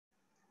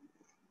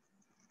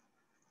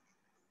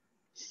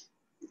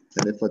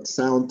And if I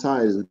sound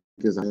tired, it's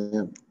because I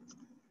am.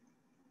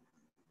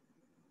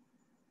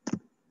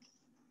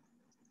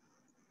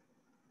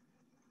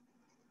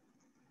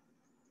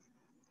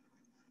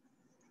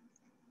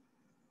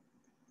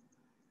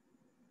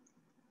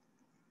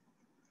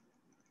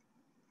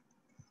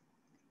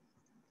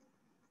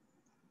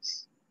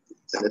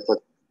 And if I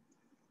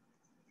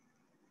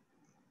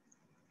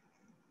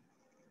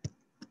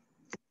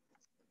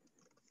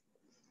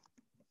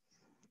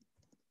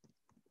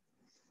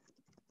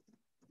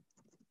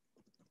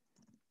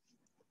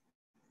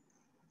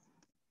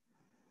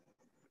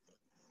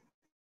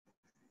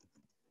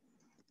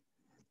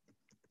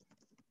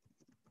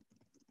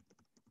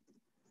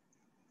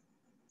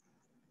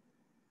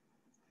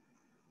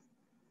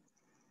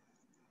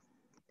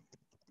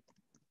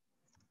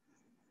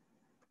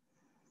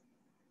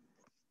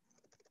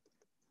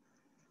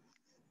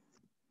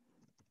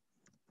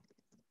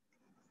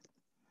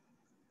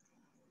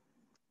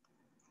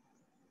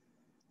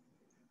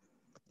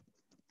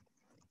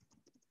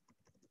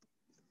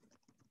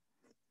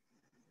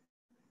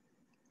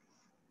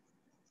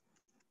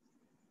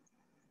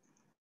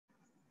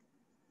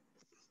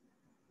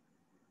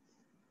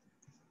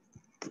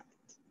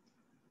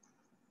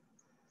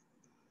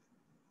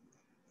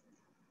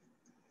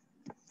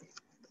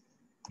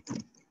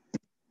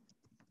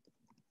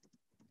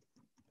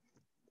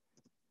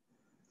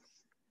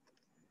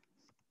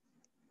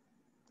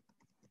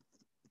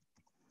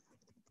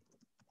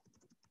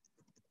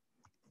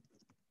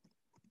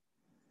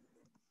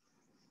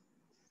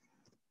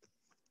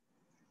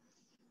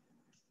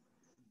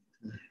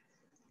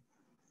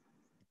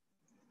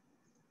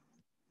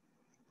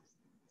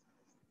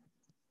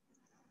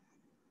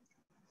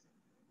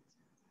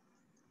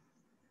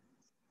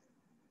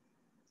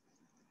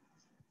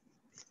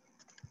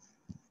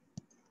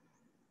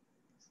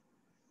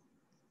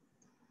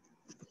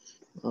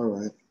All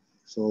right,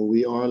 so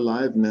we are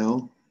live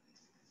now,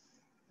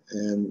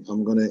 and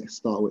I'm gonna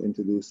start with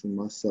introducing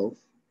myself.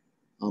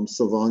 I'm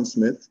Savon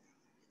Smith.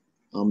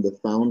 I'm the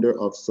founder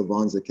of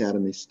Savon's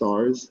Academy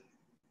Stars,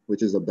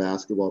 which is a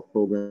basketball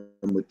program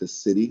with the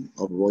city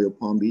of Royal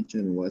Palm Beach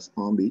and West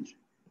Palm Beach.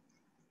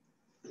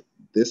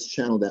 This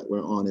channel that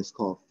we're on is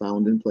called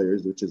Founding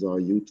Players, which is our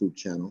YouTube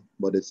channel,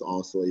 but it's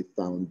also a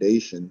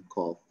foundation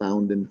called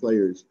Founding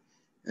Players.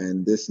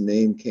 And this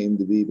name came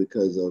to be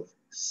because of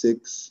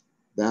 6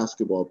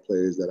 basketball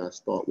players that I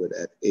start with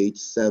at age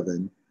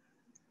 7.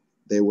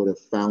 They were the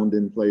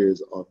founding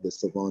players of the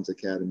Savon's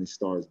Academy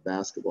Stars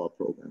basketball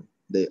program.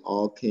 They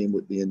all came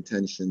with the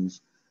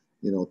intentions,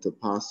 to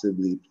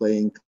possibly play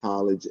in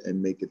college and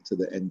make it to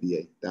the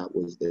NBA. That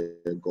was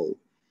their goal.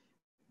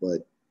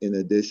 But in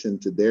addition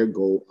to their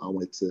goal, I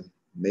wanted to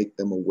make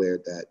them aware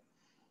that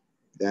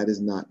that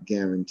is not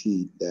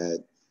guaranteed,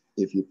 that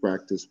if you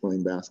practice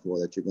playing basketball,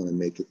 that you're going to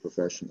make it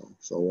professional.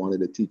 So I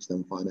wanted to teach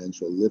them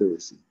financial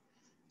literacy.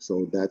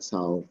 So that's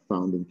how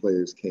Founding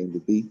Players came to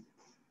be,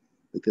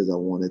 because I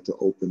wanted to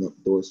open up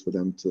doors for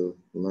them to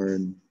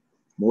learn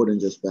more than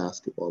just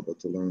basketball, but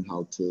to learn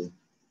how to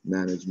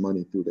manage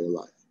money through their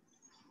life.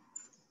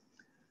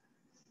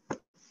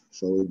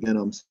 So again,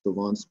 I'm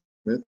Savon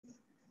Smith,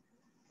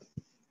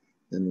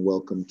 and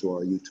welcome to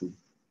our YouTube.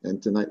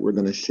 And tonight we're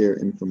going to share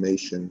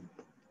information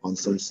on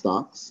some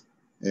stocks,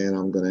 and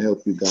I'm going to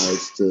help you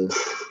guys to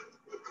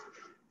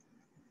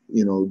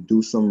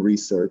do some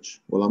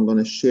research. Well, I'm going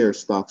to share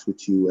stocks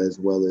with you as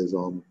well as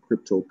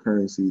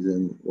cryptocurrencies,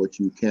 and what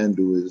you can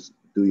do is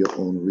do your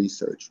own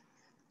research.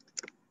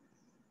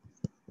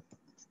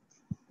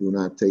 Do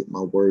not take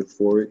my word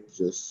for it.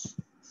 Just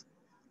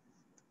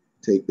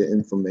take the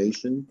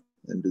information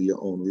and do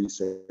your own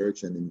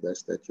research and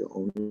invest at your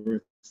own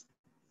risk.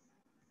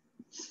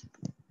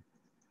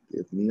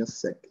 Give me a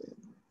second.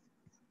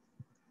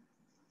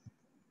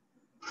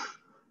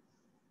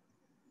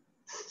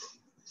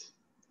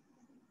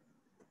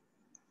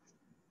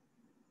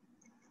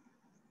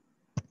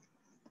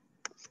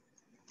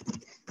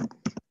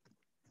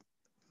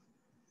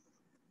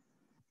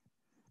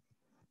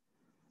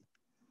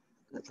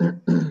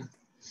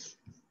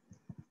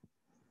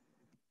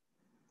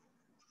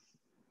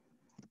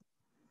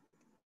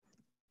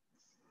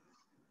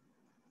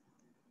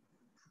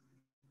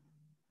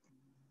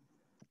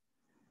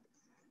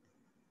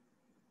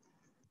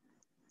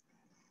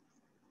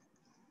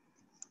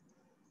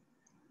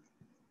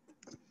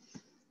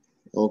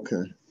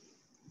 Okay.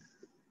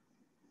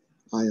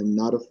 I am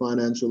not a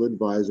financial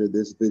advisor.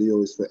 This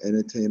video is for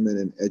entertainment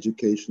and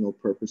educational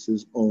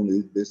purposes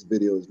only. This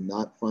video is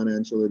not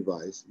financial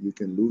advice. You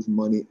can lose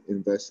money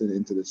investing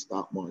into the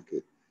stock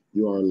market.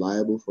 You are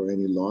liable for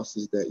any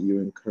losses that you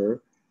incur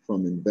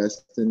from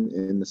investing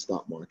in the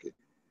stock market.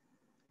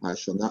 I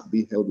shall not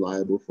be held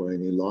liable for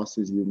any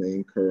losses you may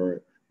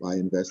incur by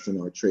investing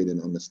or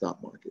trading on the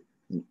stock market.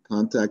 And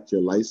contact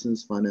your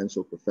licensed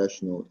financial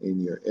professional in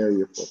your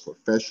area for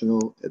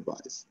professional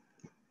advice.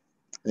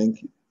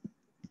 Thank you.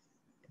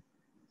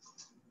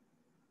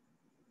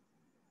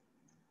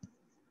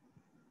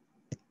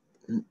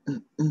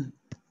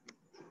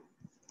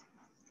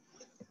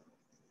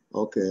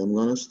 Okay, I'm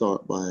going to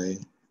start by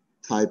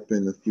type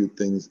in a few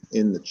things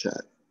in the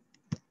chat.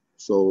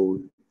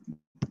 So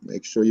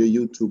make sure your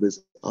YouTube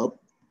is up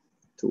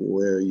to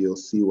where you'll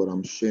see what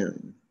I'm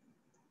sharing.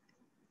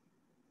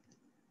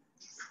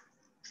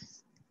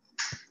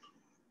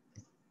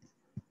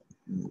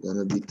 I'm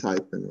gonna be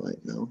typing right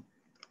now.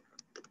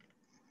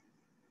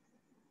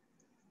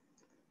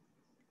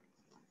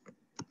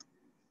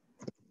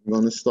 I'm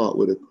gonna start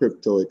with a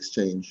crypto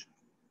exchange.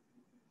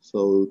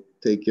 So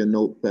take your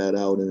notepad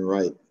out and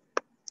write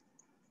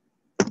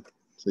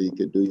so you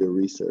can do your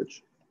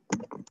research.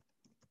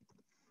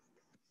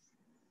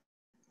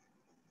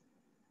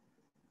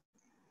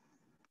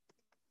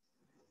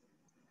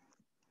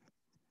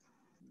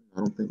 I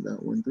don't think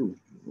that went through.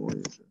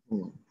 Hold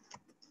on.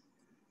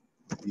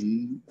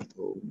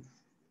 V-O.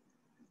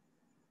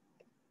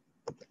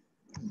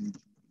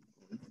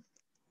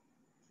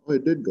 Oh,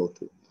 it did go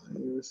through. I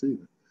didn't receive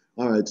it.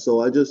 All right,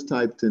 so I just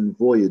typed in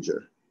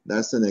Voyager.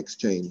 That's an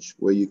exchange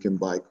where you can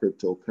buy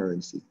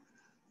cryptocurrency.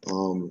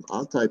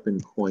 I'll type in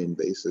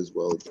Coinbase as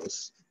well,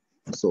 just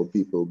so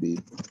people be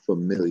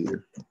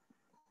familiar.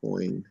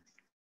 Coinbase.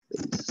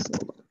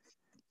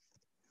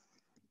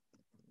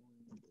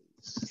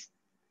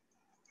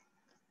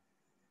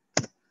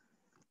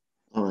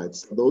 All right,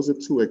 so those are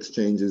two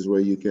exchanges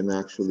where you can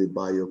actually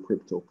buy your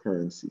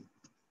cryptocurrency.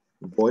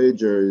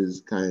 Voyager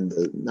is kind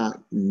of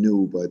not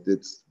new, but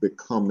it's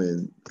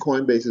becoming,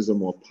 Coinbase is a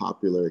more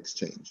popular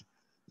exchange.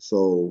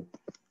 So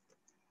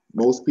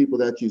most people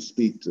that you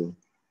speak to,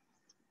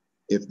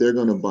 if they're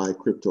going to buy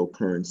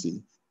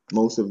cryptocurrency,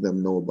 most of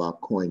them know about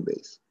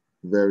Coinbase.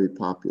 Very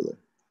popular.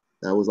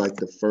 That was like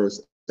the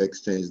first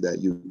exchange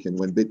that you can,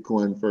 when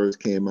Bitcoin first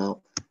came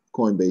out,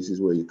 Coinbase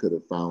is where you could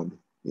have found,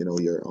 you know,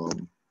 your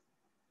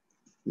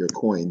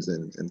coins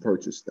and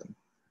purchase them.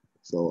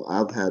 So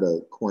I've had a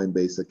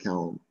Coinbase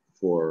account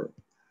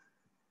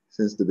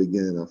since the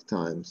beginning of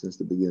time, since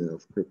the beginning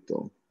of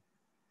crypto.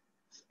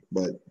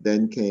 But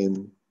then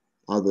came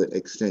other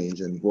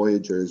exchange, and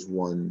Voyager is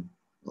one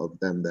of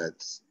them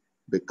that's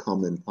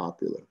becoming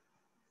popular.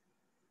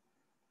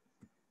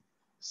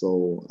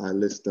 So I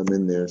list them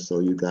in there so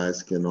you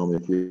guys can,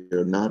 if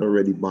you're not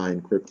already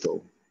buying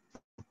crypto,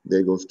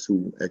 there goes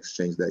two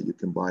exchanges that you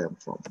can buy them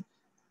from.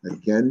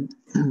 Again,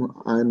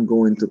 I'm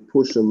going to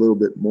push a little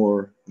bit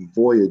more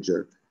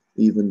Voyager,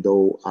 even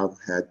though I've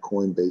had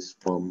Coinbase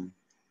from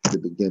the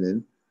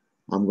beginning.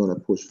 I'm going to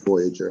push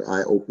Voyager.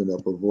 I opened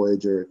up a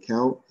Voyager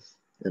account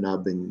and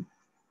I've been,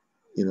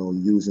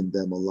 using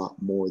them a lot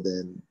more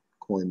than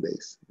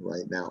Coinbase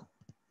right now,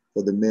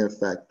 for the mere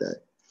fact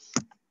that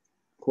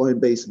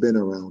Coinbase been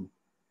around.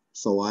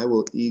 So I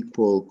will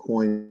equal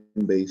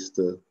Coinbase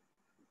to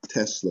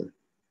Tesla,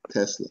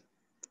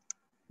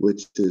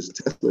 which is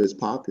Tesla is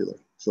popular.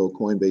 So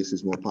Coinbase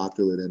is more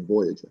popular than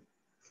Voyager.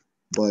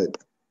 But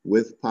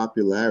with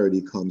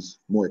popularity comes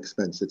more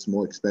expense. It's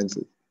more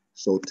expensive.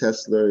 So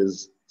Tesla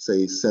is,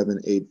 say,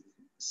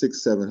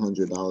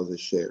 $700 a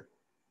share.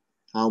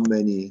 How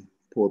many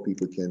poor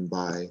people can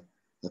buy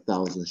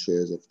 1,000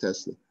 shares of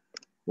Tesla?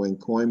 When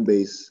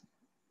Coinbase,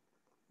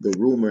 the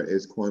rumor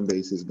is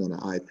Coinbase is going to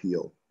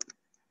IPO.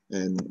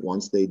 And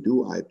once they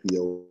do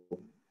IPO,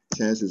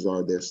 chances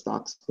are their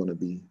stock's going to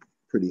be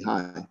pretty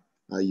high.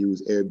 I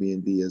use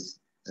Airbnb as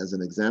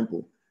an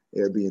example.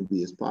 Airbnb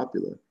is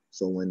popular.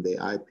 So when they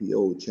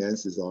IPO,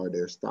 chances are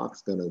their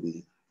stock's going to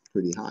be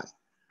pretty high.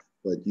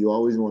 But you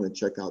always want to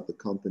check out the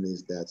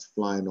companies that's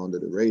flying under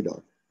the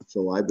radar.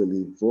 So I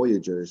believe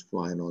Voyager is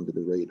flying under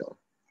the radar.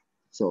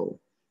 So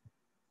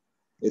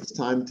it's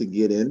time to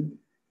get in,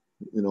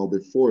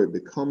 before it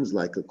becomes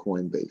like a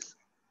Coinbase,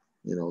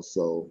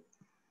 so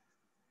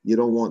you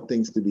don't want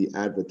things to be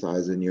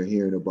advertised and you're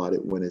hearing about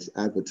it when it's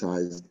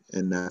advertised,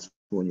 and that's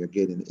when you're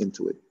getting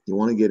into it. You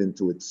want to get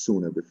into it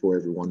sooner before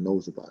everyone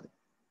knows about it.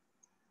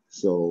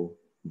 So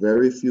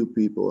very few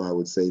people, I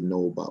would say,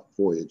 know about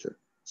Voyager.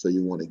 So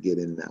you want to get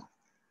in now.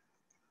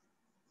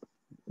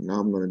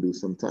 Now I'm going to do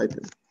some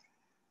typing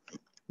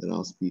and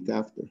I'll speak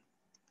after.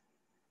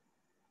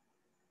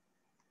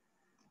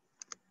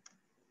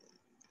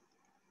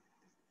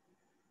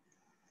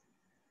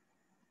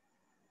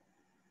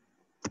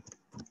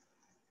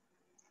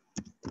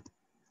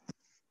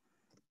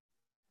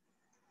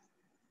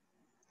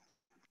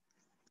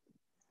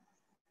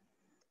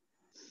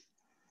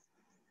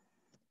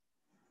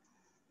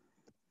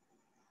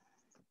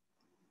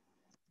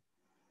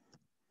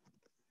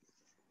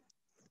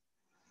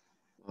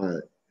 All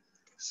right.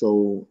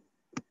 So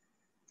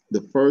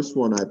the first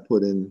one I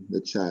put in the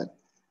chat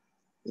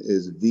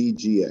is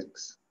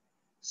VGX.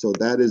 So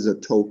that is a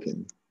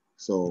token.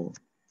 So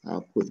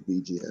I'll put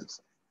VGX.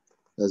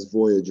 That's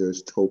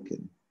Voyager's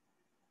token.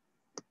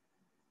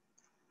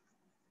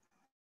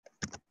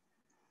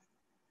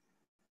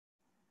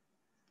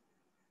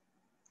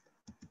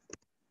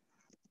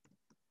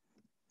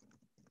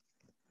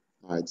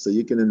 All right, so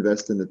you can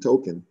invest in the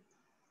token.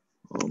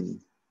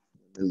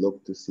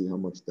 Look to see how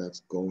much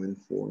that's going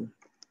for.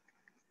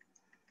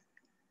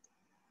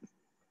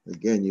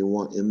 Again,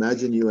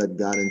 imagine you had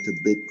got into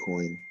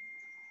Bitcoin.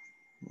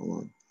 Hold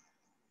on.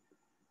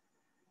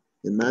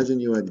 Imagine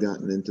you had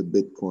gotten into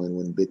Bitcoin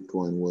when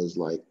Bitcoin was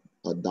like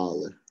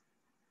 $1,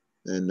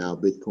 and now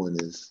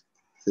Bitcoin is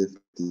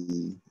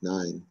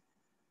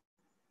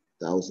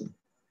 59,000.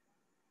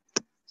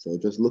 So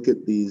just look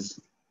at these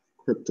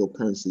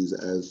cryptocurrencies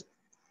as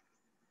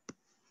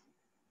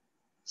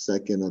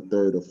second or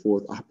third or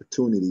fourth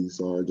opportunities,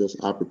 or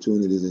just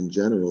opportunities in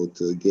general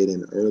to get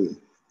in early.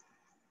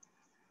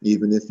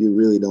 Even if you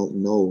really don't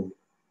know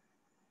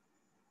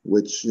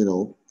which,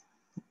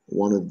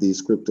 one of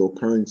these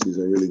cryptocurrencies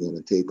are really going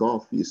to take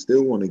off, you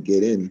still want to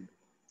get in,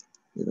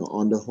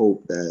 on the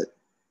hope that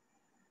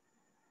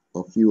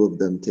a few of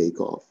them take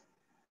off.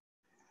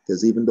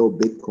 Because even though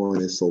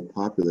Bitcoin is so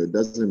popular, it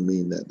doesn't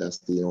mean that that's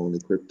the only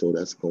crypto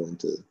that's going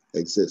to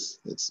exist.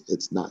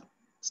 It's not.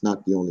 It's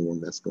not the only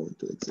one that's going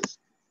to exist.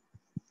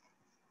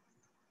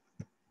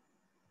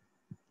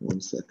 1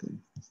 second.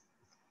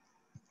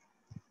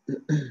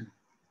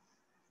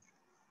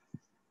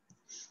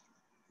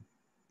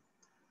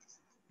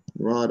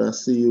 Rod, I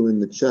see you in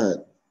the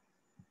chat.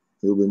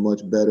 It'll be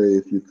much better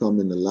if you come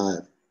in the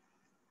live.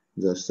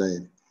 Just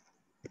saying.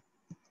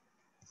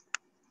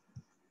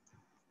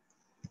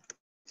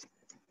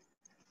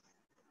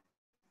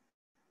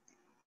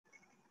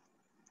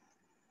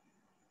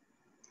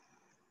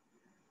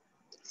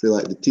 Feel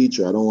like the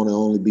teacher. I don't want to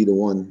only be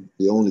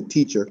the only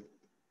teacher.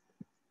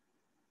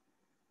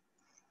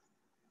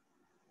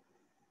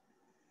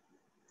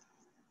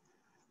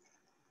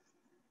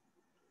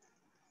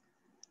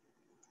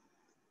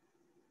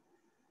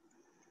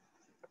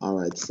 All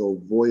right, so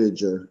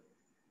Voyager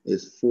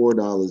is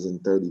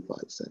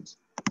 $4.35.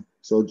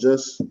 So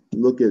just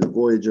look at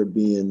Voyager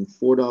being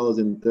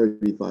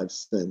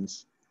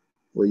 $4.35,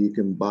 where you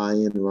can buy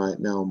in right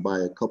now and buy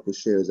a couple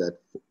shares at,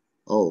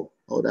 oh,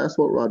 that's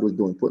what Rod was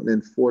doing, putting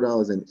in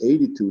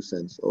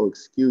 $4.82. Oh,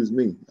 excuse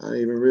me. I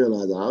didn't even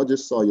realize that. I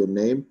just saw your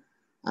name.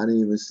 I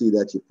didn't even see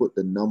that you put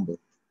the number,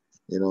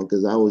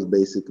 because I was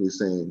basically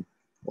saying,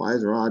 why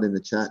is Rod in the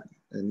chat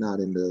and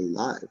not in the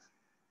live?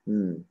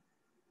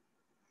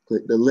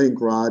 Click the link,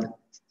 Rod.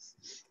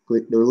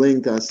 Click the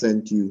link I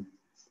sent you.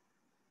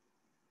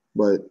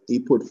 But he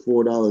put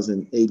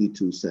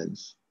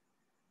 $4.82.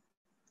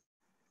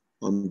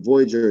 On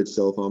Voyager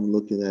itself, I'm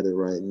looking at it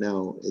right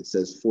now, it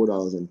says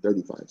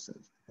 $4.35.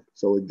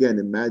 So again,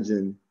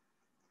 imagine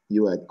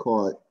you had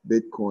caught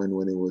Bitcoin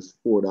when it was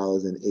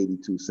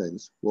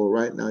 $4.82. Well,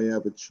 right now you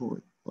have a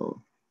choice.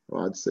 Oh,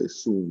 I'd say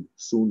soon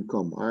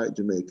come. All right,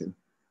 Jamaican.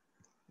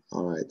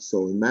 All right,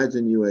 so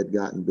imagine you had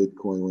gotten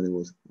Bitcoin when it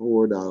was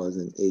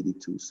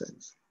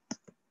 $4.82.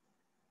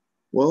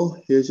 Well,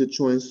 here's your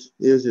choice.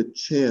 Here's your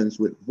chance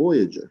with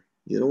Voyager.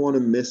 You don't want to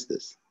miss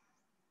this.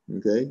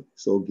 Okay,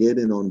 so get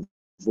in on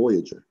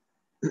Voyager.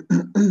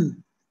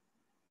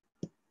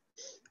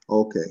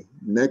 Okay,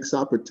 next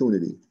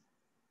opportunity.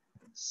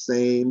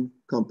 Same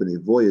company,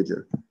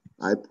 Voyager.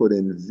 I put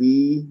in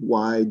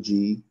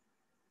VYGVX.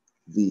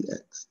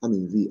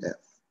 VF.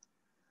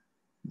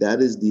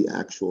 That is the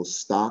actual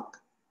stock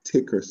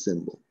ticker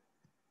symbol.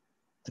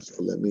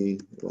 So let me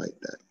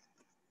write that.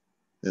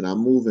 And I'm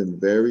moving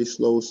very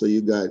slow so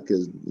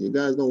because you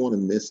guys don't want to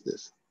miss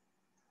this.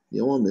 You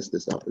don't want to miss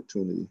this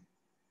opportunity.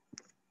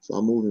 So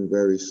I'm moving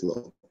very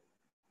slow.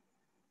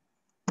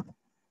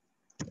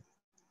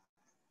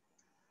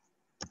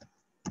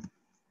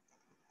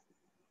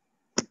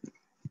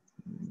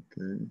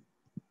 Okay.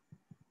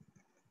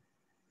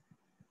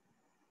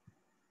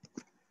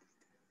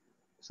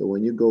 So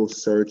when you go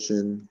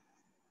searching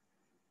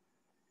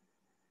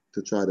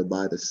to try to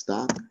buy the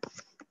stock,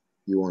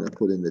 you want to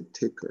put in the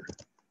ticker.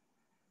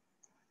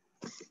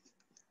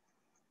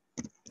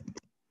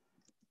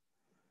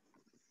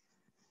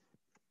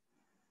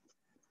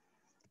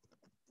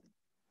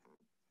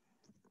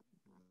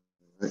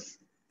 All right.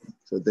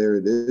 So there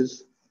it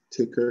is.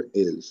 Ticker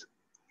is.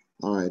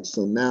 All right.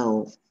 So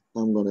now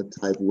I'm going to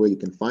type where you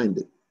can find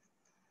it.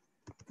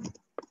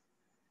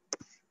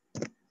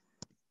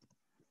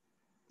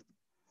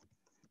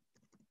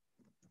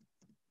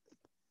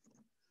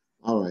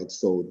 All right.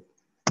 So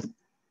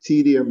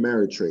TD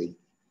Ameritrade.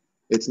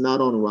 It's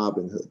not on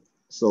Robinhood.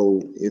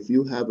 So if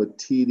you have a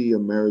TD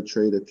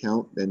Ameritrade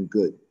account, then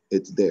good.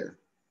 It's there.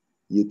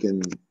 You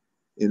can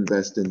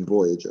invest in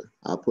Voyager.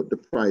 I'll put the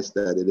price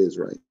that it is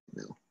right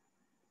now.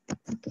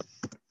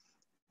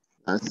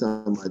 Last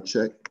time I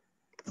checked,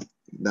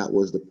 that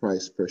was the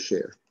price per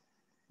share.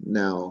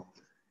 Now,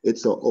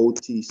 it's an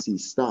OTC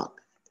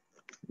stock.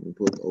 Let me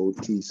put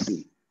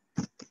OTC.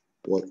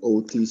 What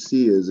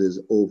OTC is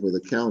over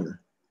the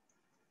counter.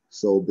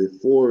 So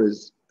before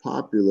it's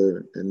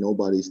popular and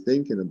nobody's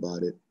thinking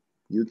about it,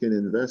 you can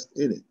invest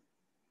in it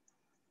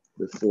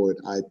before it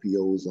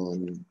IPOs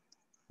on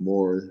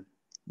more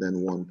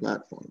than one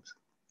platform.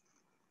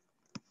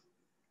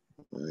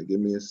 All right, give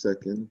me a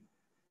second.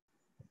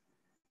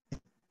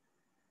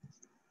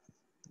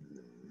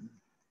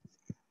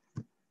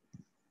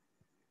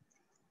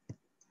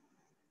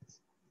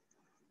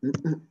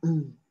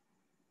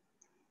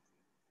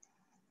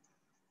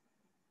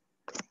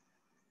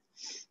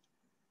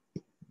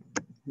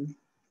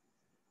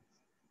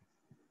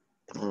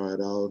 All right,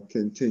 I'll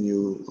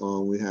continue.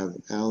 We have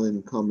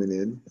Alan coming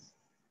in.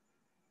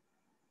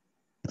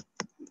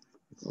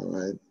 All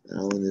right,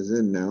 Alan is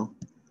in now.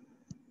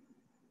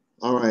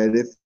 All right,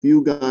 if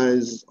you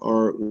guys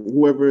are,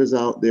 whoever is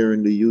out there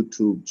in the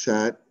YouTube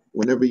chat,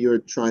 whenever you're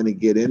trying to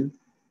get in,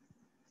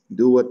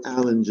 do what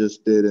Alan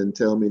just did and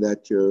tell me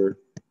that you're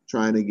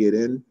trying to get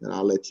in, and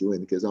I'll let you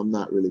in because I'm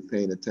not really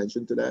paying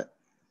attention to that.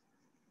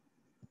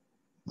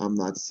 I'm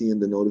not seeing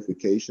the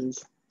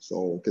notifications.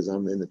 So, because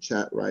I'm in the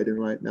chat writing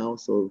right now.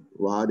 So,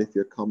 Rod, if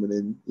you're coming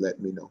in, let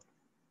me know.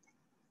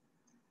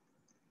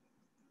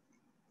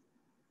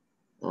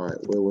 All right,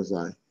 where was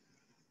I?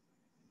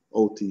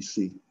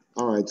 OTC.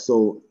 All right,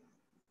 so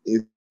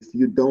if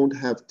you don't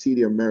have TD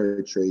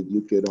Ameritrade, you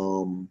could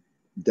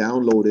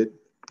download it,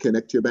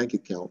 connect to your bank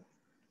account.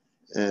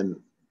 And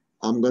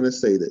I'm going to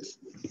say this.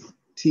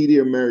 TD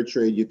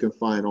Ameritrade, you can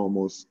find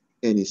almost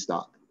any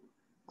stock.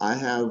 I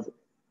have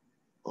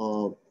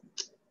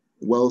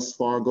Wells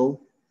Fargo.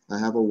 I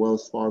have a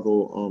Wells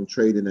Fargo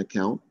trading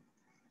account.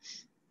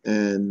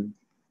 And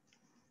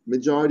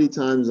majority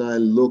times I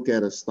look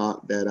at a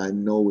stock that I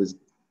know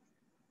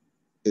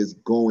is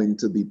going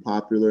to be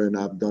popular and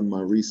I've done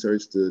my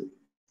research to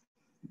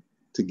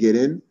get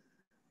in.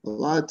 A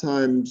lot of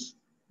times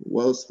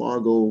Wells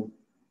Fargo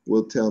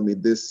will tell me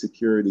this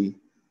security,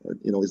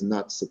 is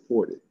not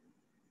supported.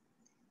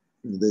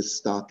 This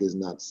stock is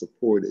not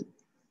supported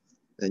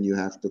and you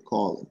have to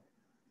call them.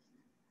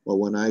 But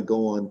when I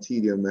go on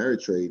TD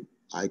Ameritrade,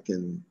 I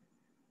can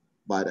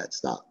buy that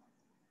stock.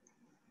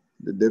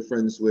 The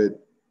difference with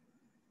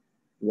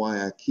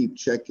why I keep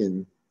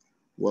checking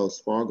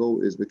Wells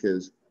Fargo is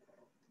because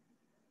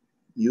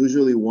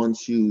usually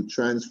once you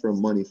transfer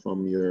money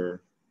from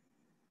your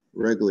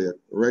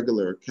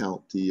regular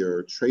account to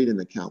your trading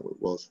account with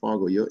Wells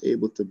Fargo, you're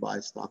able to buy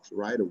stocks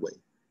right away.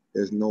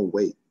 There's no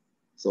wait.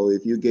 So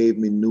if you gave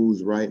me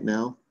news right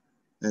now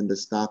and the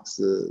stock's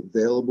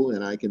available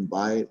and I can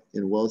buy it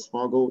in Wells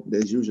Fargo,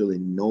 there's usually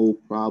no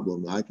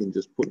problem. I can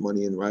just put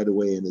money in right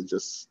away and it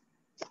just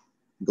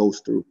goes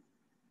through.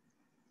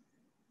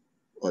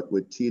 But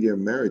with TD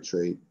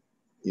Ameritrade,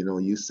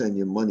 you send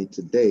your money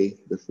today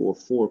before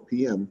 4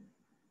 p.m.,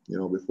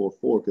 before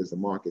 4 because the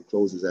market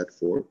closes at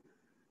 4.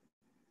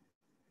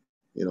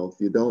 If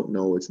you don't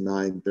know, it's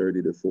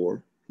 9:30 to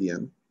 4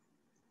 p.m.,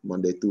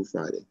 Monday through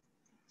Friday.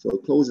 So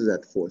it closes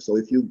at 4. So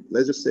if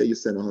let's just say you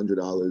send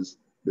 $100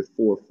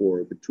 before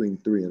 4, between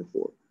 3 and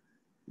 4,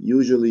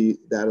 usually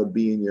that'll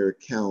be in your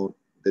account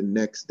the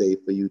next day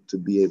for you to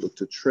be able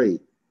to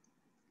trade.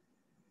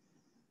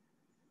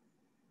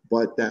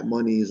 But that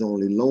money is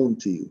only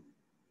loaned to you.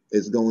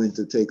 It's going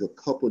to take a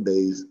couple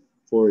days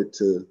for it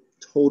to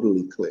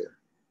totally clear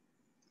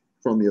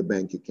from your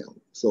bank account.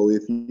 So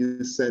if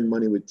you send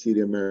money with TD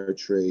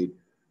Ameritrade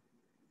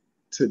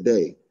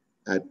today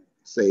at,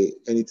 say,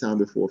 anytime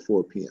before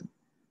 4 p.m.,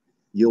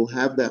 you'll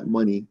have that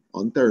money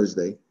on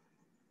Thursday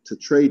to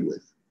trade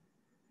with.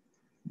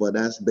 But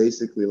that's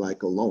basically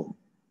like a loan.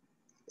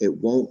 It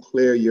won't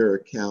clear your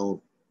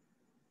account.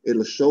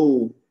 It'll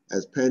show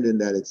as pending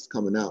that it's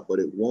coming out, but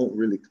it won't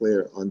really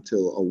clear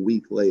until a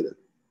week later.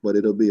 But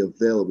it'll be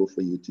available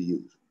for you to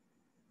use.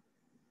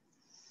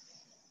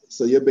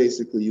 So you're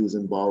basically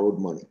using borrowed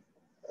money,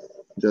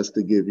 just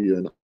to give you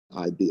an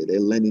idea. They're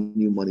lending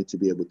you money to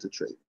be able to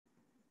trade.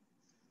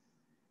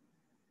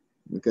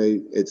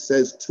 Okay, it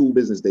says 2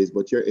 business days,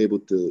 but you're able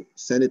to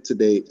send it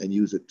today and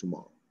use it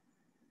tomorrow.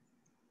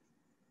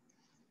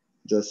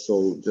 Just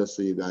so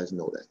you guys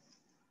know that.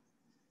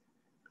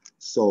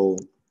 So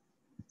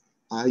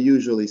I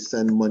usually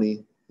send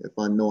money. If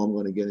I know I'm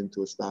going to get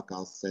into a stock,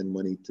 I'll send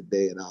money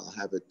today and I'll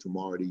have it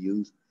tomorrow to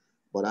use.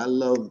 But I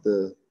love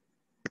the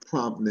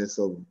promptness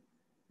of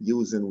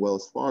using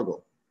Wells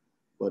Fargo.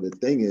 But the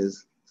thing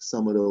is,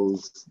 some of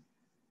those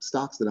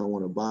stocks that I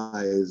want to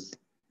buy is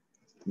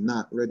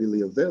not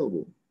readily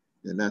available.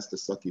 And that's the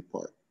sucky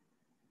part.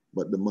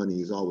 But the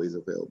money is always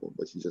available,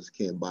 but you just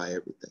can't buy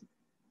everything.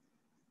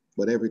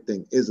 But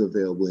everything is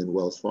available in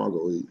Wells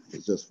Fargo.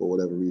 It's just for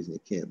whatever reason you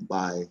can't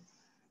buy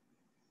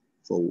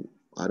for,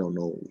 I don't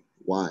know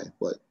why.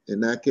 But in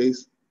that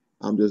case,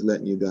 I'm just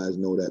letting you guys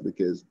know that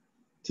because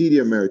TD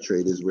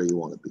Ameritrade is where you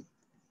want to be.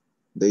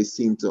 They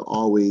seem to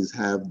always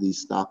have these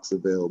stocks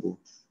available.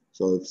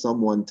 So if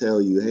someone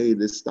tell you, hey,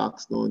 this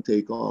stock's going to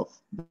take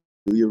off,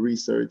 do your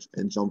research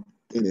and jump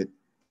in it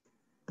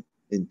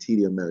in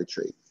TD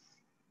Ameritrade.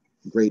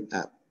 Great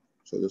app.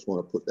 So I just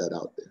want to put that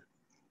out there.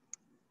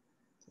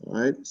 All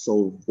right,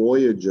 so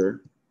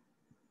Voyager,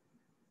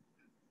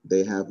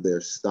 they have their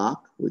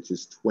stock, which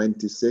is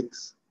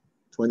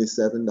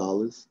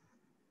 $27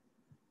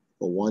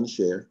 for 1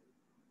 share.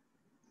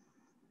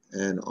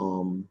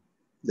 And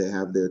they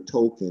have their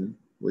token,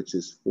 which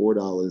is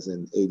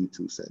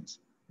 $4.82.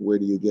 Where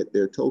do you get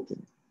their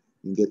token?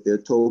 You can get their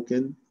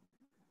token,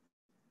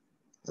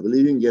 I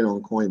believe you can get it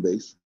on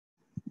Coinbase,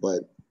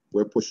 but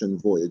we're pushing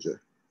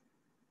Voyager.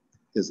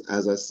 Because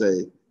as I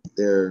say,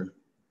 they're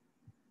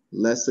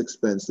less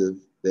expensive.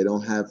 They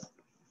don't have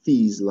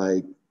fees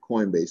like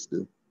Coinbase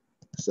do.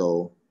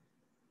 So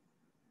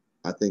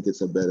I think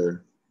it's a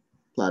better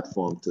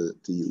platform to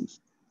use.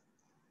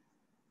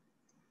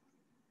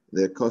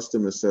 Their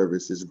customer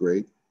service is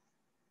great.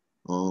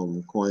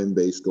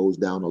 Coinbase goes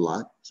down a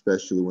lot,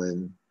 especially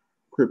when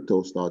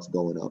crypto starts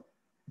going up.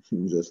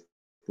 I'm just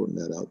putting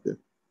that out there.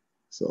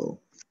 So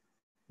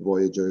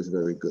Voyager is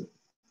very good.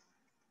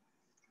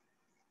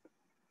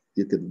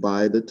 You could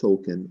buy the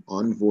token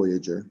on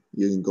Voyager.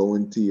 You can go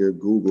into your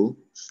Google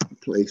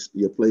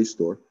your Play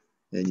Store,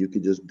 and you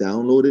can just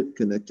download it,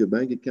 connect your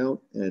bank account,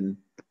 and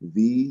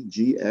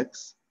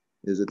VGX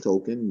is a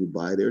token. You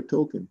buy their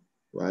token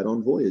right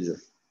on Voyager.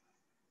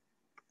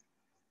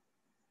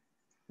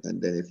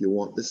 And then if you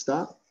want the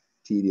stock,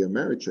 TD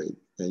Ameritrade,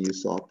 and you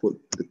saw I put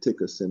the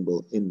ticker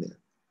symbol in there.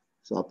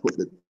 So I put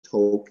the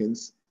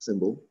tokens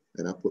symbol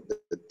and I put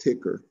the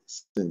ticker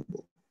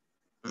symbol.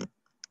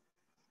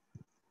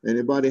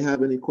 Anybody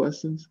have any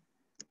questions?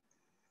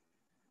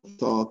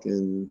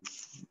 Talking,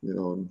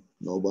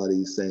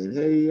 nobody's saying,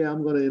 hey, yeah,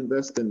 I'm going to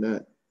invest in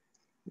that,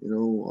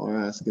 or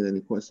asking any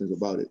questions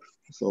about it.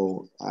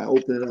 So I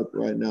open it up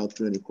right now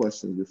to any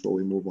questions before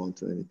we move on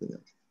to anything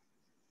else.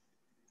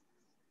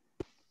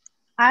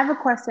 I have a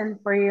question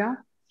for you.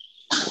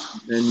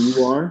 And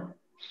you are?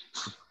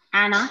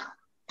 Anna.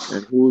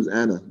 And who's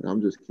Anna?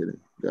 I'm just kidding.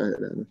 Go ahead,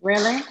 Anna.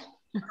 Really?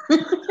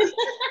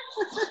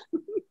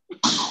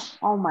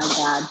 Oh my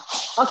God.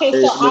 Okay,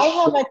 so I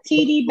have a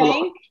TD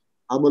Bank.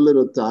 I'm a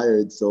little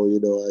tired, so you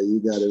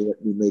gotta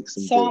let me make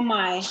some. So am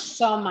I.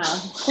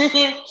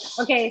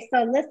 Okay,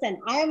 so listen,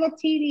 I have a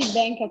TD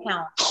Bank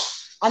account,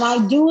 and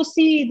I do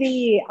see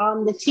the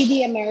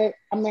TD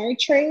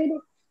Ameritrade.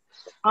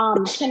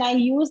 Can I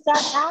use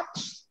that app?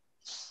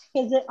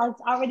 Because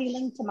it's already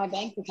linked to my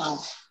bank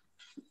account.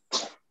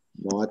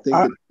 No, I think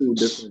it's two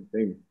different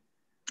things.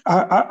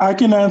 I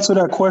can answer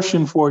that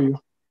question for you.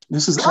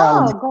 This is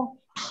Alan.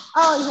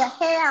 Oh, yeah.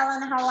 Hey,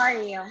 Alan, how are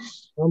you?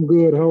 I'm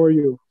good. How are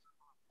you?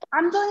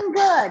 I'm doing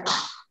good.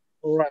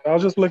 All right. I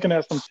was just looking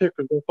at some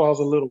tickers. That's why I was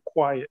a little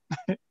quiet.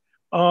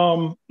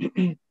 With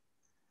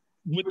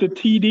the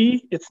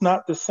TD, it's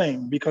not the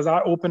same because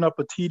I opened up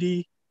a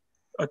TD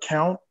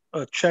account,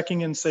 a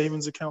checking and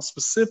savings account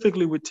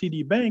specifically with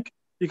TD Bank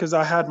because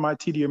I had my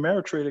TD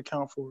Ameritrade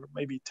account for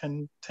maybe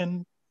 10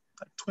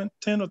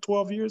 or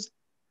 12 years.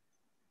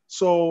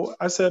 So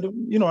I said,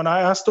 and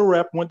I asked the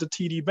rep, went to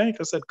TD Bank.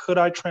 I said, could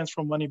I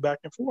transfer money back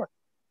and forth?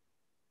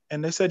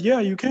 And they said, yeah,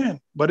 you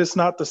can, but it's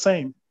not the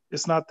same.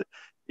 It's not,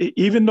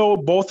 even though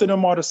both of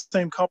them are the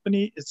same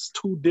company, it's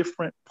two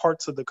different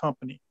parts of the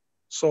company.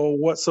 So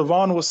what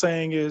Savon was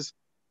saying is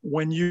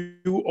when you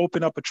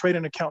open up a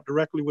trading account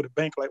directly with a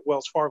bank like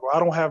Wells Fargo, I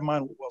don't have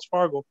mine with Wells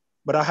Fargo,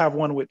 but I have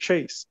one with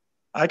Chase.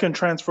 I can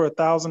transfer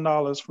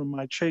 $1,000 from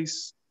my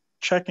Chase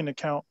checking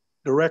account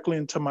directly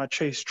into my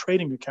Chase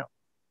trading account.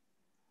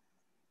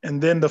 And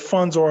then the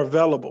funds are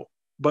available.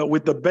 But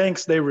with the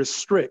banks, they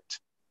restrict.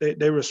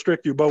 They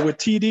restrict you. But with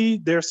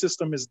TD, their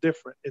system is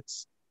different.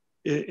 It's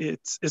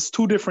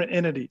two different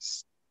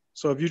entities.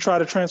 So if you try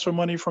to transfer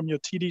money from your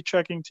TD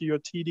checking to your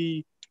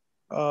TD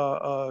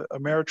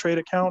Ameritrade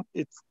account,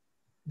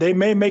 they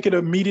may make it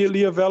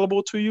immediately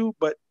available to you,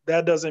 but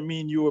that doesn't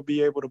mean you will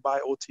be able to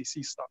buy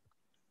OTC stock.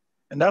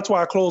 And that's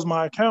why I closed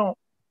my account.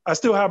 I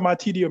still have my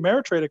TD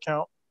Ameritrade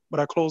account, but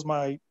I closed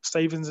my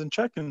savings and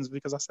check-ins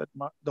because I said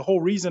the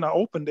whole reason I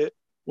opened it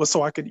was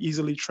so I could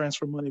easily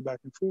transfer money back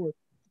and forth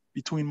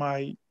between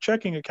my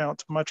checking account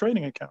to my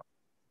trading account.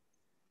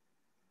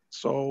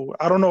 So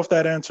I don't know if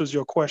that answers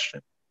your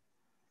question.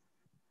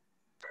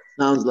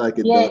 Sounds like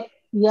it does.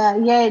 Yeah,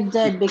 it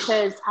did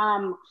because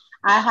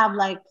I have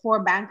like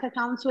 4 bank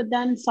accounts with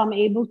them, so I'm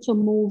able to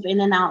move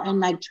in and out and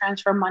like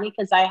transfer money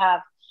because I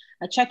have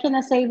a checking,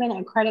 a saving,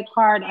 a credit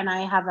card, and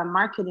I have a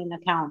marketing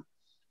account.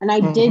 And I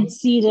did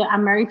see the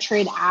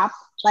Ameritrade app.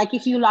 Like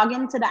if you log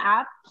into the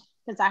app,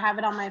 because I have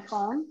it on my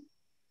phone,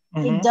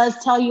 it does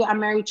tell you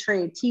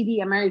Ameritrade, TD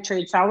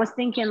Ameritrade. So I was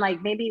thinking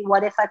like maybe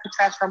what if I could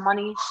transfer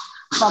money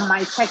from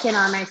my checking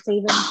or my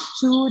savings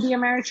to the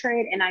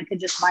Ameritrade and I could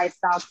just buy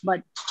stocks.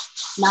 But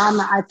now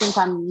I think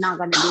I'm not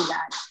going to do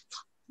that.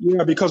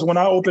 Yeah, because when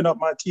I opened up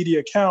my TD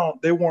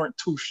account, they weren't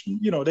too,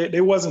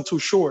 they wasn't too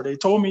sure. They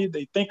told me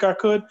they think I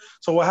could.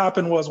 So what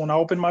happened was when I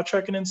opened my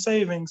checking and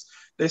savings,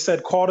 they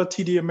said, call the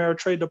TD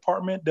Ameritrade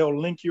department. They'll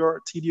link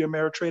your TD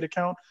Ameritrade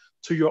account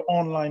to your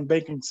online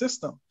banking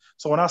system.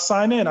 So when I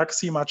sign in, I can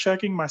see my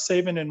checking, my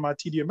saving, and my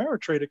TD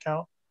Ameritrade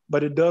account,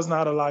 but it does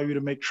not allow you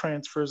to make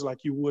transfers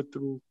like you would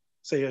through,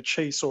 say, a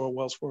Chase or a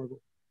Wells Fargo.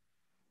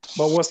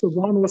 But what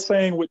Savon was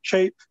saying with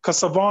Chase, because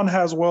Savon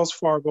has Wells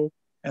Fargo,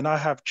 and I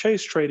have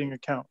Chase trading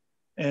account.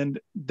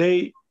 And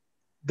the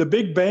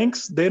big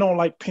banks, they don't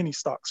like penny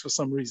stocks for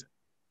some reason,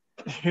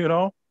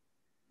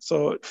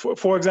 So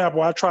for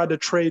example, I tried to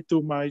trade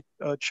through my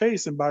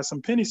Chase and buy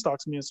some penny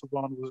stocks me and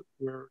Savon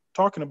were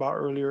talking about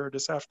earlier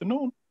this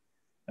afternoon.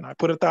 And I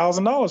put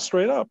 $1,000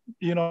 straight up,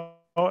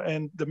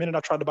 and the minute I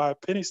tried to buy a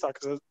penny stock,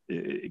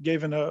 it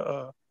gave an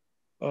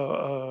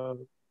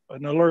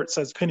alert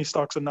says penny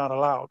stocks are not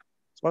allowed.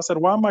 So I said,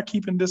 why am I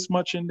keeping this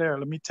much in there?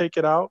 Let me take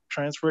it out,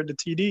 transfer it to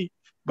TD.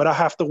 But I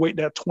have to wait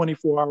that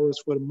 24 hours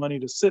for the money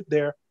to sit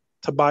there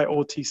to buy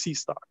OTC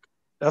stock.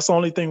 That's the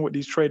only thing with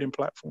these trading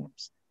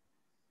platforms.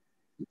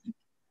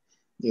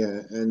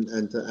 Yeah,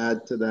 and to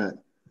add to that,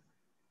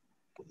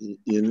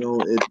 you know,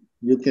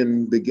 you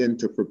can begin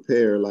to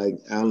prepare. Like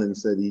Alan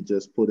said, he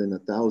just put in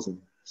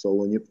 1,000. So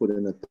when you put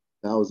in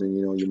 1,000,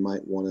 you know, you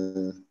might want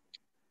to,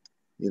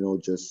 you know,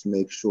 just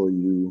make sure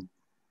you,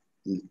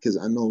 because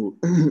I know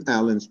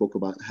Alan spoke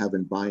about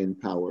having buying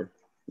power,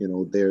 you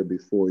know, there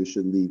before you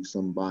should leave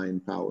some buying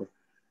power.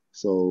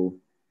 So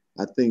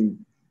I think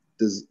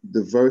this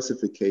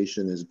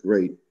diversification is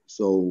great.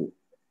 So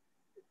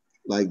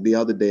like the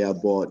other day I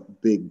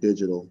bought big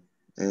digital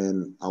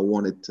and I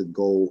wanted to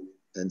go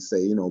and say,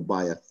 you know,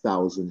 buy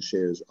 1,000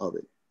 shares of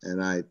it.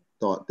 And I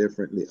thought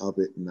differently of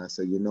it. And I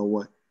said, you know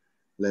what?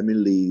 Let me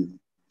leave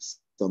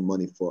some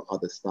money for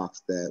other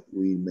stocks that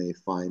we may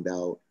find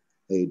out,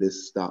 hey,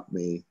 this stock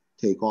may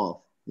take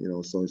off, you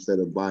know. So instead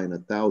of buying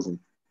 1,000,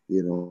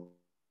 you know,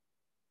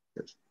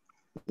 it's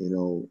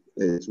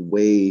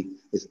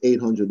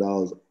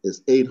 $800,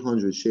 it's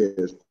 800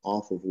 shares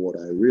off of what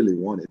I really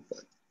wanted,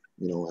 but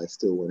you know, I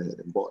still went ahead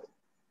and bought it.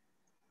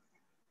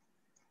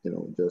 You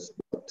know, just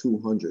about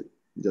 200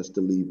 just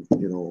to leave,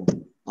 you know,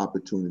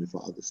 opportunity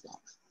for other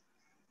stocks.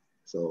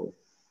 So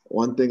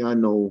one thing I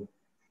know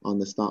on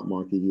the stock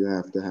market, you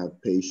have to have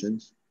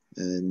patience,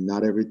 and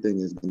not everything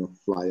is going to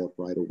fly up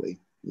right away,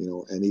 you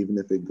know, and even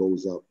if it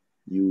goes up,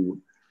 you're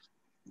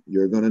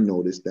going to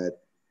notice that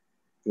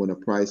when a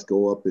price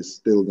go up, it's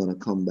still going to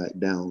come back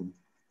down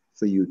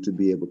for you to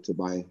be able to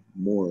buy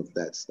more of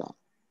that stock.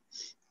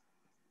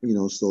 You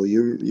know, so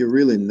you're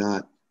really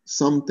not,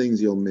 some things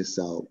you'll miss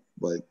out,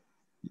 but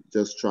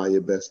just try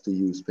your best to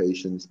use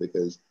patience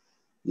because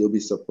you'll be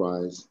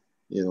surprised.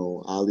 You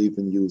know, I'll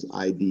even use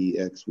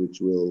IDEX,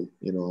 which will,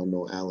 you know, I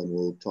know Alan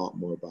will talk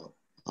more about.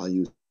 I'll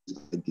use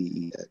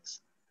IDEX.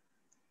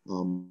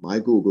 I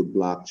Googled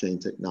blockchain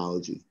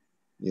technology,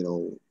 you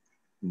know,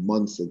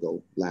 months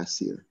ago, last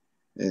year,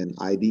 and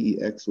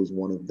IDEX was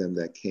one of them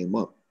that came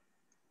up.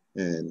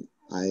 And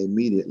I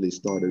immediately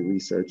started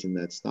researching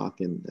that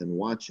stock and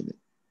watching it,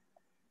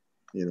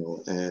 you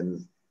know,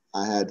 and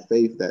I had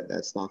faith that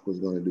that stock was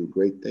going to do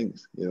great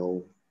things, you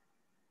know,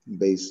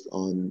 based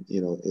on,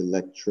 you know,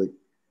 electric,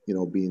 you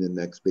know, being the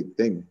next big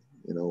thing,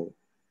 you know,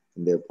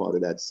 and they're part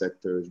of that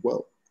sector as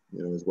well,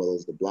 you know, as well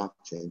as the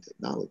blockchain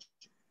technology,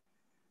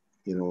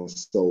 you know.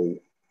 So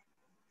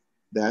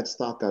that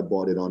stock, I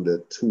bought it under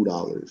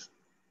 $2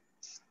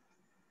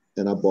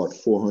 and I bought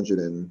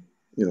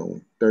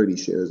 430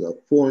 shares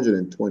of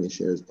 420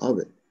 shares of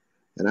it.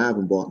 And I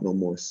haven't bought no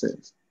more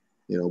since,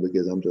 you know,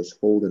 because I'm just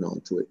holding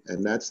on to it.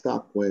 And that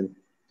stock went,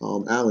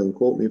 Alan,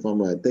 quote me if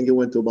I'm right, I think it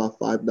went to about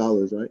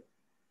 $5, right?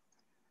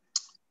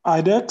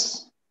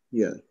 IDEX?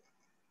 Yeah.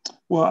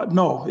 Well,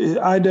 no,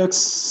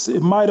 IDEX,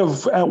 it might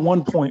have at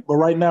one point, but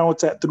right now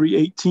it's at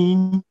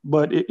 318,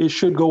 but it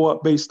should go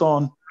up based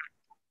on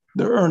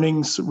the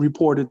earnings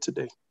reported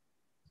today.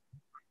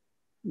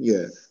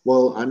 Yeah.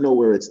 Well, I know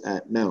where it's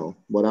at now,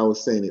 but I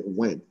was saying it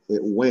went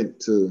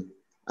to,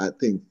 I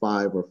think,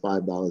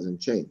 $5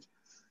 and change.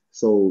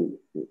 So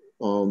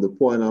the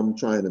point I'm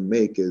trying to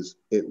make is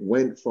it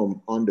went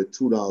from under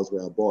 $2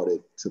 where I bought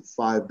it to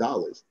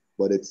 $5,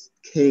 but it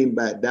came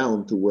back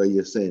down to where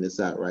you're saying it's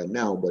at right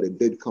now, but it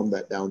did come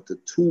back down to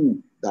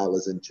 $2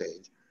 and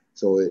change.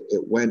 So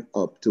it went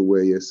up to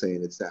where you're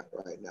saying it's at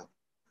right now.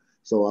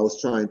 So I was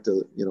trying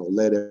to, you know,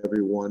 let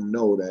everyone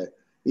know that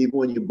even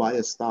when you buy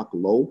a stock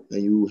low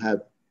and you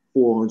have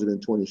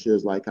 420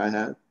 shares like I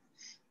have,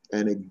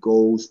 and it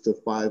goes to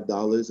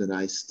 $5, and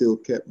I still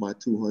kept my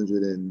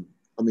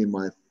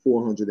my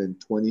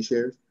 420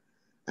 shares,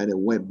 and it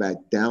went back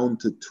down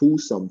to 2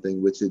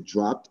 something, which it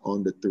dropped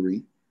on the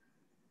 3,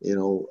 you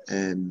know,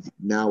 and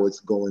now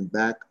it's going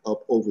back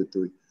up over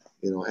 3,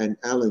 you know. And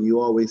Alan, you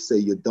always say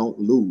you don't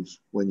lose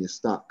when your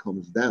stock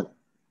comes down,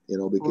 you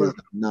know, because Right.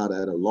 you're not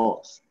at a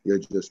loss, you're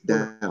just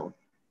down.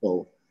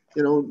 So,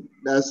 you know,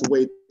 that's a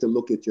way to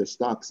look at your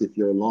stocks if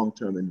you're a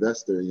long-term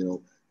investor, you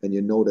know, and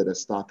you know that a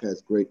stock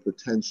has great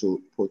potential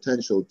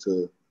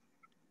to,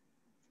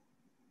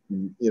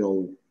 you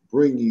know,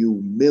 bring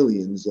you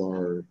millions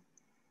or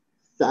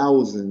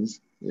thousands,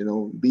 you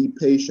know, be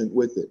patient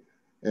with it.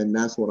 And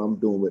that's what I'm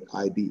doing with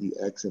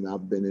IDEX, and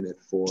I've been in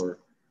it for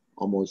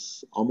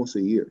almost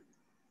a year,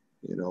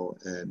 you know,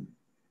 and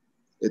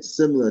it's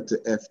similar to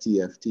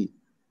FTFT.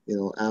 You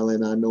know,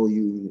 Alan, I know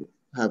you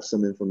have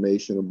some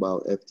information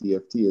about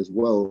FTFT as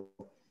well,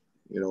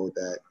 you know,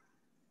 that,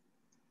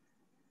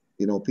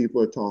 you know,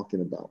 people are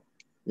talking about,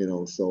 you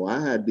know. So I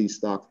had these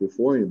stocks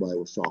before anybody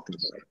was talking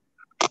about it,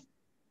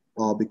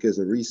 all because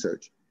of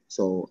research.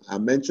 So I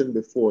mentioned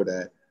before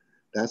that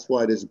that's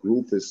why this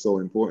group is so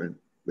important,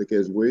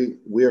 because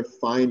we're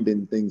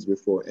finding things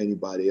before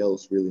anybody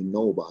else really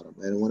know about them.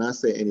 And when I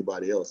say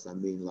anybody else, I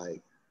mean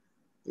like,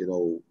 you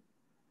know,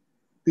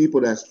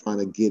 people that's trying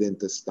to get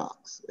into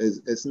stocks.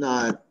 It's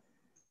not,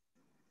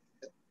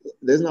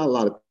 there's not a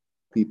lot of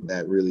people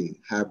that really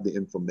have the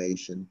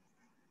information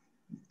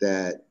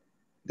that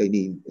they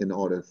need in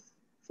order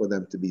for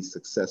them to be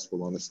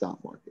successful on the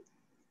stock market.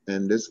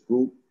 And this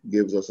group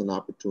gives us an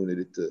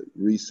opportunity to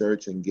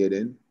research and get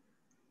in,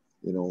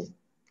 you know,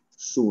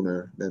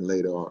 sooner than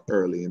later or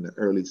early in the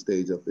early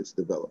stage of its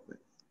development.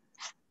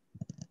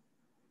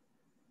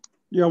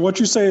 Yeah, what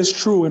you say is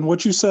true. And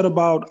what you said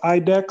about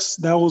IDEX,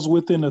 that was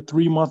within a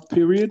 3-month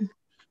period.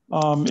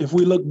 If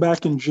we look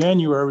back in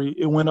January,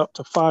 it went up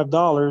to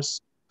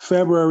 $5.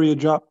 February, it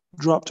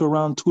dropped to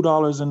around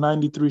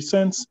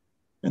 $2.93.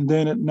 And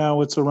then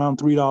now it's around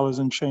 $3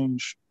 and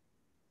change.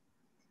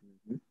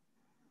 Mhm.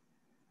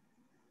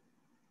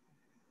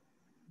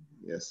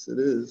 Yes, it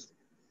is.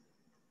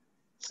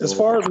 As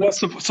far as what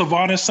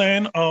Savon is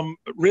saying,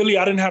 really,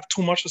 I didn't have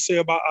too much to say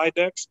about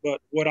IDEX, but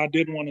what I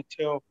did want to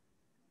tell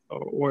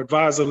or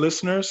advise the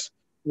listeners,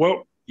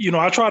 well,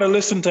 I try to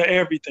listen to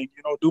everything,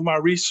 do my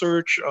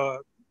research,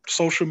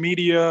 social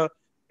media,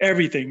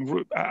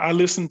 everything. I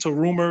listen to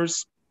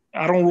rumors.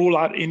 I don't rule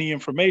out any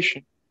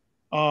information.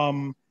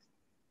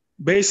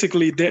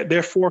 Basically,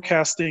 they're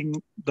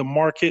forecasting the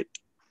market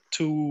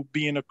to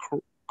be in a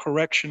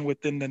correction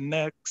within the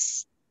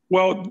next,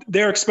 well,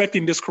 they're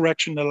expecting this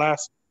correction to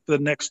last for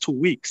the next 2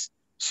 weeks.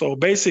 So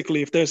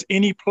basically, if there's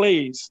any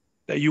plays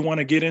that you want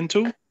to get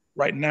into,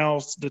 right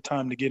now's the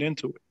time to get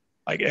into it.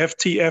 Like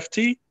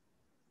FTFT,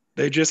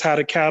 they just had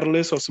a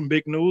catalyst or some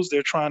big news.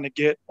 They're trying to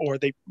get, or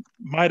they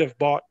might have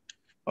bought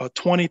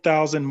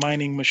 20,000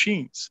 mining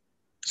machines.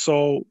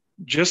 So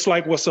just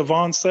like what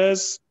Savon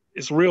says,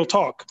 it's real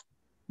talk.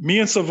 Me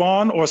and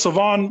Savon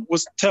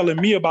was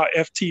telling me about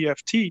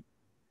FTFT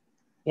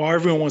while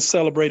everyone was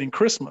celebrating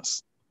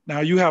Christmas.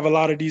 Now you have a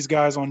lot of these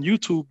guys on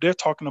YouTube, they're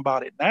talking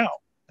about it now.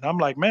 And I'm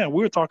like, man,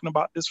 we were talking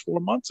about this 4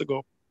 months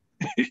ago,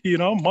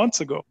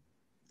 months ago.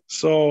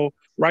 So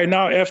right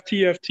now,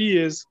 FTFT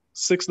is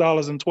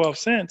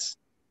 $6.12.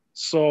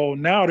 So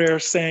now they're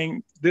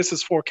saying this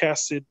is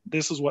forecasted.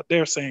 This is what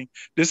they're saying.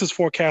 This is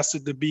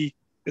forecasted to be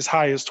as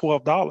high as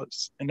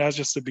 $12. And that's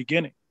just the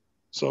beginning.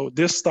 So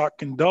this stock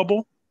can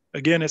double.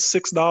 Again, it's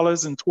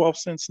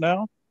 $6.12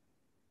 now.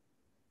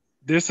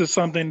 This is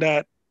something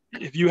that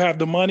if you have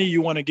the money,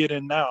 you want to get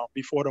in now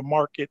before the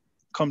market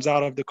comes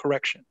out of the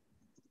correction,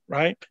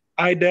 right?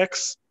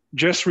 IDEX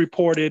just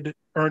reported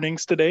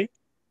earnings today,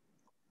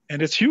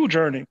 and it's huge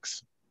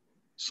earnings.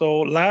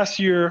 So last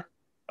year,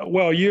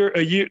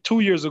 2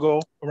 years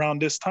ago,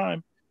 around this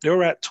time, they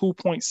were at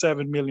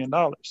 $2.7 million.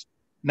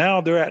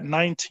 Now they're at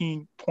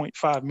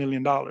 $19.5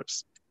 million.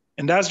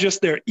 And that's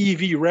just their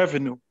EV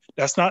revenue.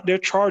 That's not their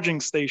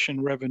charging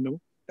station revenue.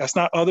 That's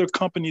not other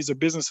companies or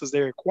businesses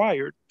they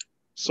acquired.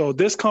 So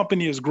this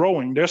company is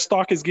growing. Their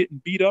stock is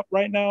getting beat up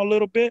right now a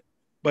little bit.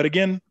 But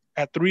again,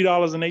 at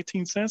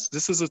 $3.18,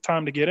 this is a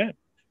time to get in.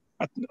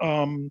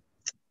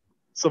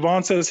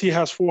 Savon says he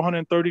has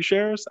 430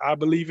 shares. I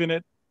believe in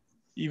it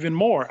even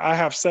more. I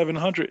have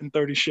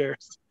 730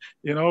 shares.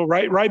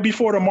 Right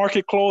before the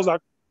market closed,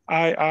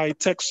 I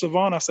text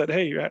Savon. I said,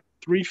 hey, at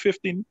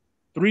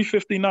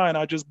 359,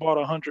 I just bought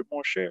 100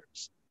 more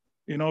shares.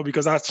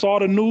 Because I saw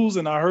the news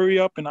and I hurry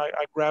up and I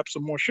grabbed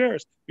some more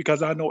shares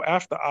because I know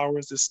after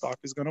hours this stock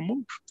is going to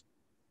move.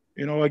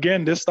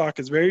 Again, this stock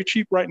is very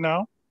cheap right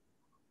now.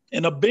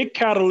 And a big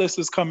catalyst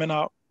is coming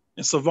out.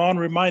 And Savon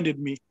reminded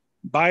me,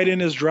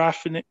 Biden is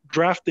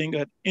drafting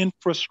an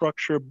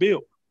infrastructure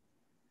bill.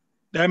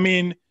 I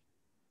mean,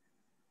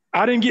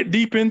 I didn't get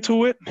deep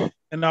into it,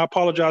 and I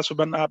apologize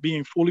for not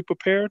being fully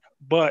prepared,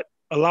 but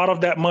a lot of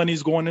that money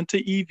is going into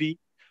EV.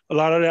 A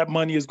lot of that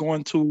money is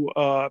going to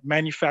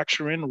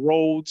manufacturing,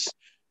 roads,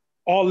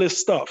 all this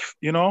stuff,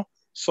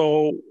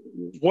 So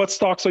what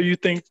stocks do you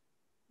think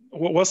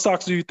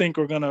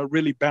are going to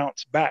really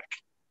bounce back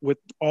with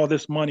all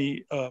this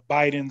money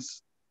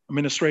Biden's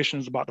administration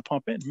is about to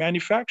pump in?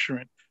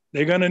 Manufacturing.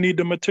 They're going to need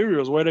the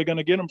materials. Where are they going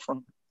to get them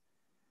from?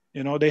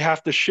 They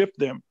have to ship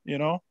them,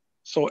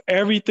 So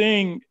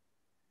everything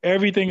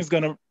is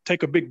going to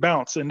take a big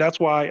bounce. And that's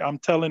why I'm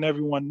telling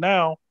everyone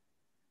now,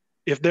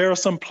 if there are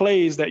some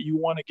plays that you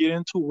want to get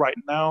into, right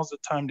now is the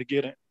time to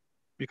get in.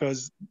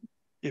 Because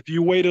if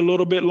you wait a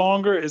little bit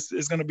longer, it's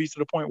going to be to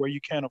the point where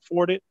you can't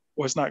afford it,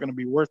 or it's not going to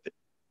be worth it.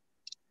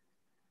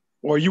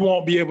 Or you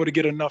won't be able to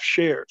get enough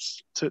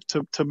shares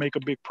to make a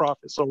big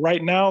profit. So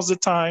right now is the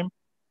time.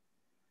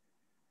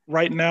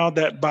 Right now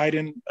that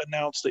Biden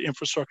announced the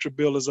infrastructure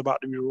bill is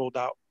about to be rolled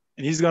out.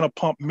 And he's going to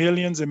pump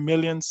millions and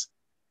millions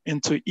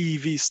into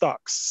EV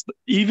stocks.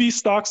 EV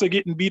stocks are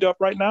getting beat up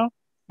right now,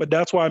 but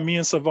that's why me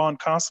and Savon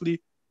constantly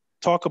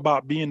talk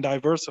about being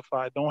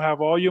diversified. Don't have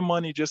all your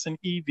money just in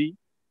EV,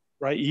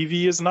 right? EV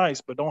is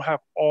nice, but don't have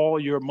all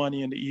your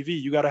money in the EV.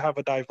 You got to have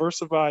a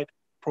diversified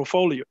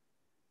portfolio.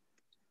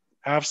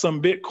 Have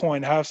some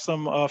Bitcoin, have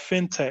some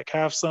fintech,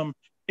 have some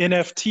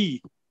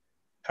NFT,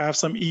 have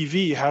some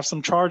EV, have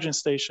some charging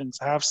stations,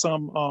 have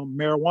some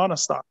marijuana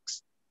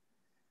stocks,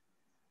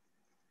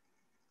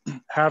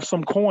 have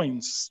some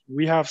coins.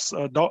 We have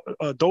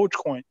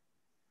Dogecoin,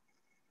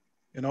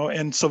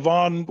 and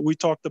Savon, we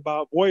talked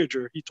about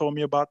Voyager. He told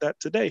me about that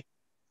today.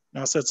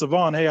 And I said,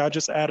 Savon, hey, I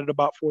just added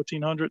about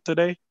 1,400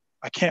 today.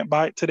 I can't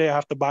buy it today. I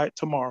have to buy it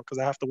tomorrow because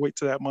I have to wait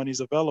till that money's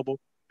available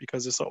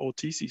because it's an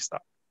OTC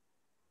stock.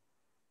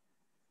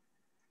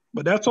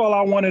 But that's all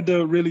I wanted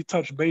to really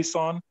touch base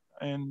on.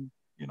 And,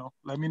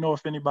 let me know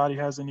if anybody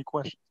has any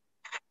questions.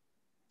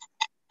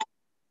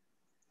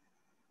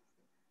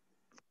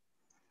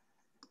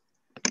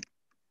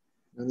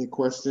 Any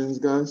questions,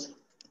 guys?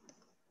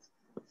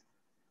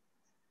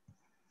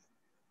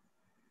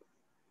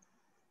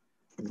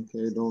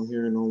 Okay, don't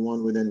hear no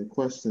one with any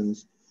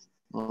questions.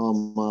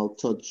 I'll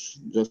touch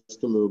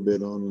just a little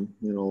bit on,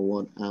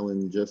 what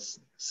Alan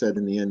just said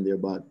in the end there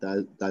about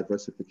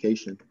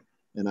diversification.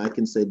 And I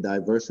can say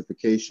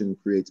diversification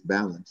creates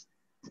balance,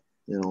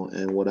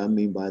 and what I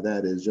mean by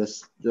that is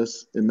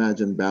just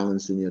imagine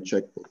balance in your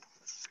checkbook,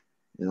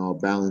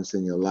 balance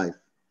in your life,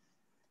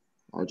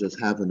 or just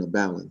having a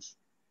balance.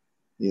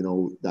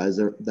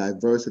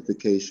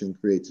 Diversification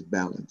creates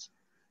balance.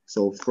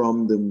 So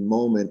from the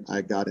moment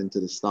I got into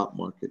the stock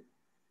market,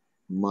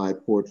 my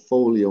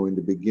portfolio in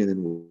the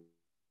beginning,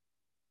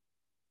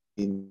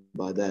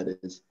 by that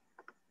is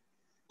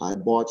I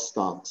bought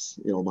stocks.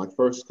 My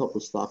first couple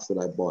of stocks that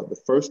I bought,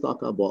 the first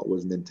stock I bought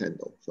was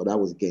Nintendo. So that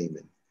was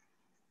gaming.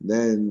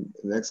 Then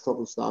the next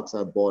couple of stocks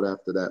I bought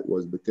after that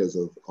was because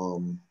of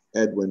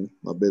Edwin,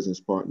 my business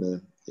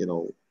partner.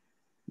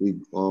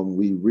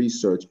 We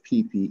researched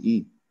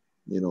PPE,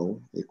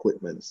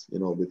 equipments,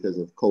 because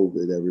of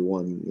COVID,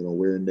 everyone,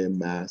 wearing their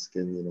mask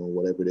and,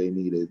 whatever they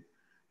needed,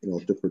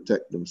 to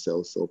protect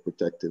themselves. So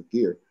protective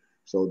gear.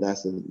 So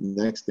that's the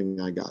next thing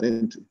I got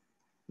into.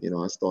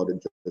 I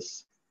started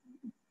just,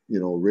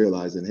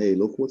 realizing, hey,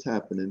 look what's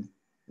happening.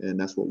 And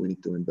that's what we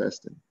need to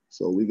invest in.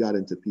 So we got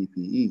into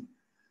PPE.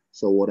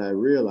 So what I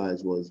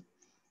realized was,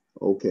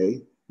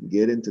 okay,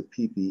 get into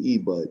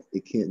PPE, but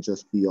it can't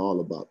just be all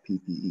about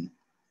PPE,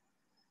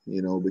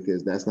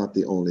 because that's not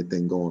the only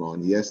thing going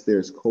on. Yes,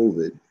 there's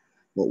COVID,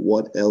 but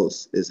what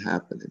else is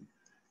happening?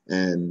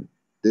 And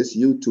this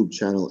YouTube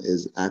channel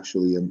is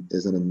actually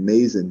is an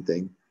amazing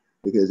thing,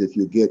 because if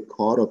you get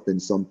caught up in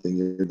something,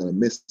 you're going to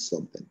miss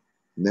something.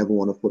 You never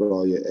want to put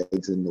all your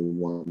eggs in the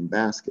one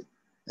basket.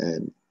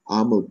 And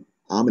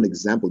I'm an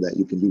example that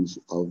you can use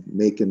of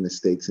making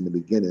mistakes in the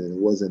beginning. And it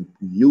wasn't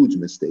huge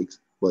mistakes,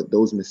 but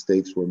those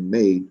mistakes were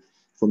made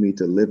for me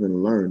to live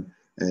and learn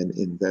and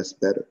invest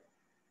better.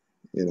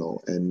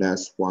 And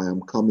that's why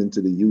I'm coming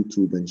to the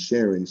YouTube and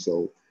sharing.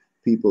 So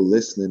people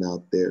listening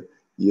out there,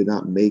 you're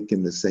not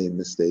making the same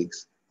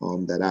mistakes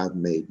that I've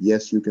made.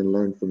 Yes, you can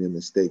learn from your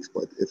mistakes,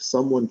 but if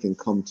someone can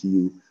come to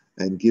you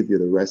and give you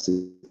the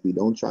recipe,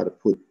 don't try to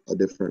put a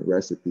different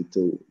recipe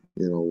to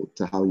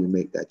how you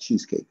make that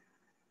cheesecake.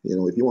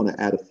 If you want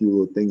to add a few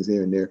little things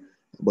here and there,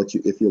 but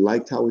if you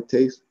liked how it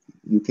tastes,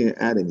 you can't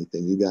add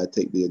anything. You got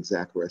to take the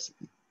exact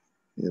recipe,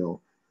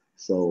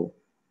 So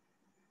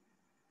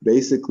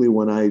basically,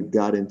 when I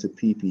got into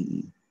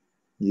PPE,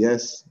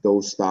 yes,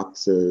 those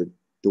stocks are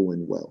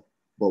doing well.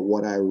 But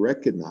what I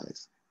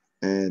recognize,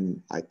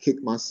 and I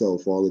kick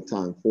myself all the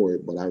time for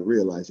it, but I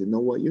realize, you know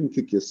what, you can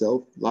kick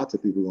yourself. Lots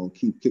of people are going to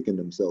keep kicking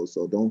themselves,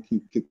 so don't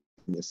keep kicking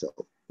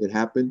yourself. It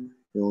happened.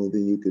 The only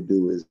thing you could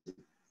do is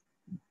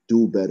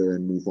do better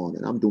and move on.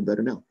 And I'm doing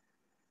better now.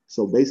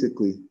 So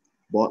basically,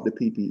 bought the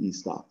PPE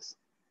stocks.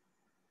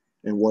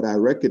 And what I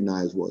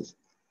recognized was,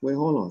 wait,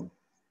 hold on.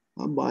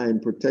 I'm buying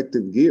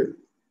protective gear.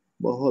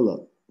 But hold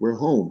up, we're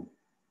home.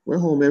 We're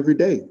home every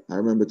day. I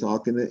remember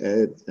talking to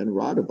Ed and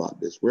Rod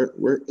about this.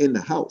 We're in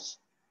the house.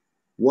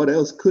 What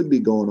else could be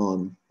going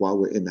on while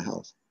we're in the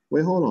house?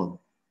 Wait, hold on.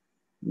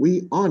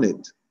 We on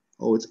it.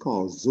 Oh, it's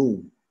called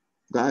Zoom.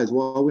 Guys,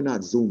 why are we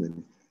not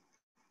Zooming?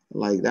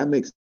 Like, that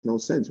makes no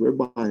sense. We're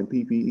buying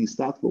PPE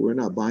stocks, but we're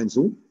not buying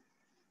Zoom.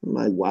 I'm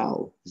like,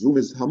 wow, Zoom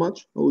is how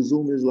much? Oh,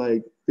 Zoom is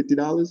like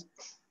 $50.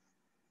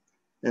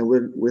 And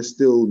we're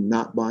still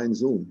not buying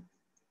Zoom.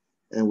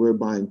 And we're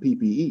buying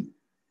PPE.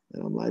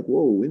 And I'm like,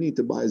 whoa, we need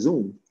to buy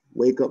Zoom.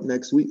 Wake up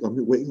next week.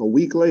 Wait a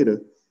week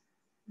later,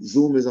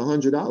 Zoom is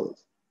 $100.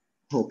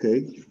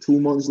 Okay, 2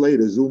 months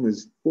later, Zoom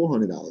is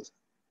 $400.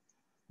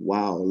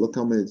 Wow, look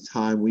how much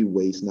time we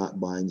waste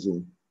not buying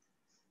Zoom.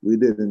 We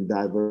didn't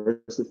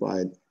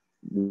diversify.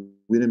 We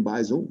didn't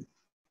buy Zoom.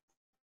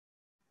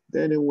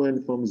 Then it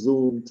went from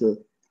Zoom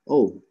to,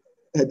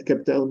 Ed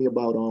kept telling me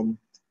about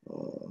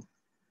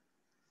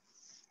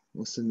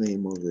what's the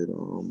name of it?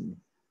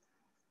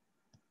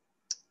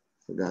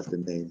 Forgot the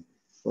name.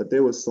 But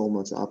there was so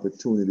much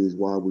opportunities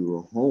while we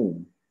were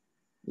home.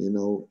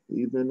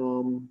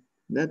 Even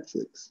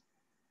Netflix.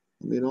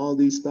 I mean, all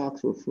these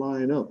stocks were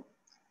flying up,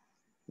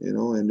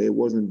 and they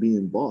wasn't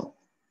being bought.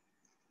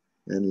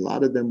 And a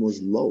lot of them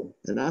was low.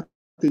 And I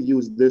could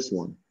use this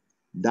one,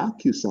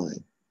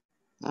 DocuSign.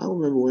 I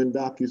remember when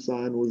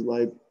DocuSign was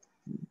like,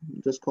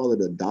 just call it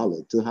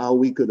 $1. To how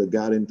we could have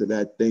got into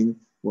that thing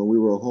when we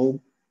were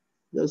home,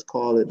 just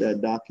call it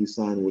that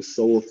DocuSign was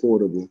so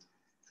affordable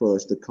for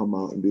us to come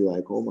out and be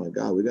like, oh my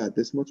God, we got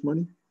this much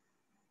money?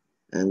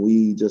 And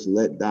we just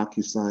let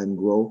DocuSign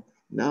grow.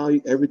 Now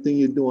everything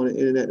you do on the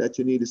internet that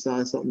you need to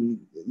sign something,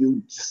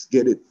 you just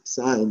get it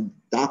signed,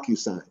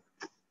 DocuSign.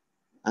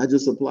 I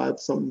just applied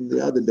something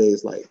the other day.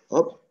 It's like,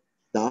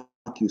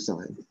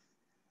 DocuSign.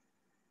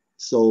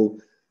 So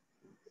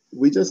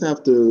we just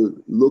have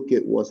to look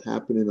at what's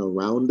happening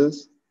around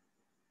us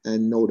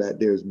and know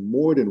that there's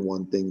more than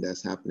one thing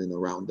that's happening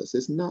around us.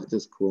 It's not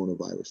just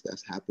coronavirus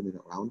that's happening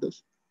around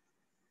us.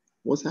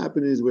 What's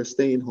happening is we're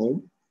staying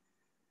home.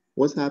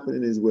 What's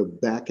happening is we're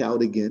back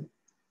out again.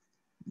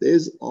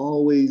 There's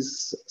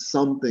always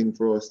something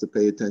for us to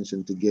pay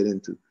attention to get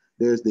into.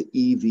 There's the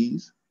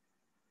EVs.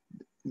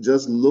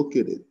 Just look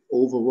at it.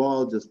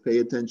 Overall, just pay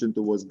attention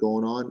to what's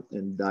going on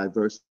and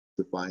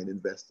diversify and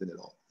invest in it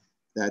all.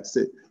 That's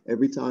it.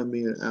 Every time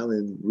me and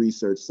Alan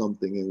research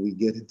something and we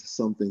get into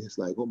something, it's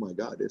like, oh my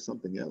God, there's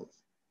something else.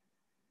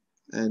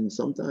 And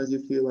sometimes you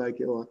feel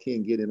like, I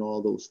can't get in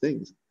all those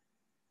things.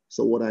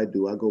 So what I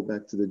do, I go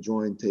back to the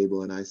drawing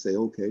table and I say,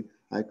 okay,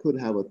 I could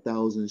have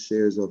 1,000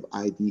 shares of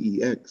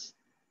IDEX,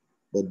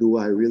 but do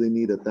I really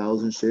need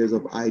 1,000 shares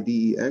of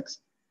IDEX?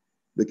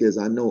 Because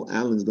I know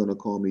Alan's going to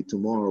call me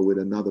tomorrow with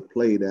another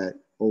play that,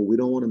 oh, we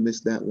don't want to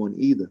miss that one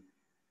either.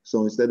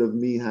 So instead of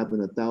me having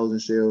 1,000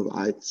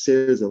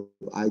 shares of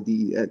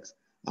IDEX,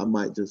 I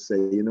might just say,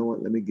 you know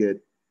what, let me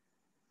get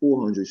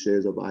 400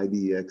 shares of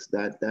IDEX.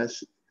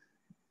 That's,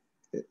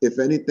 if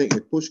anything,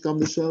 if push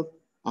comes to shove,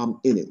 I'm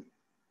in it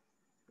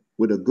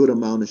with a good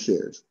amount of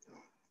shares.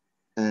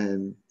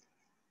 And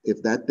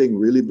if that thing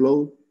really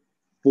blows,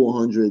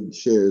 400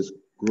 shares,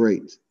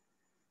 great.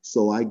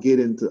 So I get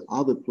into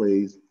other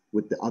plays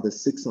with the other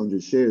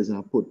 600 shares, and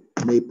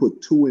I may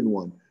put 2 in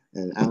one.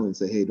 And Alan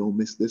say, hey, don't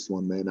miss this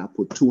one, man. I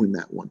put 2 in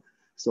that one.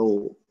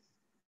 So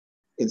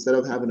instead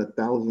of having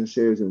 1,000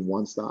 shares in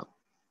one stock,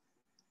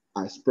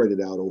 I spread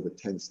it out over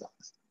 10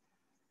 stocks.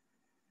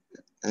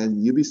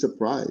 And you'd be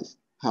surprised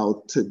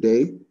how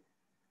today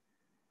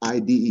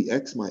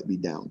IDEX might be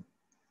down.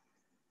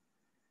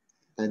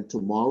 And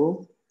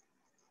tomorrow,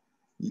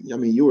 I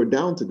mean, you were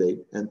down today,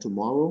 and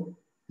tomorrow,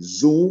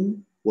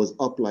 Zoom was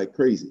up like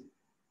crazy.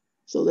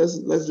 So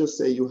let's just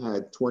say you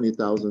had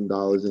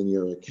 $20,000 in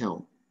your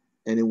account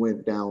and it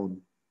went down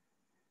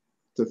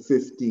to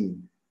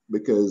 15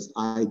 because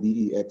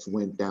IDEX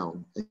went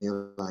down. And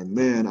you're like,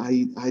 man,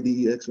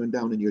 IDEX went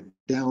down, and you're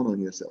down on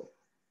yourself.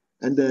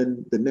 And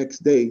then the next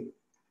day,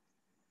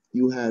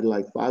 you had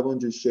like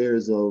 500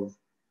 shares of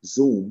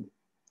Zoom,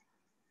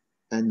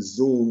 and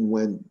Zoom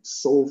went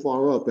so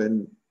far up,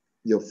 and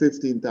your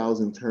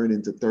 15,000 turned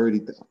into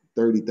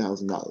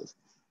 $30,000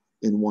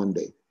 in one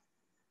day.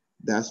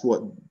 That's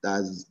what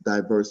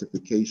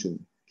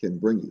diversification can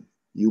bring you.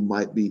 You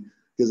might be,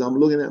 because I'm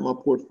looking at my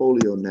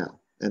portfolio now,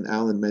 and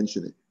Alan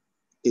mentioned it.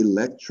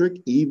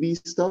 Electric EV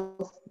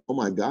stuff, oh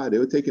my God, they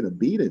were taking a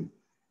beating.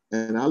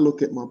 And I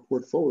look at my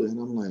portfolio and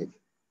I'm like,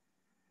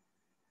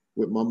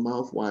 with my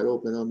mouth wide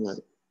open, I'm like,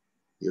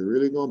 you're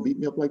really gonna beat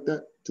me up like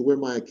that to where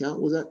my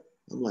account was at?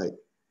 I'm like,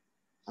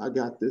 I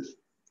got this.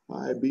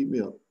 All right, beat me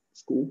up.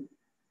 It's cool.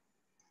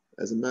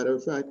 As a matter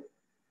of fact,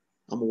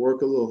 I'm gonna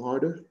work a little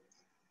harder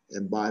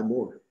and buy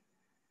more.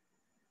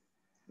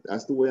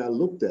 That's the way I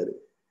looked at it.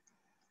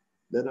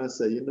 Then I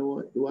say, you know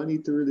what? Do I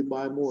need to really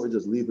buy more or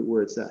just leave it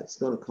where it's at? It's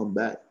gonna come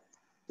back.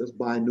 Just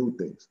buy new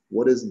things.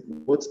 What's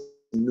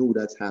new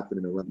that's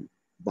happening around you?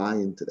 Buy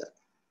into that.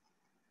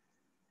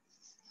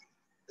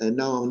 And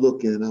now I'm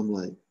looking and I'm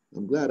like,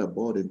 I'm glad I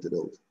bought into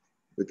those,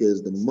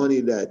 because the money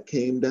that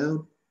came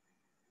down,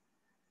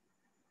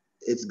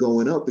 it's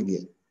going up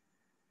again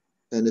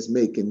and it's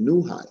making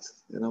new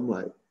highs. And I'm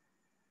like,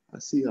 I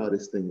see how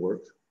this thing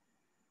works.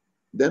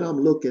 Then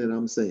I'm looking and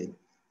I'm saying,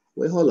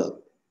 wait, hold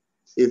up.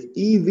 If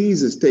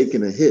EVs is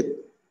taking a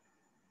hit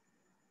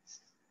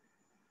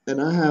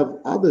and I have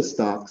other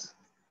stocks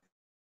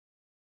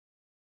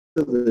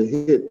of a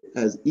hit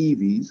as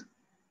EVs,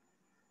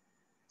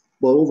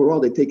 but overall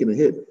they're taking a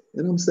hit.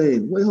 And I'm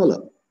saying, wait, hold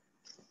up.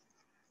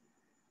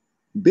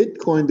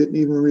 Bitcoin didn't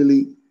even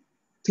really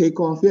take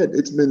off yet.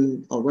 It's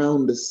been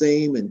around the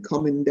same and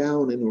coming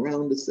down and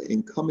around the same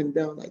and coming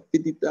down like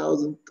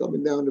 50,000,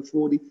 coming down to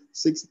 40,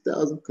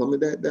 60,000, coming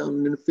that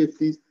down in the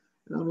 50s.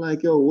 And I'm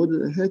like, yo, what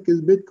the heck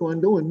is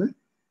Bitcoin doing, man?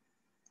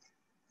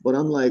 But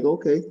I'm like,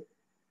 okay,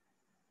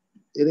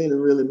 it ain't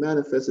really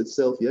manifest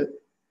itself yet.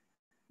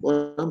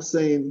 But I'm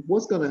saying,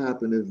 what's going to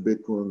happen if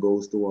Bitcoin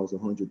goes towards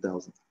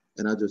 100,000?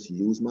 And I just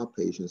use my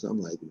patience.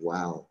 I'm like,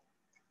 wow,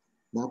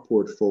 my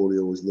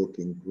portfolio is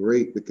looking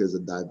great because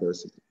of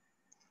diversity.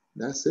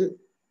 That's it.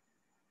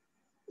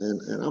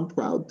 And I'm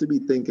proud to be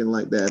thinking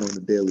like that on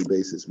a daily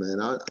basis, man.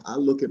 I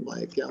look at my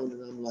account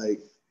and I'm like,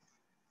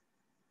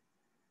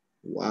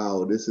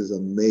 wow, this is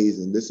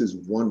amazing. This is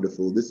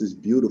wonderful. This is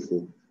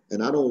beautiful.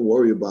 And I don't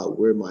worry about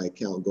where my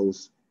account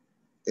goes.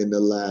 In the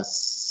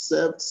last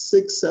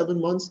 6, 7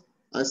 months,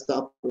 I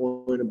stopped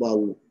worrying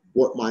about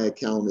what my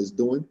account is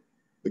doing,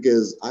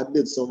 because I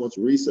did so much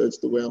research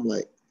to where I'm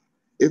like,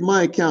 if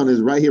my account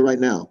is right here, right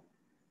now,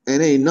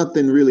 and ain't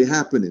nothing really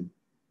happening,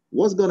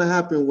 what's going to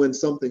happen when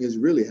something is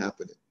really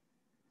happening?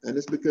 And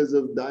it's because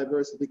of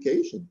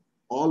diversification.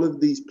 All of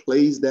these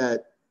plays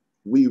that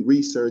we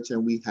research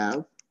and we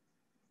have,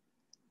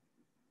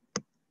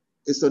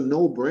 it's a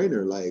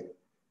no-brainer. Like,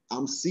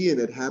 I'm seeing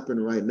it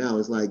happen right now.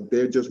 It's like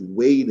they're just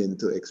waiting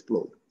to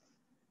explode.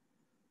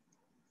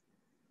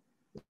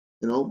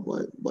 You know,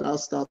 but I'll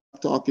stop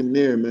talking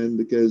there, man,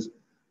 because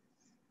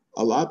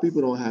a lot of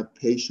people don't have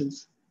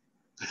patience.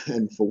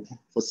 And for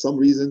some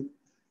reason,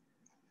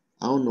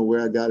 I don't know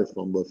where I got it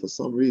from, but for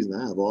some reason,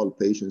 I have all the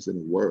patience in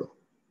the world.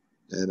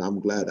 And I'm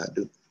glad I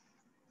do.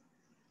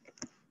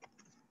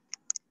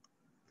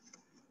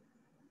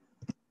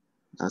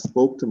 I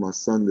spoke to my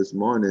son this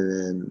morning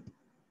and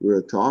we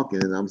were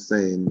talking, and I'm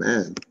saying,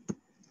 man,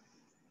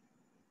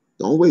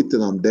 don't wait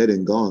till I'm dead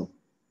and gone.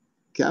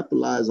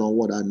 Capitalize on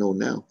what I know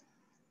now.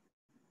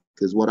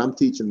 Because what I'm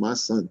teaching my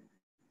son,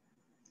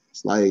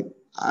 it's like,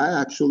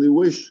 I actually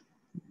wish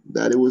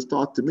that it was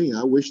taught to me.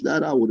 I wish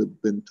that I would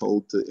have been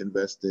told to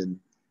invest in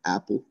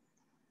Apple,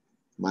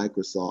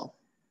 Microsoft,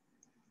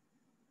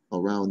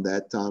 around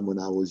that time when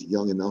I was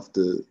young enough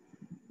to,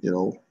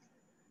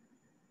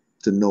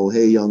 to know,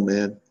 hey, young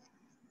man,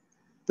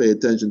 pay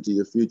attention to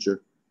your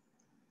future.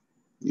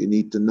 You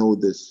need to know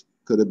this.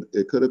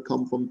 It could have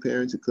come from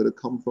parents. It could have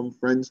come from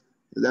friends.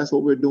 That's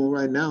what we're doing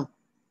right now.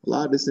 A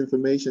lot of this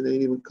information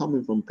ain't even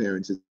coming from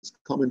parents. It's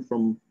coming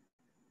from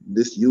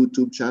this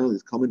YouTube channel.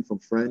 It's coming from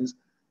friends.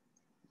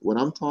 When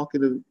I'm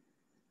talking to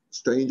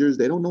strangers,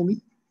 they don't know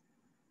me.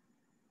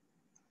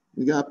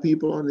 We got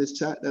people on this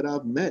chat that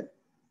I've met.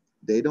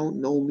 They don't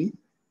know me.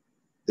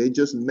 They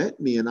just met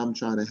me and I'm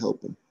trying to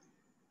help them.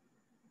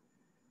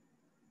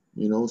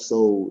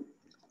 So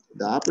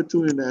the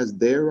opportunity that's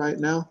there right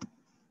now,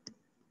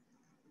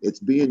 it's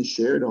being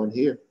shared on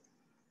here.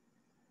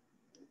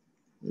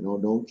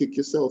 Don't kick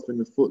yourself in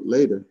the foot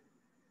later.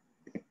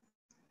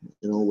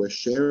 We're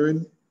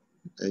sharing,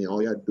 and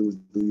all you have to do is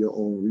do your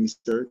own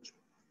research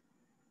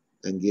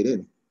and get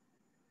in.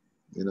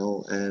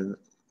 And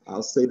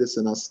I'll say this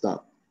and I'll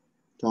stop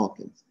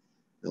talking.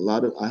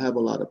 I have a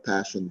lot of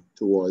passion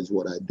towards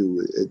what I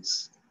do.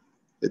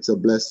 It's a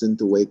blessing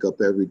to wake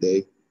up every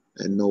day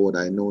and know what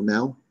I know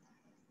now.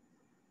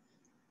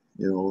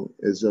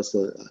 It's just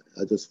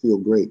I just feel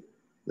great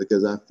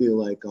because I feel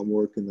like I'm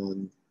working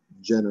on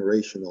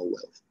generational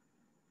wealth.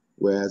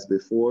 Whereas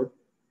before,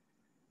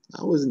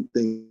 I wasn't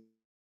thinking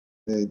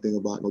anything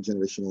about no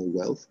generational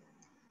wealth.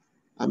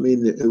 I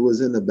mean, it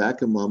was in the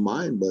back of my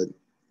mind, but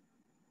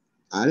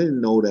I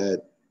didn't know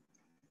that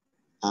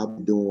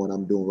I'm doing what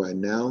I'm doing right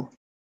now.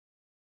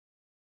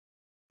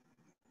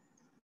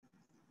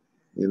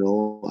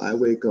 I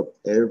wake up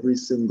every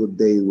single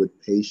day with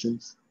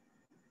patience.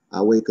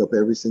 I wake up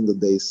every single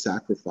day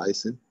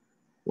sacrificing.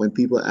 When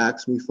people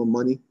ask me for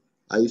money,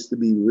 I used to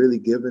be really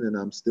giving and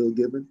I'm still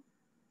giving.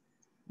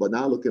 But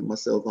now I look at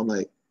myself, I'm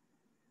like,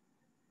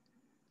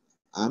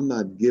 I'm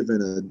not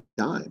giving a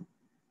dime.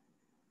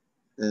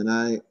 And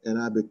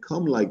I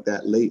become like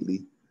that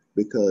lately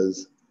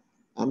because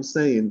I'm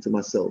saying to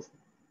myself,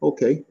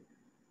 okay,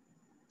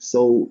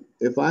 so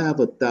if I have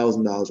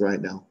 $1,000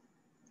 right now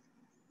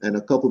and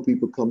a couple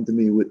people come to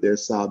me with their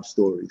sob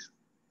stories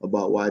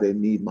about why they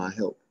need my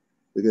help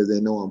because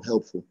they know I'm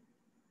helpful,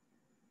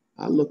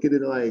 I look at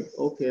it like,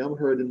 okay, I'm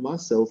hurting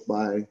myself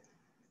by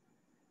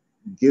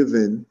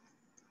giving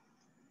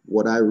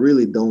what I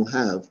really don't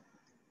have,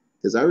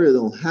 because I really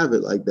don't have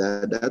it like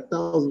that. That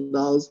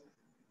 $1,000,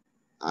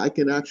 I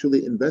can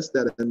actually invest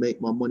that and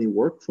make my money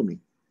work for me.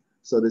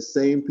 So the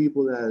same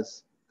people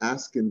that's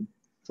asking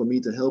for me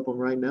to help them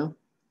right now,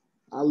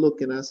 I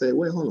look and I say,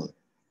 wait, hold on.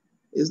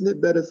 Isn't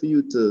it better for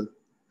you to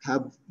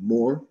have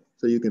more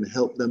so you can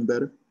help them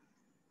better?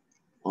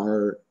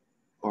 Or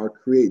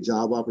create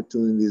job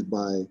opportunities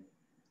by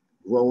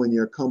growing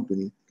your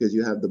company because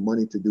you have the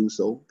money to do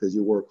so, because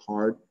you work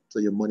hard so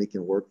your money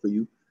can work for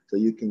you. So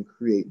you can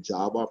create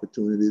job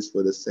opportunities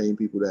for the same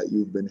people that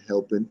you've been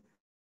helping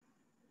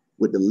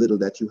with the little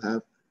that you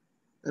have.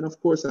 And of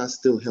course, I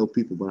still help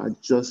people, but I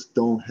just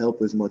don't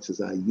help as much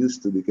as I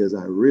used to because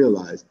I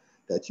realize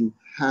that you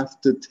have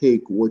to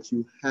take what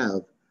you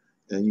have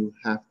and you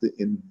have to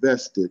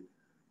invest it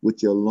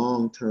with your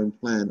long-term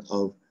plan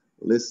of,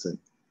 listen,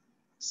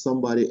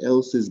 somebody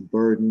else's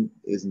burden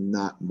is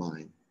not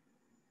mine.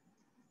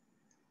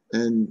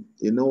 And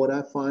you know what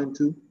I find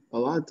too? A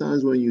lot of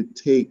times when you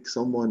take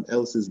someone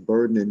else's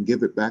burden and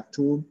give it back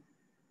to them,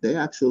 they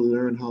actually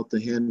learn how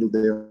to handle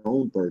their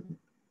own burden.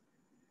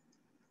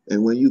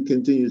 And when you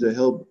continue to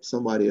help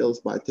somebody else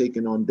by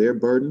taking on their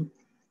burden,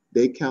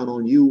 they count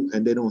on you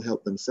and they don't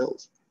help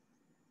themselves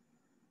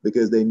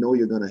because they know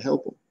you're going to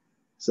help them.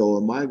 So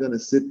am I going to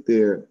sit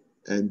there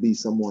and be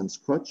someone's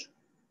crutch,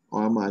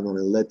 or am I going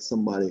to let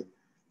somebody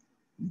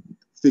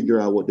figure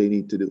out what they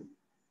need to do?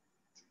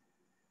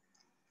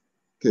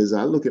 Because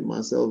I look at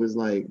myself as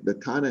like, the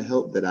kind of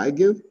help that I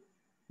give,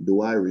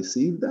 do I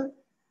receive that?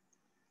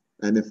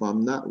 And if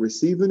I'm not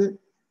receiving it,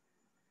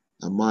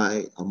 am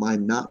I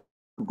not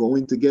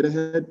going to get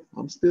ahead?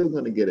 I'm still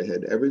going to get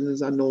ahead. Ever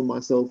since I know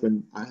myself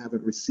and I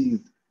haven't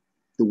received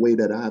the way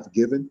that I've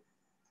given,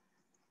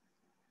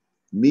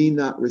 me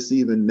not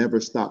receiving never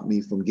stopped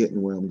me from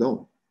getting where I'm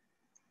going.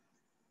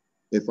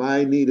 If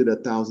I needed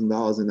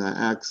 $1,000 and I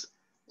asked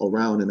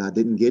around and I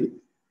didn't get it,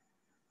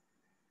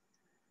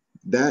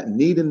 that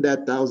needing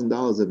that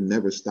 $1,000 have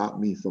never stopped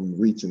me from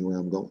reaching where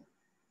I'm going,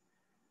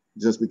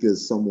 just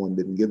because someone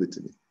didn't give it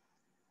to me.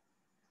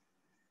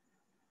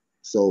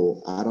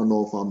 So I don't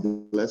know if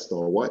I'm blessed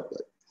or what,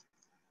 but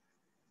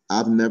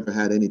I've never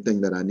had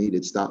anything that I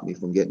needed stop me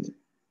from getting it.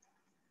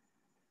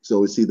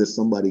 So it's either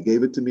somebody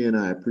gave it to me and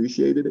I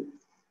appreciated it,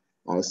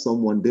 or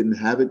someone didn't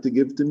have it to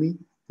give to me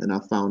and I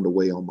found a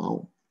way on my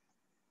own.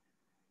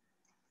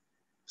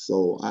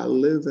 So I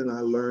live and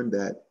I learned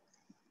that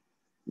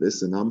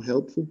listen, I'm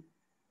helpful,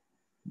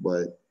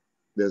 but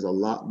there's a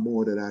lot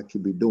more that I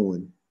could be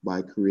doing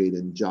by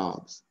creating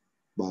jobs,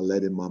 by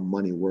letting my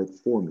money work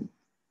for me.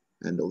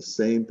 And those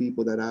same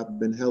people that I've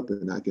been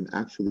helping, I can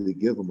actually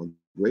give them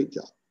a great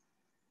job.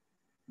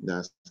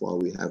 That's why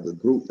we have the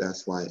group.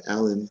 That's why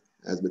Alan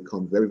has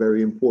become very,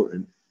 very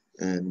important.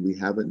 And we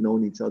haven't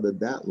known each other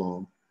that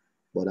long,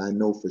 but I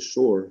know for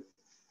sure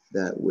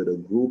that with a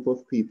group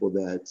of people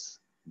that's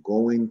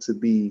going to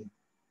be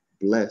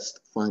blessed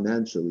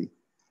financially,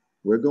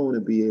 we're going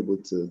to be able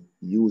to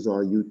use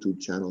our YouTube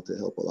channel to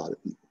help a lot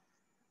of people.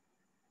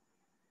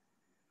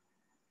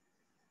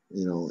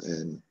 You know,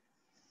 and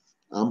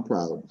I'm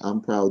proud.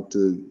 I'm proud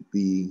to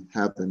be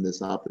having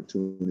this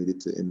opportunity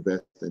to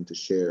invest and to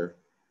share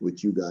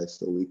with you guys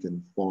so we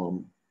can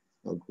form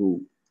a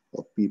group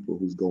of people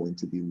who's going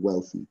to be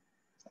wealthy,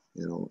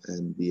 you know,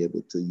 and be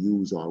able to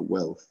use our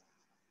wealth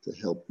to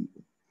help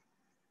people.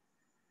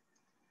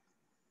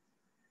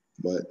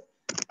 But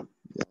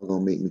y'all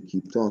gonna make me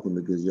keep talking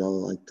because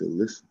y'all like to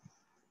listen.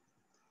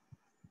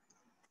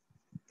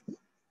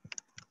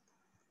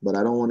 But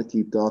I don't want to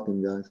keep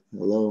talking, guys.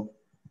 Hello?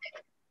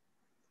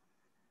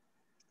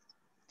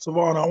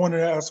 Savon, I wanted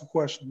to ask a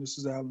question. This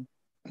is Alan.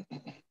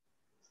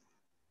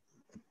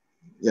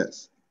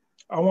 Yes.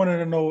 I wanted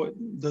to know,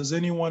 does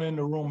anyone in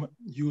the room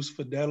use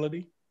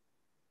Fidelity?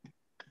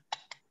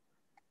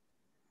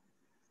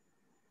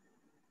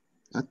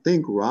 I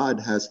think Rod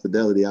has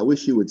Fidelity. I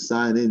wish he would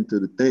sign into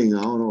the thing.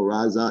 I don't know,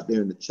 Rod's out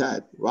there in the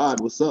chat. Rod,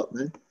 what's up,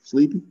 man?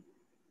 Sleepy?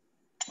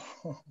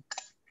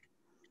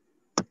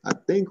 I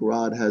think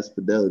Rod has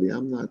Fidelity.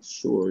 I'm not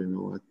sure, you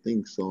know. I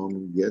think so.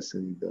 I'm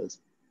guessing he does.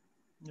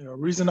 Yeah,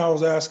 reason I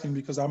was asking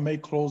because I may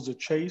close the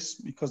Chase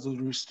because of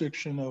the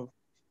restriction of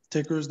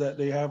tickers that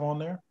they have on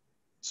there,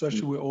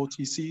 especially with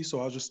OTC. So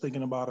I was just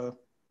thinking about a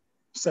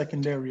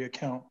secondary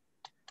account.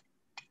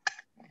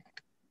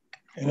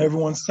 And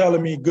everyone's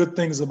telling me good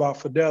things about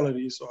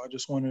Fidelity, so I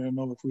just wanted to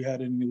know if we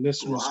had any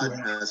listeners Rod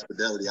who has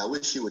Fidelity. I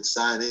wish he would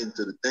sign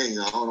into the thing.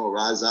 I don't know,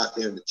 Rod's out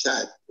there in the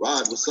chat.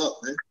 Rod, what's up,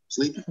 man?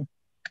 Sleepy?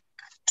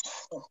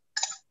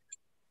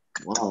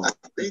 Wow. I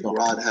think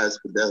Rod has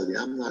Fidelity.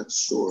 I'm not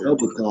sure.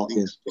 Double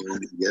talking.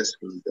 Yes,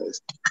 he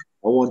does.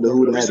 I wonder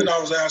who that is. The reason I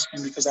was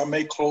asking because I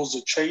may close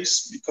the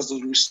Chase because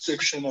of the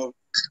restriction of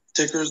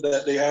tickers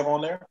that they have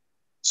on there,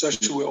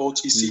 especially with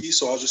OTC.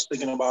 So I was just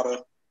thinking about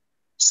a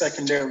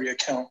secondary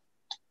account.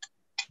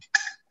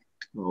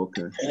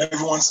 Okay. And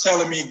everyone's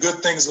telling me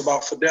good things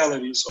about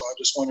Fidelity, so I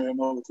just wanted to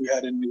know if we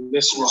had any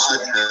listeners.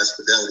 Rod has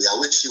Fidelity. I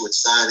wish he would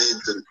sign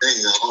into the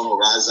thing. I don't know,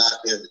 Rod's out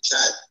there in the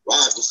chat.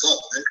 Rod, what's up,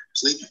 man?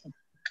 Sleepy?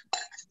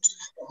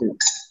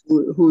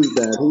 Who's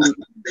that?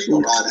 I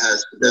think Rod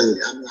has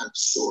Fidelity. I'm not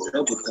sure.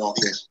 Double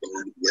talking.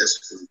 Yes,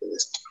 he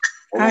does.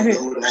 The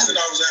reason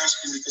I was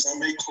asking because I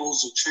may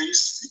close the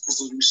Chase because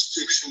of the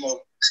restriction of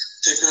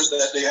tickers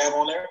that they have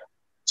on there.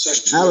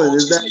 Alan,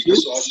 is that you?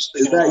 So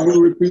is that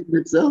you repeating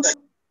itself?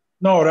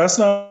 No, that's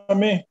not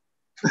me.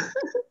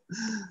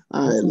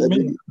 All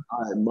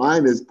right,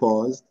 mine is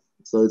paused,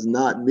 so it's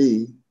not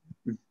me.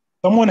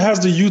 Someone has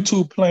the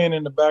YouTube playing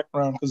in the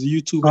background because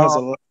the YouTube has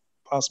a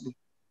possibly.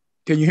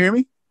 Can you hear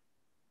me?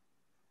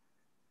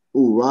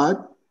 Ooh,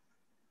 Rod?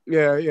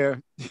 Yeah.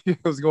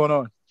 What's going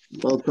on?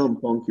 Welcome,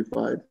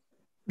 Funkified.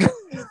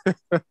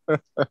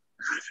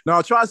 No,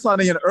 I tried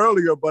signing in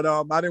earlier, but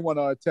I didn't want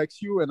to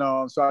text you,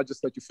 and so I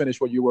just let you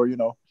finish what you were,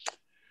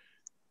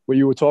 what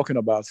you were talking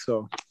about.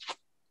 So.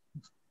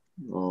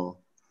 Oh.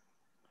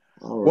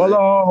 All right.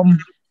 Well,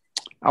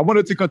 I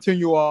wanted to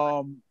continue,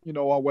 on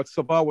what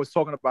Savon was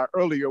talking about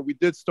earlier. We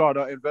did start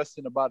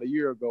investing about a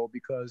year ago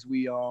because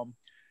we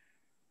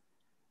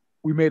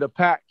made a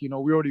pact. We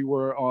already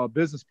were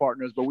business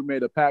partners, but we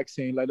made a pact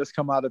saying, like, let's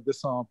come out of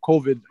this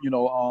COVID,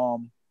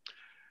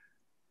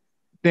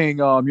 thing,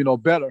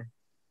 better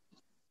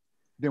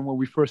than when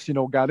we first,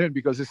 got in,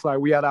 because it's like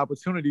we had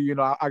opportunity.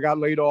 I got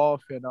laid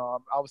off, and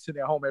I was sitting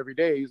at home every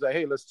day. He's like,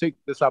 hey, let's take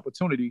this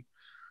opportunity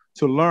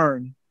to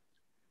learn,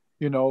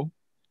 from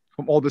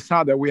all this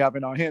time that we have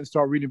in our hands,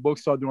 start reading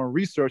books, start doing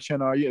research.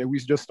 And we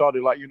just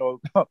started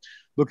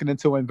looking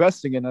into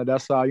investing. And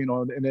that's how,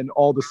 and then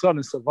all of a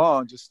sudden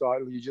Savon just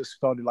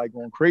started like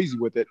going crazy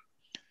with it.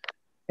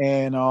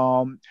 And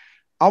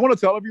I want to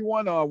tell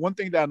everyone, one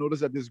thing that I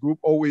noticed that this group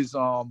always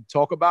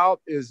talk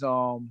about is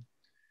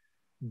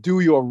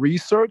do your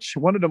research.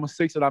 One of the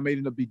mistakes that I made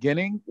in the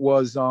beginning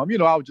was, I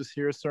would just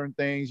hear certain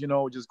things,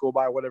 just go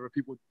by whatever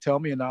people tell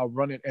me, and I'll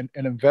run it and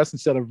invest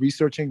instead of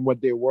researching what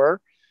they were.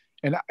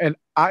 And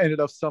I ended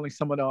up selling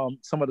some of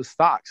the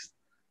stocks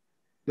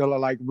that are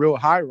like real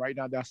high right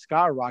now that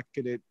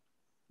skyrocketed,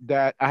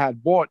 that I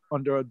had bought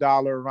under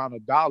 $1, around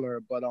 $1.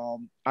 But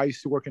I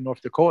used to work in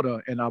North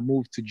Dakota, and I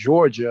moved to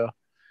Georgia.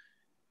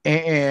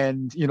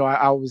 And,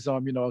 I was,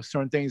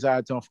 certain things I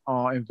had to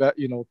invest,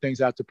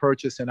 things I had to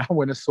purchase. And I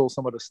went and sold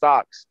some of the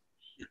stocks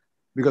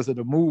because of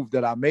the move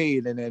that I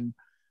made. And then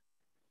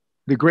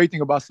the great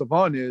thing about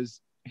Savon is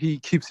he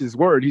keeps his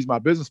word. He's my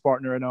business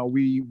partner. And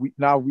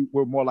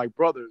we're more like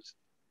brothers.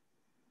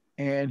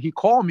 And he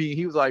called me.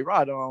 He was like,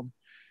 Rod,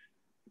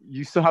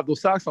 you still have those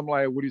stocks? I'm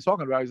like, what are you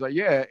talking about? He's like,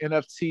 yeah,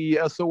 NFT,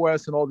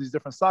 SOS, and all these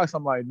different stocks.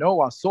 I'm like,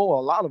 no, I sold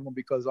a lot of them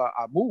because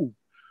I moved.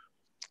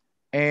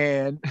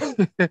 And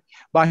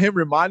by him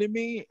reminding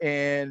me,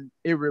 and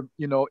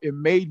it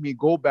made me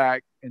go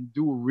back and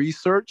do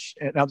research,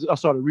 and I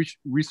started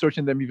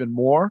researching them even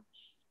more,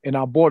 and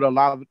I bought a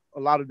lot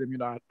of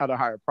them, at a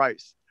higher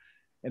price,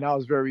 and I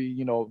was very,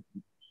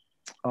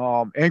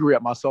 angry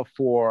at myself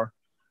for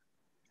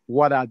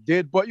what I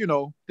did, but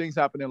things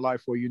happen in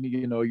life where you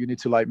need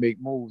to like make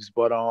moves,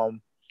 but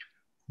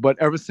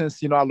ever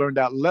since I learned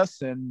that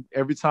lesson,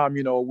 every time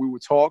we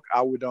would talk,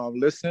 I would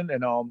listen,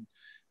 and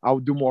I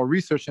would do more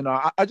research, and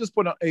I just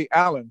put on, hey,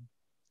 Alan.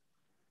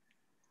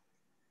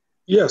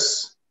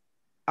 Yes.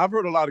 I've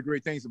heard a lot of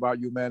great things about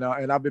you, man,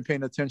 and I've been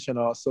paying attention.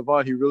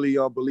 Savon, he really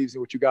believes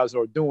in what you guys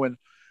are doing.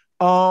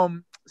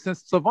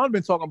 Since Savon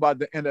been talking about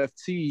the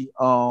NFT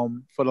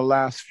for the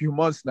last few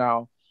months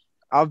now,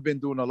 I've been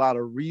doing a lot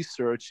of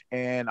research,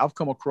 and I've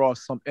come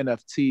across some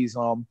NFTs.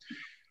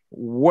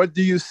 What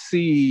do you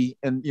see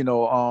in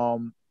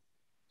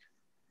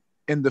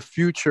the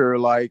future,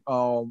 like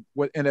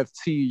with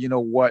NFT,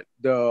 what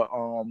the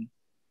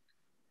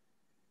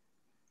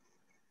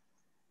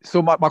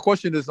so my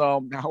question is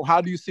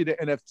how do you see the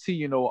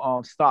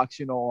NFT stocks,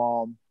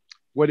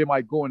 where they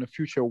might go in the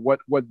future, what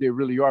they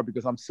really are,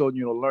 because I'm still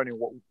learning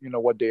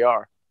what they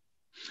are.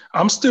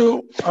 I'm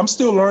still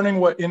learning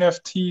what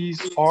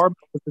NFTs are.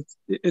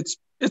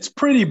 It's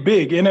pretty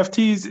big.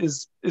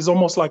 NFTs is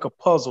almost like a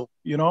puzzle,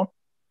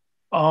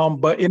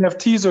 but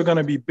NFTs are going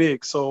to be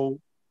big. So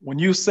when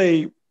you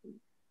say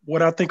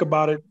what I think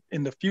about it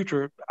in the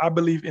future, I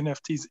believe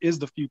NFTs is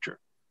the future.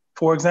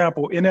 For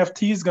example,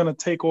 NFT is going to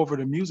take over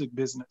the music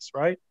business,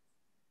 right?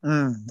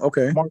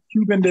 Okay. Mark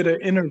Cuban did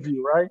an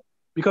interview, right?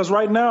 Because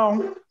right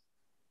now,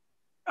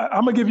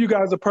 I'm going to give you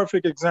guys a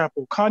perfect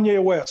example.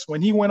 Kanye West,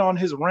 when he went on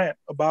his rant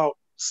about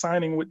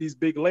signing with these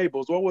big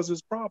labels, what was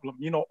his problem?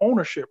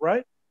 Ownership,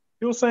 right?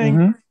 He was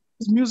saying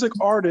these music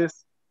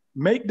artists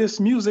make this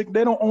music,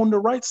 they don't own the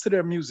rights to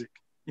their music,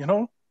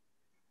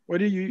 Where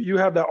do you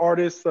have that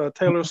artist,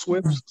 Taylor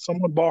Swift,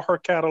 someone bought her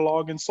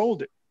catalog and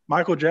sold it.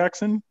 Michael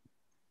Jackson,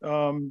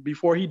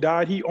 before he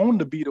died, he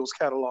owned the Beatles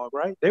catalog,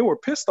 right? They were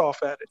pissed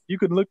off at it. You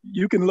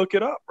can look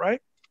it up,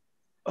 right?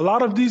 A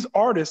lot of these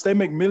artists, they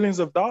make millions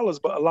of dollars,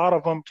 but a lot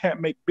of them can't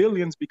make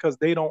billions because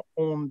they don't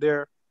own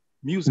their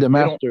music. The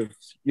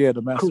masters.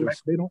 The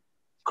masters.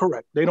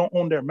 Correct. They don't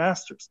own their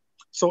masters.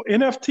 So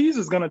NFTs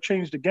is going to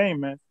change the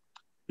game, man,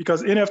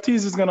 because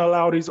NFTs is going to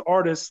allow these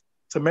artists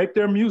to make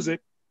their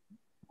music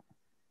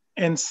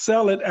and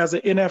sell it as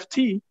an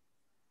NFT.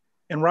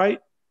 And right,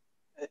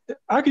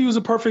 I could use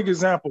a perfect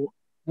example.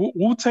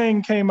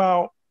 Wu-Tang came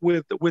out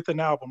with an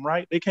album,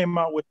 right? They came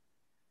out with,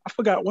 I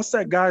forgot, what's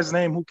that guy's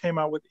name who came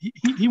out with,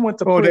 he went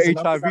to prison.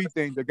 The HIV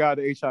thing, the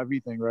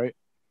HIV thing, right?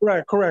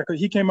 Correct.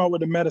 He came out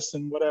with the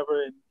medicine,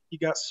 whatever, and he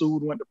got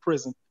sued, went to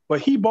prison. But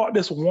he bought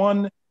this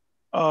one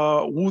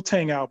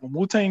Wu-Tang album.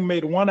 Wu-Tang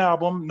made one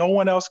album. No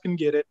one else can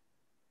get it.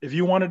 If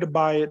you wanted to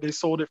buy it, they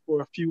sold it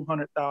for a few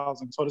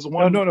 $100,000. So there's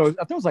one. No. I think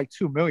it was like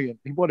 2 million.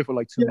 He bought it for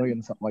like 2 million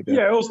or something like that.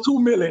 Yeah, it was 2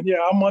 million. Yeah,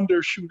 I'm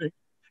undershooting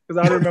because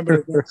I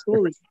remember that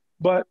story.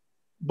 But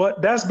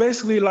that's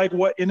basically like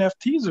what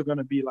NFTs are going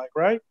to be like,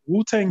 right?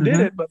 Wu-Tang did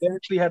it, but they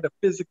actually had to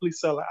physically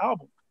sell an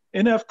album.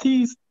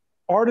 NFTs,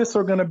 artists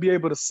are going to be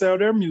able to sell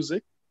their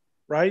music,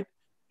 right?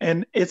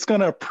 And it's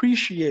going to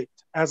appreciate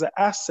as an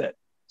asset.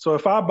 So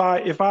if I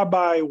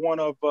buy one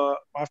of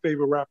my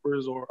favorite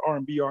rappers or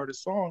R&B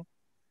artist song,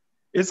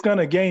 it's going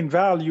to gain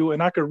value,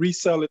 and I could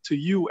resell it to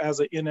you as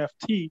an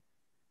NFT,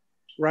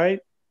 right?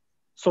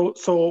 So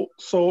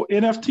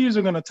NFTs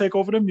are going to take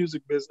over the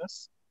music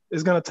business.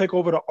 It's going to take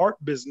over the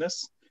art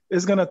business.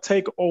 It's going to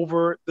take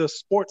over the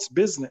sports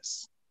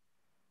business.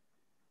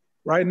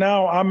 Right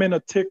now, I'm in a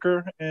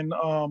ticker, and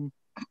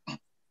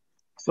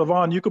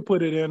Savon, you could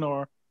put it in,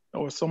 or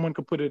someone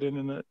could put it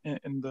in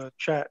the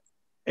chat.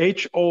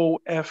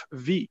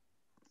 HOFV.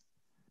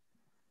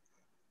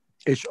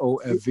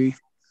 HOFV.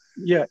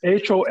 Yeah,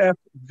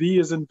 HOFV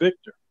is in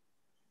Victor.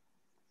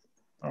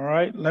 All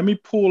right, let me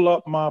pull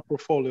up my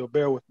portfolio.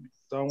 Bear with me.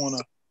 I want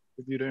to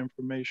give you the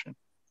information.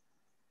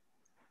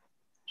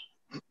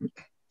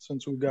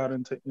 Since we got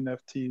into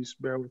NFTs,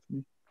 bear with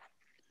me.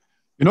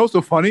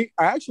 So funny.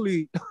 I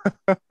actually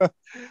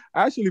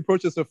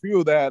purchased a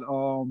few that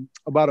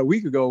about a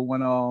week ago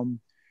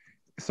when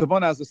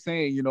Savon has a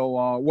saying,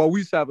 we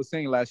used to have a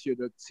saying last year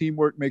that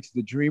teamwork makes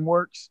the dream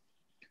works.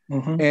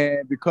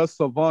 And because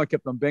Savon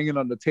kept on banging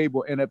on the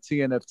table,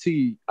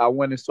 NFT, I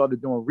went and started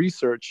doing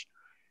research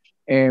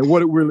and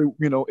what it really,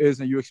 is,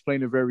 and you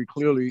explained it very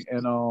clearly.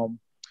 And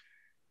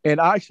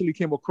I actually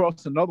came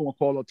across another one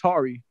called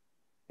Atari,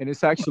 and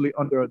it's actually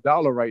under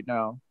 $1 right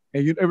now.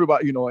 And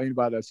everybody,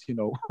 anybody that's,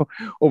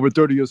 over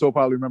 30 years old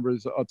probably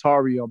remembers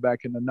Atari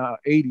back in the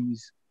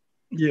 80s.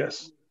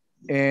 Yes.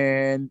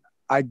 And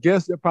I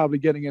guess they're probably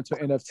getting into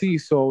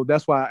NFT. So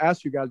that's why I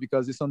asked you guys,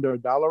 because it's under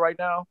 $1 right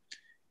now.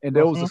 And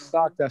there was a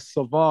stock that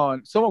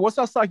Savon, what's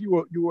that stock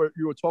you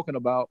were talking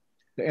about?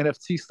 The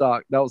NFT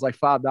stock that was like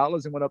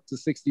 $5 and went up to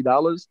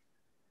 $60.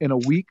 in a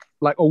week,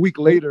 like a week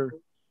later.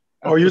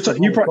 Oh, you're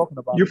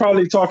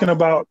probably talking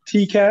about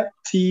TCAT,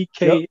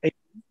 TKA. Yep.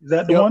 Is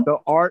that the one? The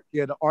art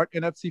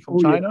NFT from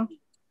China. Yeah.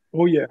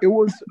 Oh yeah. It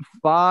was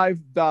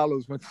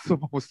 $5 when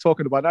someone was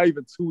talking about. Not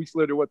even 2 weeks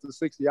later, it went to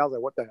 60. I was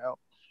like, what the hell?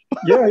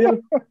 Yeah.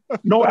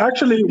 No,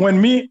 actually, when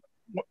me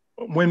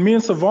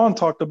and Savon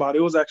talked about it,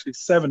 it was actually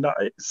 $7.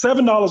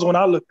 $7 when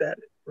I looked at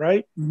it,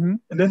 right? Mm-hmm.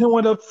 And then it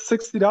went up to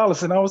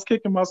 $60, and I was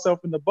kicking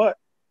myself in the butt.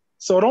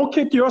 So don't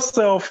kick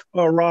yourself,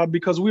 Rob,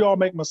 because we all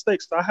make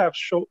mistakes. I have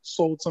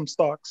sold some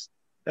stocks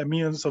that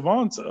me and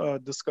Savon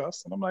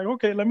discussed, and I'm like,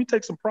 okay, let me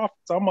take some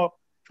profits. I'm up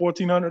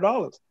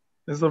 $1,400.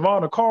 And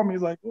Savon will call me,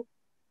 he's like,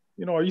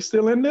 are you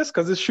still in this?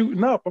 Because it's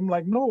shooting up. I'm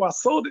like, no, I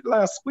sold it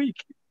last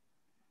week.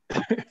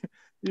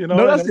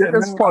 No,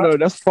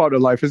 that's part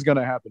of life. It's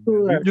gonna happen.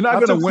 You're not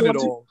gonna win it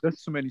all.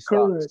 There's too many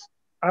stocks. Correct.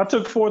 I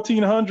took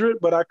 1,400,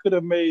 but I could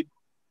have made,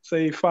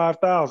 say,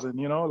 5,000.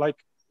 Like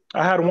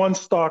I had one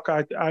stock,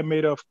 I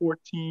made a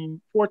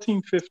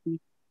 1450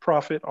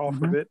 profit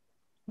off of it.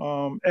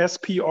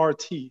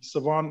 SPRT.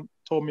 Savon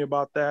told me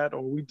about that,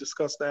 or we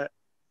discussed that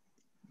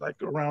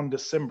like around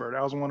December.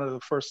 That was one of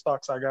the first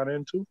stocks I got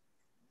into.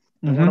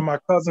 And one of my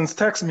cousins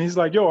texted me. He's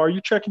like, yo, are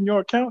you checking your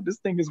account? This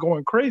thing is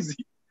going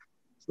crazy.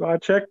 So I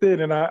checked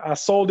it and I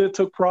sold it,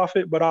 took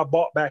profit, but I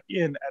bought back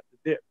in at the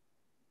dip,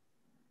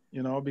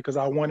 because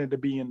I wanted to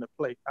be in the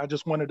play. I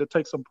just wanted to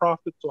take some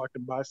profit so I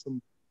can buy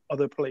some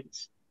other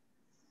plays.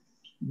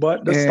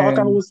 But the stock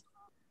I was,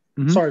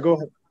 sorry, go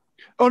ahead.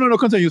 Oh, no,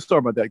 continue. Sorry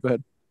about that. Go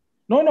ahead.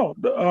 No.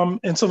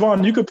 And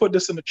Savon, you could put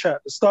this in the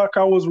chat. The stock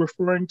I was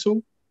referring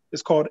to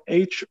is called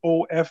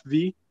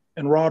HOFV,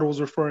 and Rod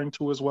was referring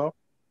to as well.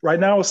 Right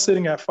now it's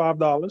sitting at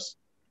 $5.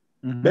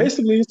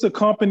 Basically, it's a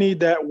company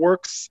that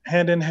works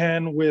hand in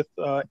hand with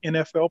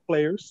NFL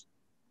players,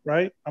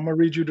 right? I'm going to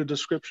read you the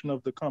description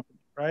of the company,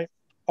 right?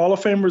 Hall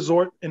of Fame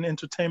Resort and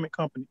Entertainment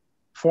Company,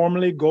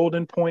 formerly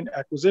Golden Point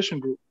Acquisition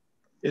Group.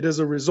 It is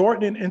a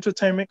resort and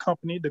entertainment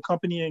company. The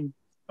company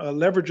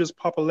leverages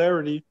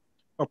popularity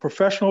of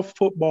professional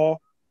football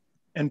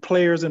and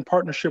players in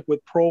partnership with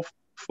Pro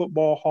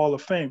Football Hall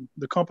of Fame.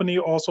 The company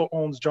also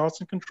owns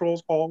Johnson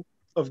Controls Hall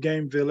of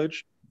Game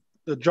Village.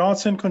 The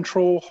Johnson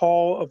Control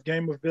Hall of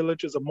Game of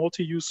Village is a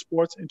multi-use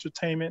sports,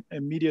 entertainment,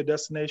 and media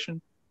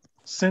destination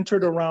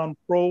centered around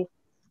Pro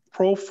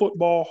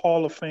Football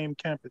Hall of Fame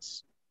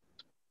campus.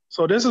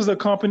 So this is a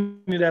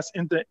company that's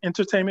in the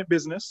entertainment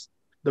business,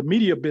 the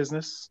media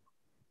business,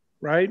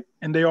 right?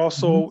 And they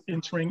also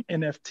entering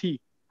NFT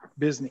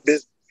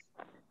business.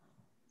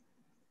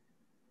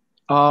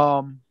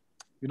 So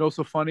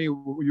funny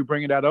you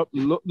bringing that up.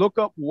 Look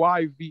up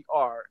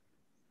YVR.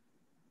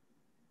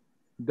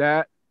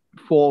 That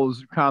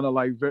falls kind of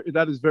like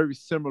that is very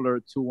similar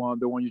to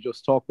the one you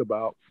just talked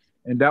about,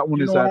 and that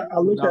one I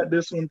looked at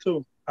this one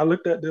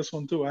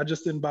too. I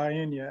just didn't buy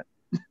in yet.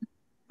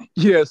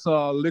 Yes,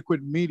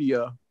 Liquid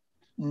Media,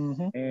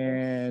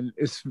 and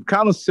it's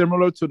kind of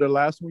similar to the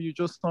last one you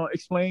just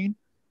explained,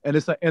 and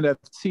it's an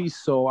NFT.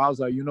 So I was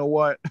like, you know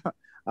what,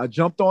 I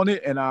jumped on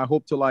it, and I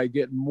hope to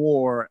get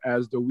more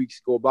as the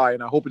weeks go by,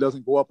 and I hope it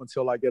doesn't go up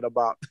until I get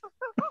about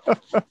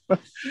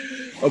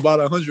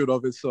 100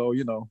 of it. So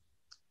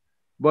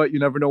but you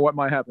never know what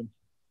might happen.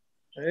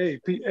 Hey,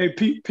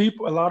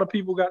 people. A lot of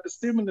people got the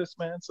stimulus,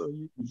 man. So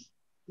you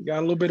got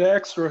a little bit of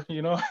extra,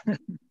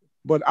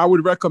 But I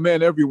would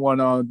recommend everyone,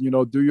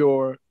 do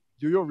your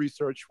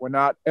research. We're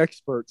not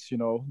experts,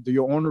 do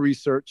your own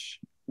research.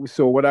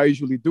 So what I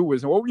usually do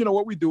is, what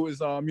we do is,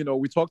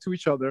 we talk to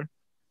each other,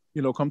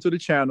 come to the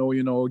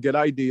channel, get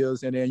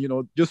ideas, and then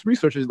just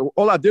research it.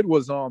 All I did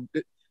was,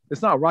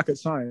 it's not rocket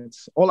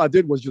science. All I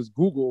did was just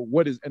Google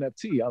what is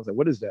NFT. I was like,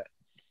 what is that?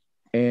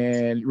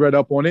 And read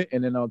up on it,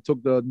 and then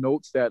took the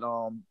notes that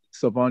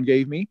Savon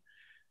gave me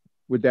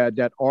with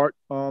that art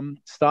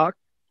stock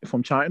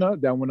from China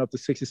that went up to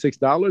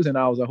 $66, and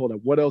I was like, hold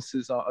up, what else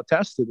is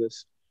attached to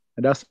this?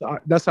 And that's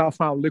how I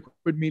found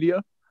Liquid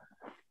Media,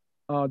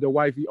 the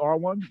YVR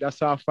one. That's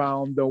how I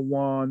found the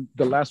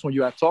last one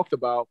you had talked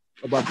about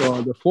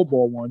the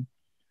football one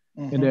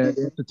in the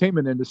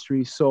entertainment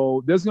industry.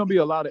 So there's gonna be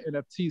a lot of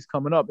NFTs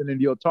coming up, and in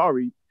the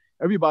Atari,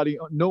 everybody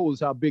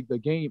knows how big the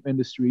game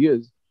industry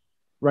is.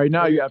 Right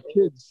now, you have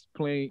kids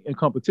playing in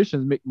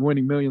competitions,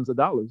 winning millions of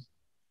dollars.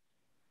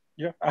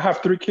 Yeah, I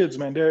have 3 kids,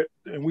 man.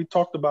 And we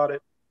talked about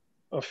it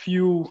a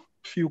few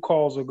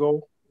calls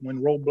ago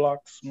when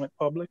Roblox went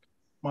public.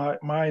 My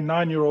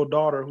 9-year-old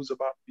daughter, who's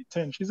about to be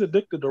 10, she's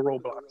addicted to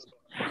Roblox.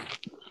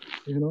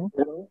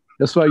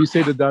 That's why you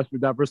say to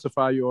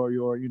diversify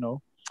your.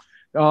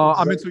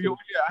 I'm into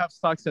I have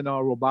stocks in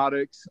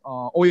robotics.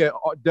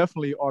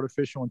 Definitely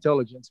artificial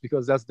intelligence,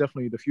 because that's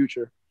definitely the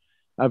future.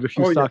 I have a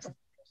few stocks. Yeah.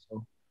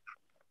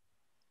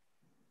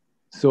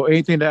 So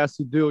anything that has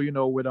to do,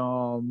 with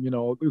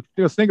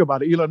just think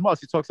about it. Elon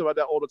Musk, he talks about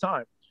that all the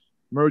time,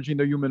 merging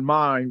the human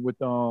mind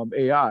with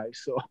AI.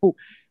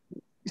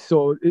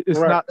 So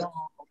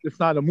it's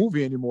not a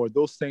movie anymore.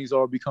 Those things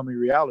are becoming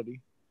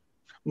reality.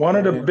 One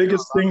of the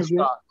biggest things,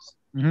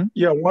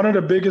 Yeah, one of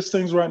the biggest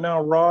things right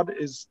now, Rod,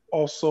 is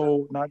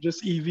also not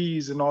just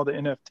EVs and all the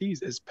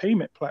NFTs, is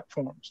payment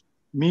platforms.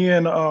 Me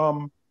and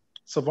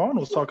Savon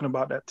was talking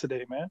about that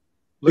today, man.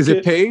 Is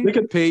it Look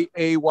at Pay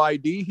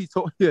AYD? He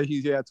told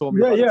told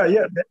me yeah, about it.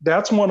 yeah.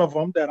 That's one of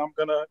them that I'm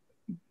gonna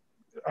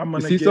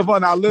You see, get.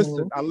 Savon, I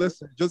listen.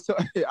 Just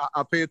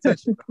I pay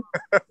attention.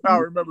 I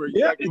remember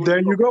Yeah, exactly what there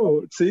you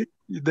go. See,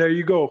 there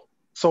you go.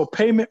 So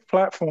payment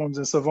platforms,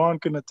 and Savon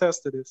can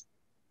attest to this.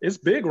 It's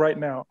big right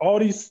now. All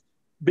these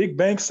big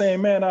banks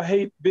saying, "Man, I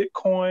hate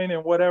Bitcoin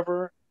and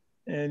whatever,"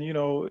 and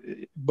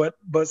but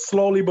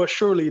slowly but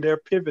surely they're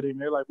pivoting.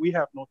 They're like, we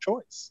have no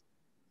choice,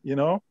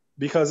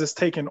 because it's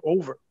taken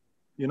over.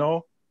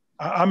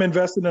 I'm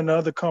invested in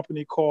another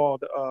company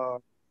called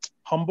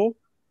Humble.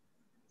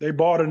 They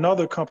bought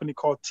another company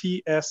called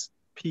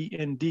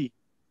TSPND.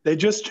 They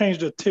just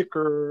changed the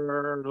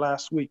ticker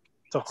last week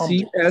to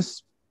Humble.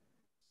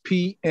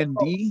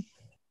 CSPND.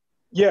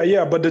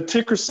 Yeah, but the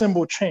ticker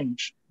symbol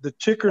changed. The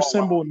ticker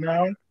symbol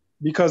now,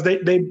 because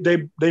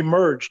they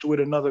merged with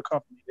another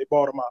company. They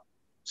bought them out.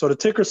 So the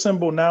ticker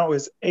symbol now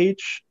is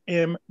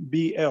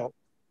HMBL.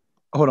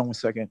 Hold on one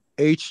second.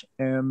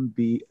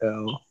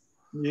 HMBL.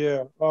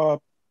 Yeah.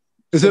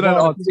 Is it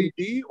on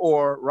TD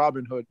or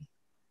Robinhood?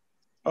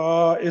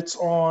 It's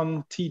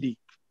on TD.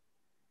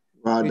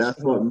 Rod,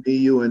 that's what me,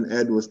 you, and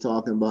Ed was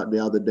talking about the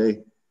other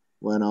day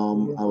when I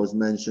was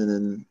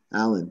mentioning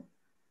Alan.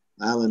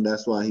 Alan,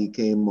 that's why he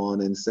came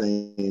on and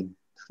saying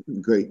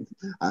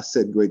I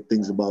said great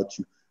things about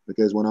you,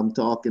 because when I'm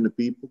talking to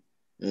people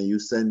and you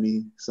send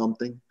me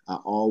something, I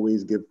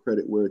always give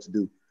credit where it's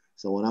due.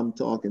 So when I'm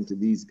talking to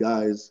these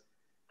guys,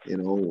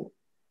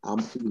 I'm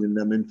feeding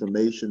them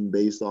information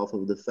based off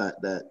of the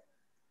fact that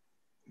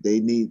they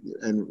need,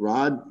 and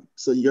Rod,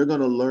 so you're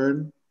going to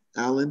learn,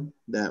 Alan,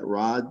 that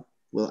Rod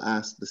will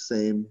ask the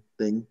same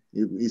thing.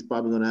 He's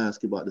probably going to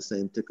ask you about the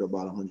same ticker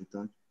about 100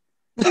 times.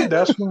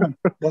 That's fine.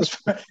 That's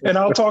fine. And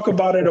I'll talk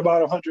about it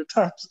about 100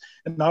 times,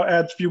 and I'll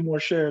add a few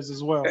more shares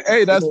as well.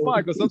 Hey, that's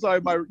fine, because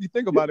sometimes you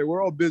think about it,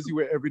 we're all busy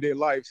with everyday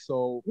life.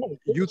 So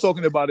you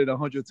talking about it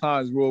 100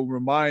 times will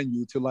remind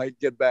you to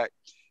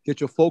get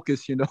your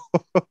focus,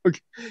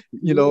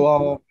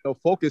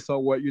 focus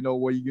on what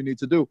you need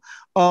to do.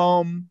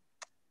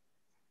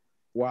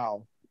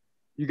 Wow,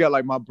 you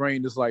got my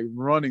brain is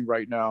running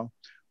right now.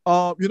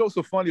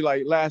 So funny,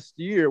 last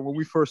year when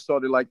we first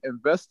started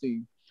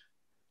investing.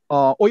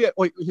 Okay,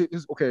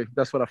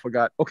 that's what I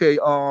forgot. Okay,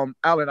 Alan,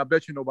 I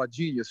bet you know about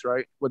Genius,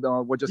 right? With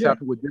what just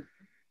happened with you.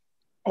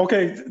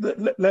 Okay,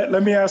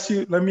 let me ask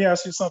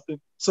you something.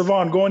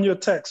 Savon, go on your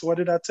text. What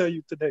did I tell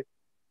you today?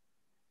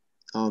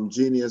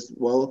 Genius.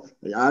 Well,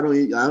 I don't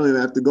even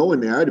have to go in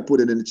there. I already put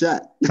it in the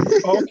chat.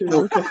 Okay.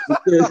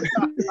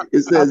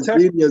 It says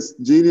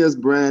Genius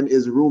brand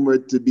is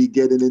rumored to be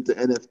getting into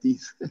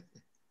NFTs.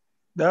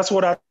 That's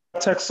what I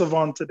text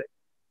Savon today.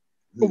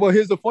 Well,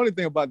 here's the funny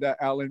thing about that,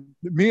 Alan.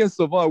 Me and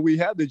Savon, we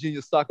had the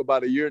Genius stock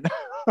about a year now.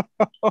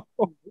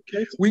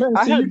 Okay,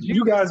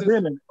 you guys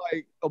been in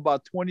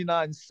about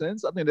 29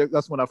 cents. I think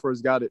that's when I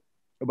first got it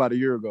about a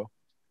year ago,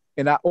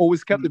 and I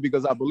always kept it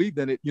because I believed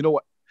in it. You know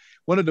what?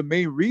 One of the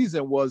main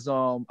reasons was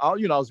I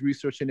was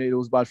researching it. It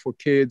was about for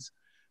kids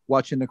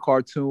watching the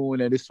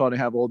cartoon, and they started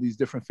to have all these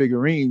different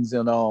figurines,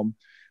 and I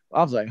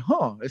was like,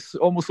 it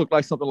almost looked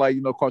like something like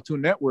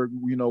Cartoon Network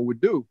would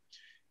do.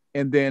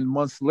 And then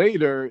months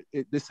later,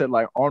 they said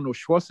Arnold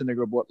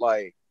Schwarzenegger bought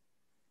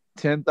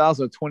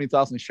 10,000 or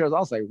 20,000 shares. I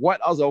was like, what?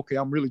 I was like, okay,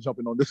 I'm really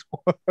jumping on this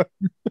one.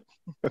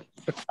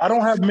 I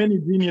don't have many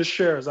Genius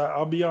shares.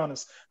 I'll be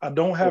honest. I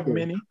don't have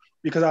many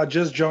because I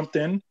just jumped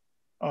in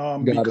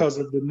because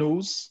of the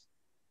news.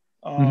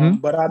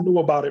 But I knew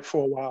about it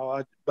for a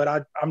while.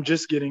 I'm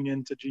just getting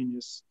into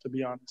Genius, to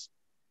be honest.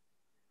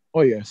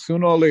 Oh, yeah.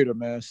 Sooner or later,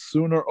 man.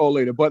 Sooner or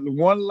later. But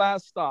one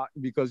last stock,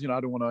 because,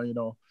 I don't want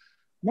to,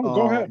 No,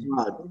 go ahead.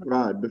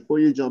 Rod, before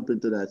you jump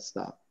into that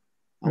stock,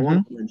 I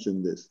want to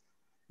mention this.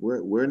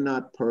 We're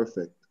not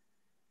perfect.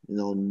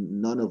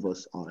 None of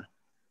us are.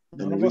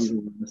 And the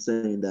reason I'm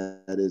saying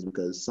that is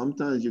because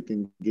sometimes you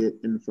can get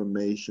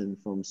information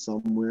from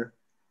somewhere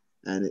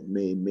and it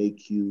may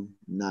make you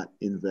not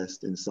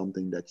invest in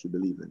something that you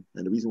believe in.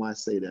 And the reason why I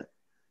say that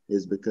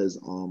is because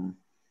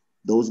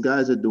those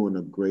guys are doing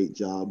a great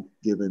job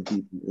giving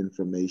people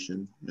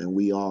information, and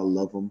we all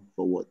love them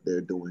for what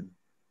they're doing.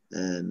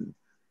 And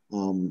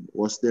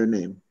what's their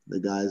name? The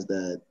guys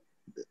that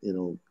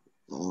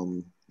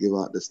give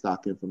out the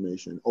stock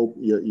information. Oh,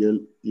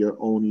 your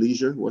own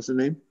leisure. What's the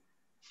name?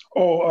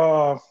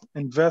 Oh,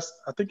 invest.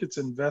 I think it's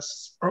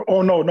invest.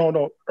 Oh,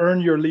 no.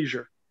 Earn Your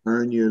Leisure.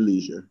 Earn Your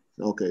Leisure.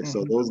 Okay,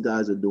 so those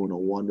guys are doing a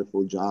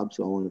wonderful job.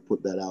 So I want to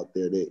put that out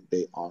there.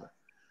 They are.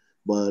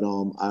 But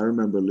I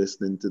remember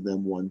listening to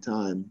them one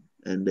time,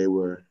 and they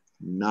were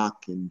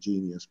knocking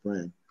Genius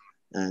brand,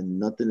 and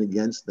nothing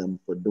against them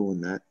for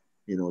doing that.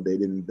 They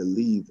didn't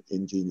believe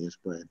in Genius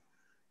brand.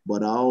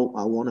 But I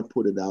want to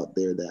put it out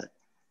there that,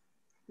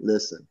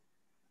 listen,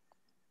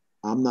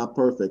 I'm not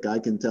perfect. I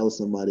can tell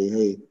somebody,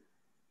 hey,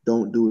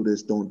 don't do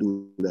this, don't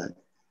do that.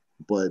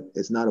 But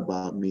it's not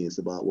about me. It's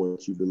about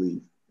what you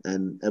believe.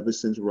 And ever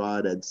since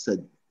Rod had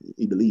said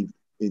he believed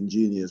in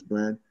Genius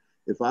Brand,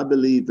 if I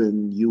believe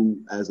in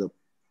you as a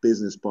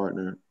business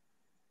partner,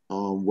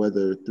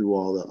 whether through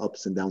all the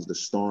ups and downs, the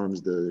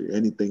storms,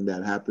 anything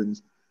that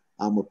happens,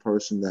 I'm a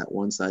person that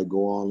once I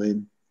go all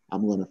in,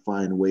 I'm going to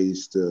find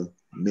ways to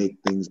make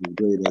things as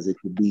great as it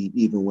could be,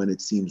 even when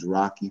it seems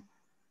rocky.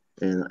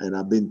 And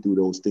I've been through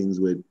those things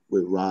with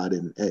Rod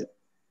and Ed.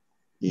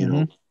 You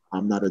know,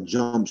 I'm not a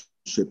jump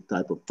ship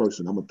type of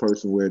person. I'm a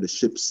person where the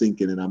ship's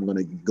sinking and I'm going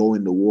to go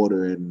in the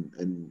water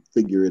and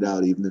figure it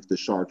out, even if the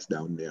shark's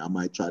down there. I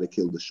might try to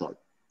kill the shark.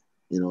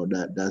 You know,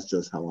 that's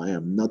just how I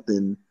am.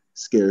 Nothing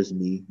scares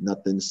me.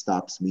 Nothing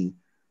stops me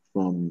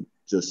from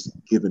just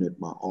giving it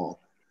my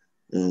all.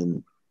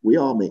 And we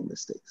all make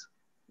mistakes,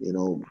 you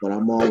know, but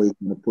I'm always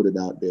going to put it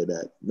out there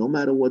that no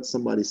matter what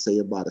somebody say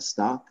about a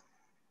stock,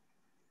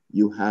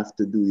 you have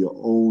to do your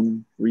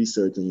own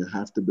research and you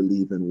have to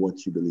believe in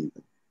what you believe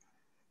in,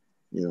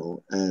 you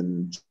know,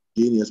 and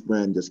Genius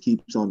Brand just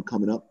keeps on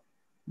coming up,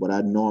 but I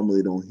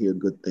normally don't hear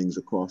good things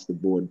across the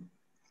board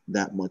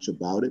that much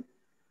about it,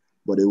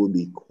 but it would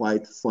be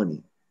quite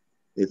funny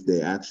if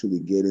they actually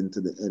get into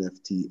the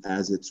NFT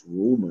as it's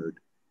rumored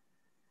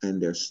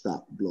and their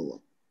stock blow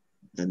up.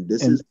 And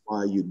this is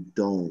why you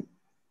don't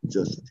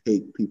just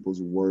take people's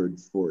word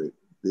for it.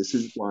 This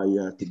is why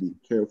you have to be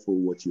careful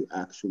what you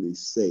actually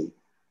say,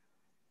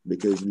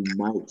 because you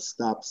might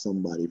stop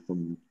somebody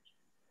from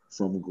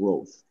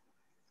growth,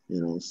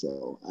 you know.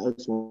 So I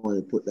just want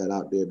to put that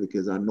out there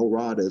because I know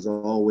Rod has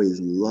always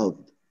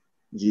loved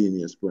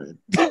Genius Brand,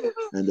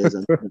 and there's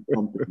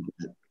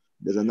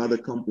another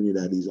company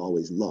that he's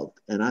always loved,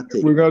 and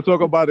we're gonna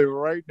talk about it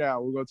right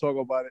now. We're gonna talk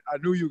about it. I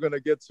knew you were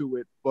gonna get to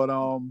it, but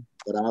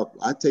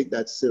I take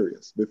that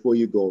serious. Before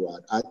you go,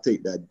 Rod, I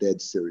take that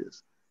dead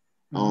serious.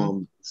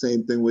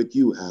 Same thing with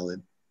you,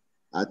 Alan.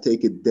 I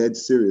take it dead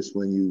serious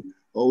when you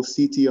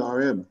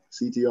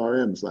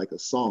CTRM's like a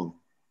song,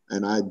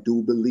 and I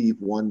do believe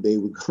one day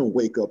we're gonna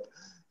wake up,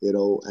 you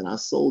know. And I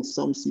sold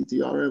some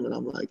CTRM, and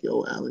I'm like,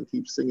 yo, Alan,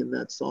 keep singing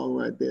that song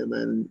right there,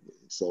 man.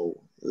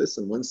 So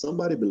listen, when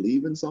somebody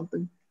believe in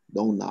something,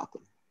 don't knock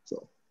them.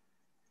 So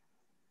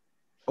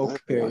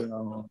okay,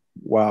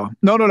 wow,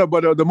 no.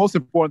 But the most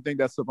important thing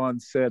that Savon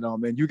said,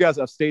 and you guys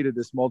have stated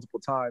this multiple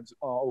times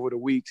over the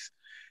weeks,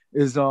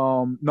 is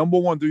number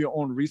one, do your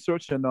own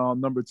research, and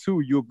number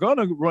two, you're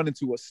gonna run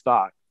into a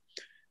stock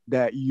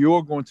that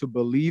you're going to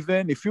believe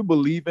in. If you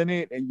believe in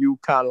it and you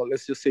kind of,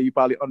 let's just say you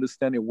probably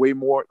understand it way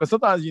more, because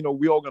sometimes, you know,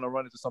 we're all going to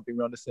run into something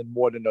we understand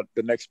more than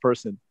the next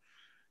person,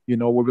 you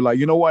know, we'll be like,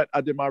 you know what,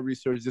 I did my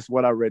research, this is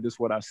what I read, this is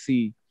what I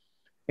see,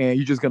 and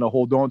you're just going to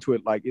hold on to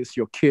it like it's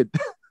your kid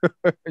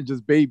and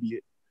just baby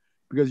it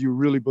because you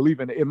really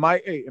believe in it. It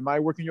might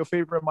work in your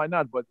favor, it might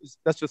not, but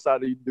that's just how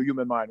the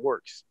human mind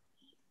works.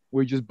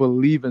 We just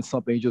believe in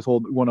something, you just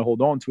want to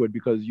hold on to it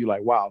because you're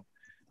like, wow,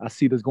 I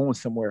see this going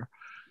somewhere.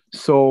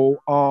 So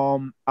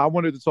I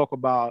wanted to talk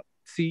about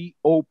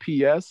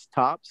TOPS.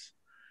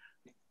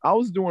 I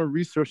was doing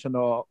research in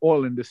the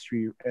oil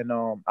industry, and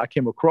I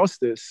came across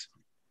this.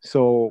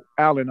 So,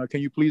 Alan,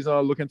 can you please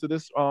look into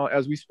this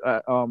as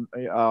I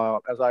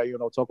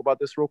talk about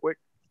this real quick?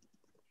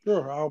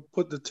 Sure, I'll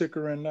put the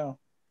ticker in now.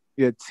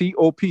 Yeah,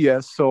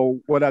 TOPS. So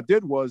what I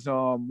did was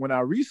when I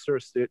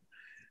researched it,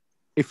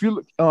 if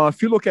you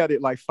look at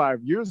it like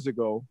 5 years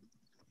ago,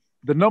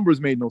 the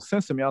numbers made no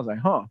sense to me. I was like,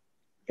 huh.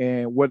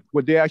 And what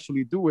they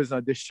actually do is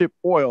they ship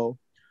oil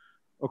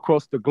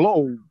across the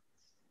globe.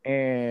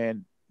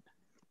 And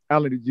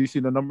Alan, did you see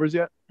the numbers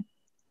yet?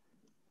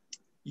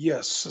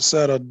 Yes, it's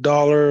at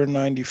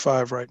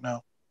 $1.95 right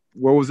now.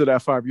 Where was it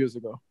at 5 years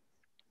ago?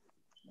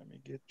 Let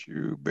me get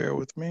you. Bear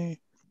with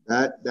me.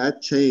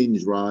 That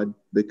changed, Rod,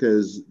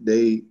 because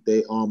they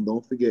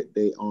don't forget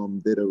they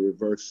did a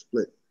reverse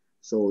split.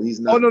 So he's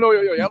not. Oh no,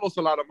 I lost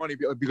a lot of money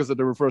because of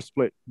the reverse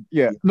split.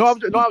 Yeah. No, I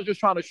was just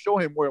trying to show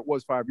him where it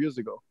was 5 years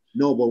ago.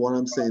 No, but what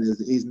I'm saying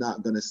is he's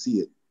not gonna see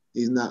it.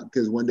 He's not,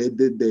 because when they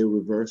did their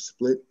reverse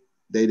split,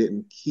 they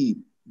didn't keep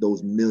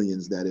those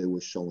millions that it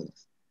was showing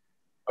us.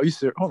 Are you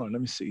serious? Hold on,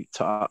 let me see.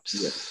 Tops.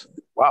 Yes.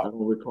 Wow. I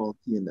don't recall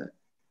seeing that.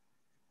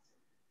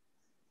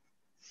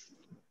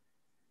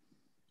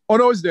 Oh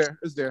no, it's there.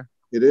 It's there.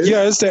 It is?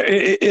 Yeah, it's there.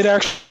 It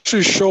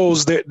actually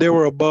shows that they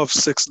were above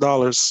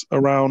 $6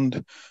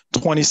 around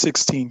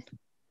 2016.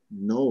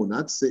 No,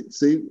 not six.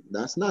 See,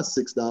 that's not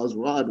 $6.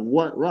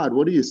 Rod,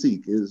 what do you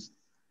seek? Is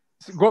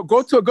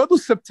go to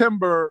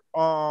September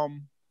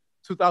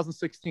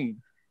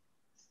 2016,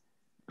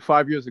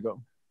 5 years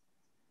ago.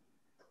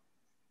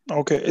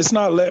 Okay, it's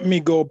not letting me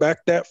go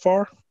back that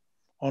far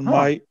on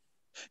my.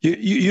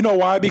 You know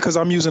why? Because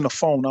I'm using a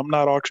phone. I'm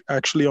not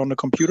actually on the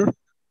computer.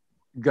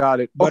 Got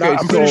it. But okay,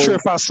 I'm pretty sure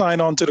if I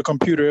sign on to the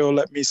computer, it'll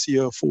let me see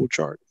a full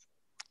chart.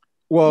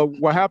 Well,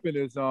 what happened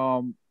is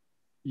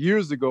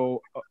years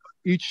ago,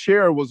 each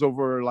share was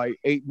over like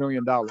 $8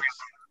 million.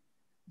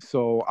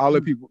 So I'll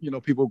let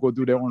people go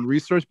do their own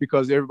research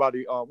because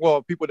everybody,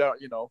 people that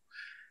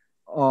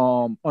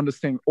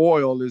understand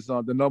oil is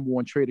the number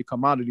one traded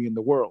commodity in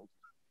the world.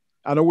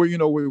 I know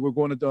we're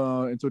going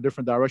into a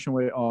different direction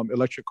with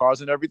electric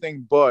cars and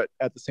everything, but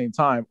at the same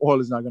time,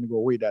 oil is not going to go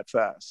away that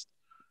fast.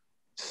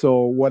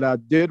 So what I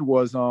did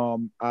was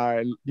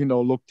I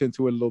looked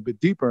into it a little bit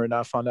deeper, and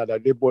I found out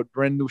that they bought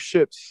brand new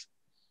ships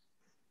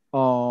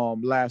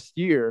last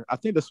year. I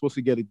think they're supposed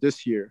to get it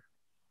this year.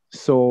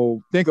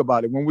 So think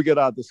about it. When we get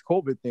out of this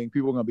COVID thing,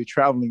 people are going to be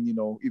traveling,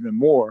 even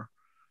more.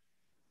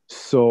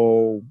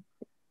 So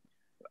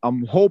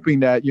I'm hoping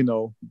that,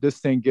 this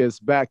thing gets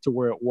back to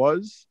where it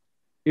was.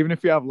 Even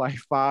if you have like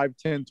 5,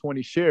 10,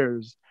 20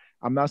 shares,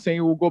 I'm not saying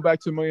it will go back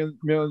to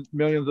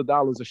millions of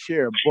dollars a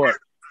share, but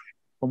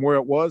from where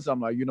it was,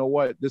 I'm like, you know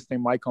what, this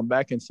thing might come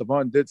back. And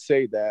Savon did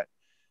say that,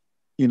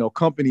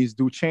 companies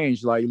do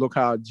change. Like, look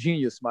how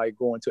Genius might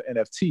go into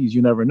NFTs.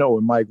 You never know.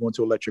 It might go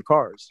into electric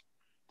cars.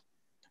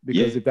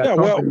 Because if that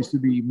company used to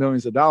be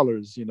millions of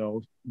dollars,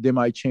 they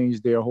might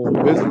change their whole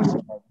business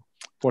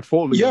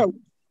portfolio.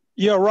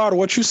 Yeah, Rod,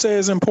 what you say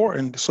is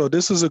important. So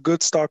this is a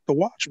good stock to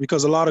watch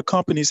because a lot of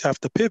companies have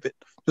to pivot.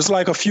 Just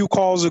like a few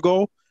calls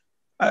ago,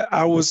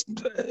 I was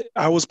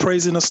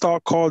praising a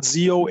stock called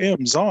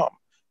ZOM.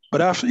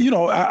 But after,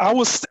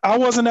 I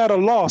wasn't at a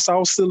loss. I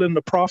was still in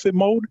the profit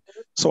mode.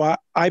 So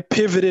I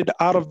pivoted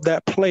out of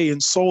that play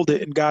and sold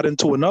it and got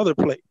into another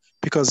play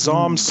because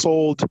ZOM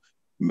sold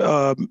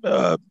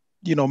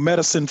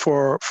medicine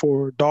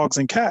for dogs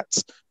and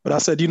cats. But I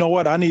said, you know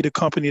what? I need a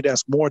company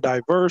that's more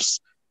diverse,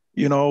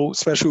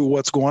 especially with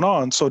what's going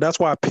on. So that's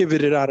why I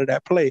pivoted out of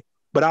that play.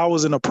 But I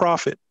was in a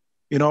profit,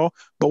 But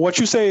what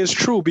you say is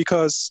true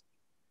because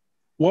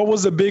what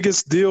was the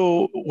biggest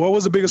deal? What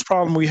was the biggest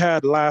problem we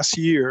had last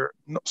year?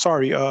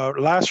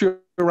 Last year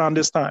around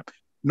this time,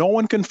 no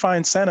one can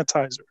find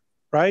sanitizer,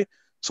 right?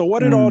 So what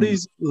did all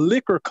these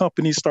liquor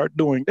companies start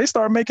doing? They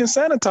start making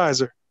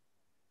sanitizer.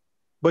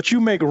 But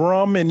you make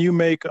rum and you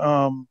make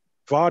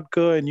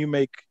vodka and you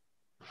make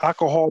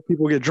alcohol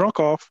people get drunk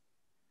off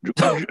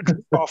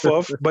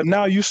of, but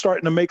now you're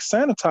starting to make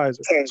sanitizer.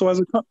 So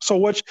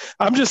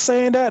I'm just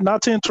saying that,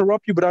 not to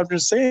interrupt you, but I'm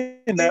just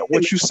saying that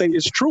what you say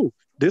is true.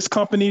 This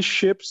company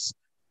ships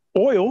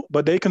oil,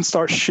 but they can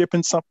start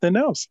shipping something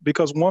else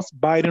because once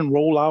Biden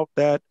roll out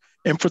that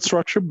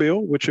infrastructure bill,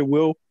 which it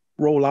will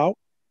roll out,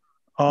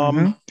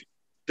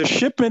 the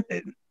shipment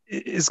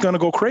is going to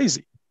go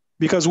crazy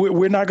because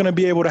we're not going to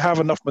be able to have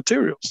enough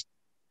materials.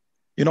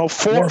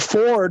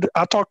 Ford,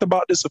 I talked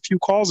about this a few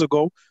calls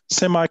ago,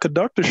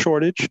 semiconductor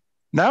shortage.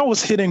 Now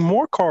it's hitting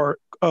more car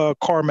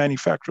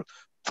manufacturers.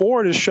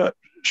 Ford has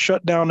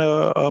shut down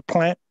a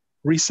plant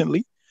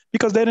recently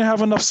because they didn't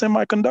have enough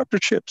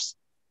semiconductor chips.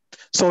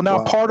 So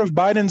now part of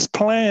Biden's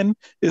plan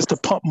is to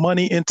pump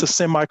money into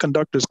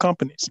semiconductors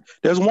companies.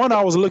 There's one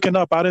I was looking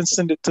up. I didn't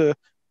send it to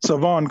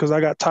Savon because I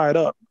got tied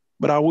up,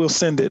 but I will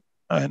send it.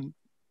 And,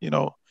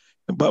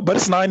 but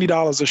it's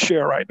 $90 a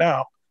share right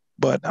now.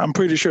 But I'm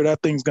pretty sure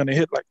that thing's going to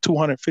hit like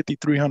 $250,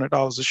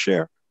 $300 a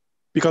share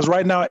because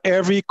right now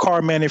every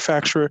car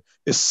manufacturer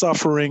is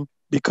suffering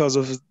because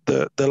of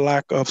the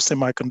lack of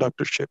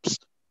semiconductor chips.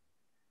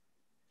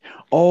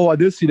 Oh, I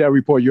did see that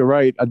report. You're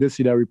right. I did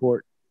see that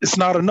report. It's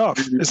not enough.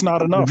 It's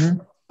not enough.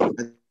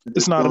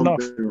 It's not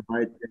enough.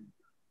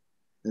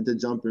 And to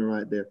jump in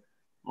right there,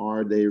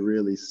 are they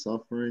really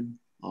suffering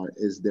or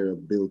is there a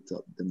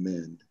built-up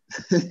demand?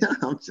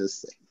 I'm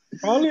just saying.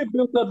 Probably a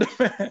built-up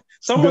demand.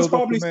 Someone's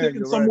probably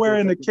sitting somewhere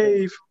in the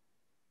cave.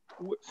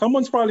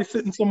 Someone's probably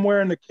sitting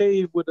somewhere in the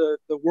cave with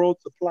the world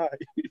supply.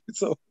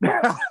 So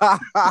I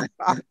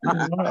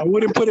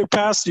wouldn't put it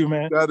past you,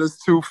 man. That is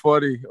too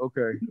funny.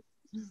 Okay.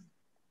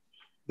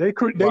 They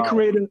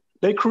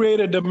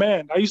created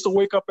demand. I used to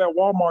wake up at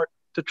Walmart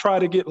to try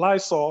to get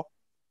Lysol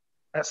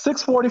at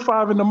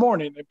 6:45 in the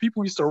morning, and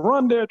people used to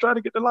run there trying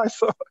to get the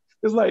Lysol.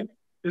 It's like,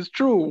 it's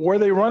true. Were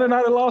they running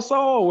out of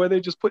Lysol, or were they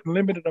just putting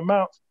limited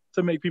amounts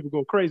to make people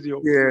go crazy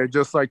over Yeah,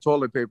 just like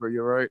toilet paper.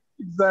 You're right.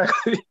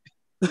 Exactly.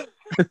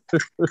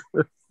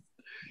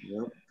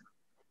 Yep.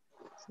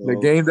 So, the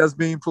game that's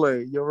being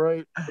played. You're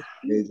right.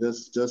 They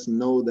just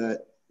know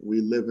that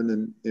we live in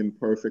an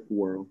imperfect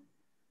world,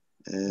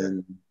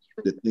 and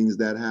the things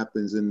that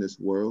happens in this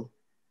world,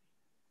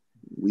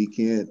 we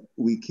can't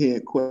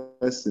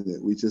question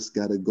it. We just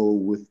got to go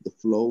with the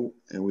flow,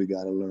 and we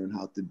got to learn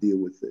how to deal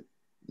with it.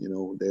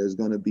 There's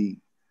going to be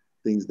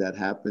things that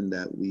happen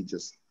that we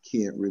just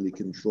can't really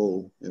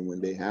control, and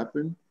when they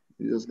happen,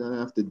 you're just going to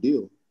have to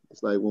deal.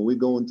 It's like when we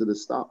go into the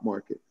stock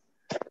market,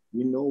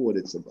 we know what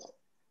it's about,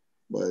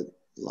 but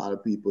a lot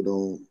of people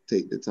don't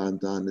take the time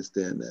to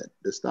understand that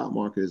the stock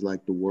market is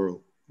like the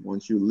world.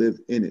 Once you live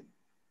in it,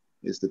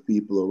 it's the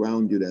people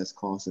around you that's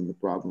causing the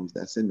problems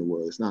that's in the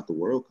world. It's not the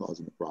world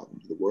causing the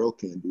problems. The world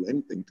can't do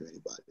anything to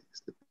anybody.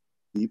 It's the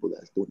people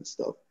that's doing the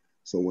stuff.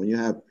 So when you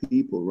have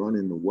people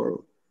running the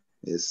world,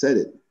 it said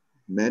it,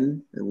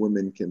 men and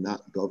women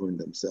cannot govern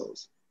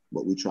themselves,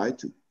 but we try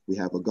to. We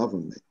have a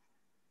government.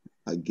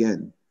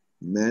 Again,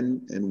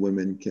 men and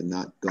women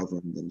cannot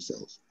govern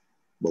themselves,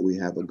 but we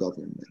have a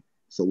government.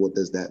 So what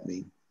does that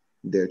mean?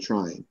 They're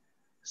trying.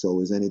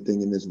 So is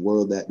anything in this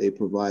world that they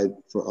provide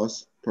for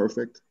us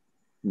perfect?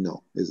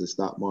 No. Is the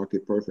stock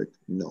market perfect?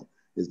 No.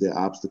 Is there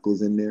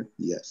obstacles in there?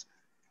 Yes.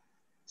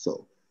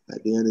 So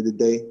at the end of the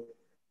day,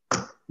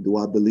 do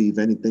I believe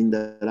anything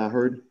that I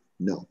heard?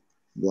 No.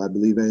 Do I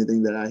believe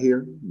anything that I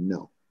hear?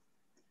 No.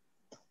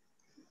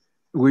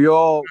 We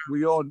all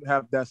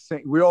have that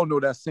saying. We all know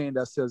that saying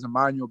that says,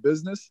 "Mind your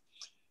business."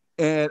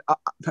 And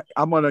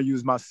I'm gonna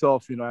use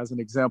myself, as an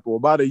example.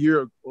 About a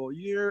year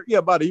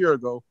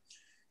ago,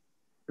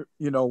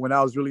 when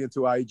I was really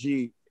into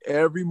IG,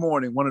 every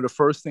morning, one of the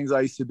first things I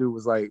used to do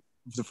was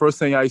the first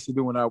thing I used to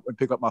do when I would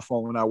pick up my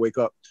phone when I wake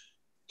up,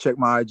 check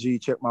my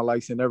IG, check my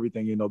likes and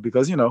everything,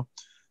 because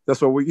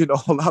that's what we,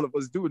 a lot of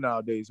us do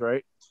nowadays,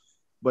 right?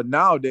 But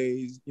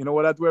nowadays, you know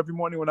what I do every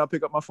morning when I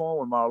pick up my phone,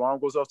 when my alarm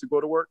goes off to go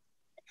to work?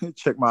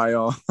 check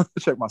my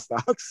check my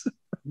stocks.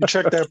 You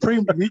check that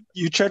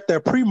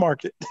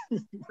pre-market.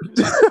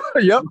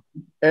 Yep.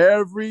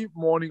 Every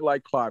morning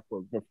like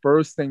clockwork. The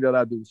first thing that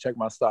I do is check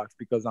my stocks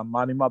because I'm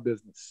minding my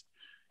business.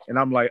 And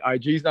I'm like,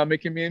 IG's not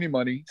making me any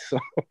money, so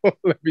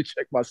let me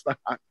check my stock.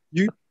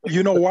 You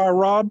know why,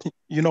 Rob?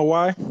 You know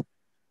why?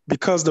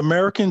 Because the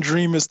American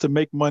dream is to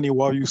make money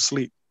while you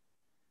sleep.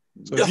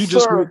 So if you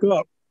just wake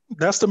up,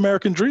 that's the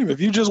American dream. If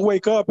you just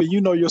wake up and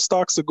your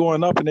stocks are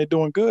going up and they're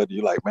doing good,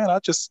 you're like, man, I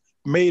just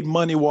made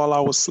money while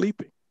I was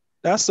sleeping.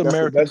 That's the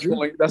American dream.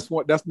 Feeling. That's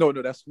one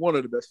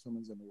of the best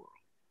feelings in the world.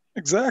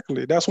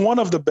 Exactly. That's one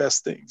of the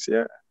best things.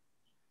 Yeah.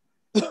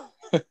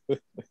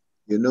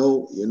 You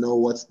know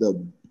what's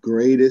the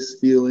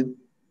greatest feeling?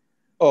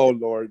 Oh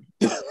Lord.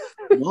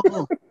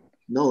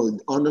 No,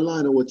 on the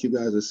line of what you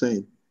guys are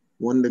saying.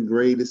 One of the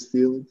greatest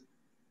feelings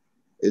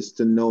is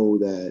to know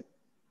that,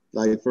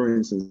 like, for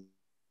instance,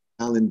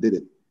 Alan did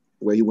it,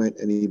 where he went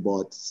and he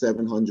bought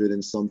 700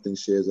 and something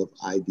shares of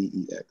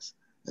IDEX.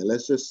 And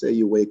let's just say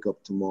you wake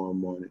up tomorrow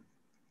morning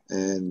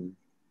and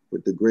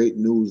with the great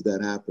news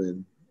that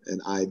happened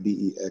and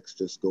IDEX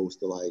just goes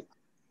to like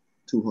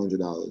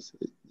 $200.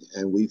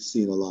 And we've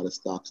seen a lot of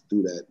stocks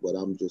do that, but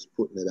I'm just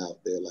putting it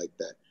out there like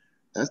that.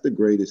 That's the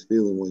greatest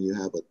feeling when you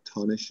have a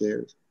ton of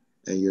shares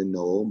and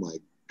oh my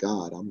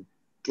God, I'm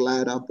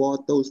glad I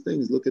bought those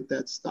things. Look at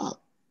that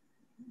stock.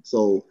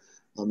 So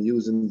I'm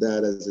using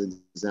that as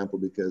an example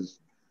because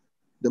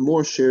the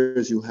more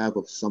shares you have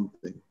of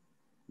something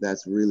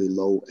that's really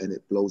low and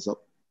it blows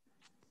up,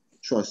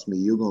 trust me,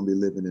 you're going to be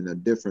living in a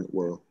different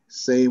world.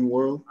 Same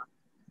world,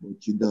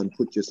 but you done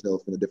put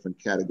yourself in a different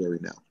category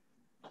now.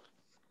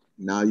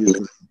 Now you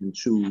can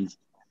choose,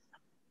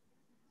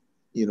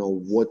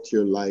 what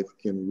your life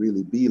can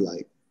really be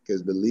like.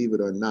 Because believe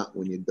it or not,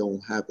 when you don't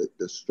have it,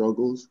 the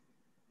struggles,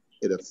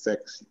 it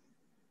affects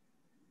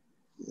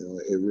you.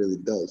 It really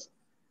does.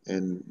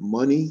 And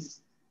money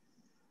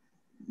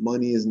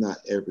is not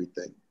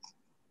everything.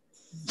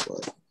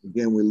 But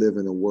again, we live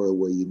in a world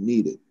where you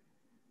need it.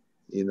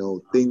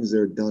 Things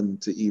are done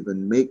to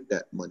even make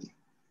that money.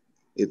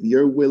 If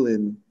you're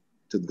willing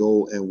to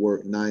go and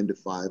work 9 to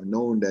 5,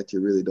 knowing that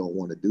you really don't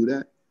want to do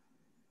that,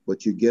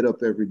 but you get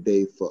up every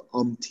day for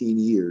umpteen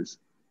years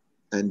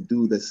and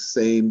do the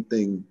same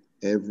thing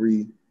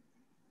every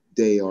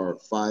day or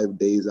 5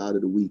 days out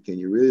of the week, and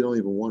you really don't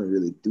even want to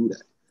really do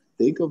that.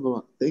 Think of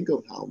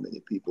how many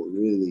people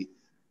really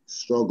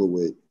struggle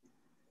with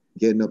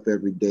getting up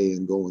every day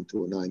and going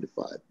to a 9 to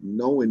 5,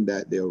 knowing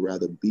that they'll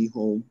rather be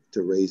home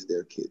to raise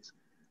their kids.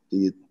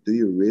 Do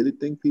you really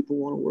think people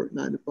want to work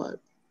 9 to 5?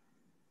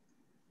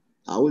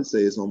 I would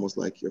say it's almost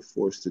like you're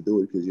forced to do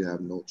it because you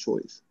have no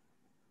choice.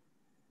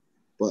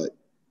 But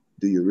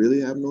do you really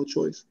have no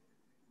choice?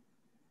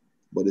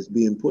 But it's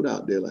being put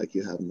out there like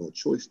you have no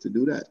choice to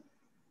do that.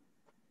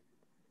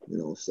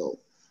 So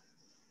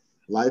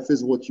life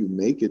is what you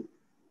make it.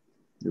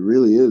 It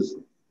really is.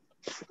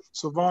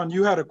 So Vaughn,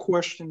 you had a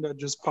question that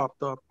just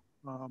popped up.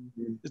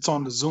 It's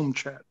on the Zoom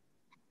chat.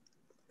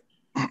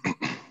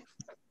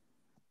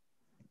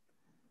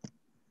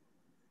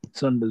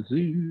 It's on the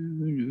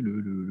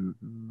Zoom.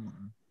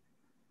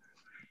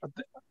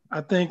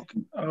 I think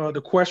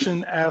the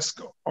question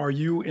asked, "Are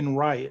you in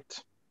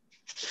Riot?"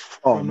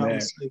 Oh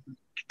man,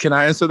 can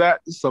I answer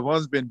that?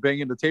 Someone's been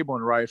banging the table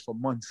in Riot for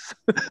months.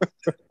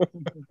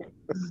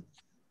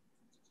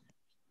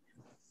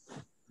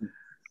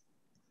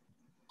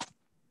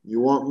 You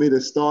want me to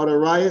start a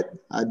riot?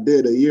 I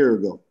did a year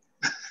ago.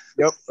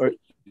 Yep.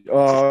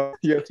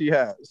 Yes, he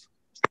has.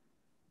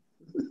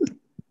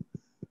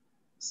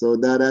 So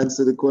that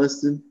answer the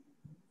question?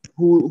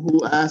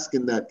 Who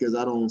asking that? Because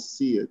I don't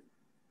see it.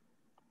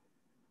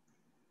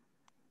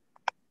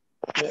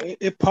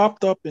 It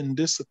popped up and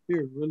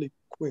disappeared really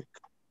quick,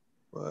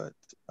 but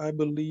I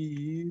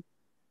believe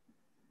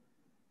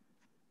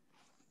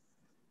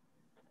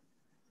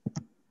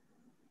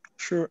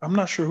I'm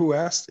not sure who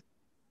asked it.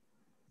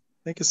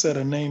 I think it said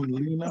a name,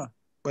 Lena,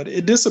 but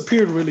it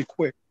disappeared really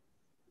quick.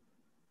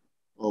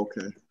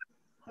 Okay.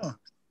 Huh.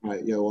 All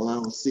right. Yeah. Well, I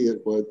don't see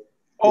it, but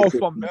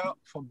from Bell.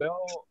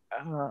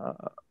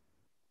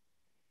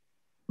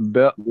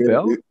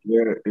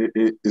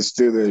 It's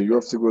still there. You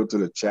have to go to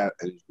the chat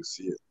and you can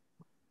see it.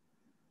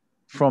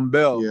 From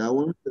Bell. Yeah, I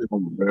want to.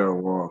 From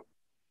Bell. Wow.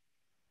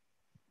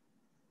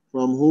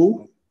 From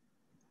who?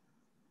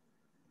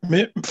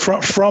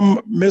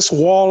 From Miss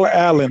Wall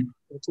Allen.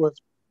 That's what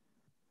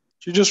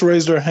she just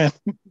raised her hand.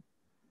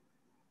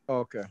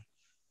 Okay.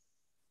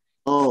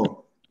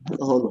 Oh,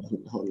 hold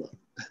on.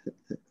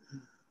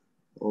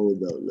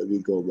 Hold up. Let me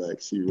go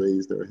back. She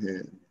raised her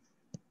hand.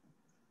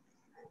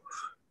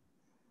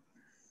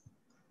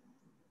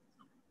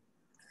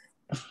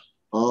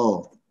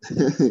 Oh,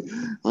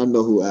 I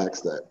know who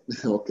asked that.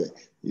 Okay.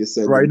 You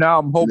said right now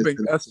I'm hoping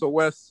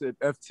SOS at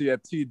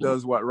FTFT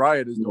does what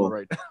Riot is doing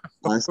right now.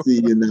 I see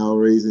you now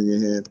raising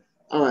your hand.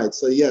 All right,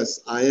 so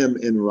yes, I am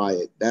in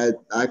Riot. That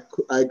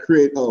I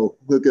create. Oh,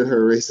 look at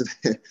her raising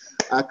hand.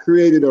 I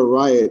created a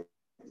Riot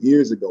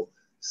years ago.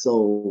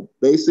 So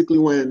basically,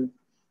 when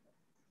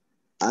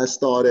I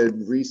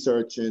started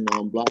researching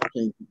on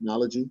blockchain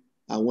technology,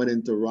 I went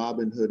into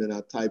Robinhood and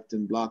I typed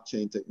in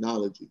blockchain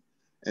technology,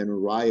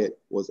 and Riot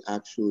was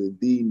actually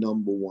the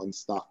 #1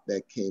 stock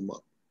that came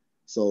up.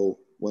 So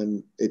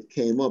when it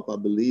came up, I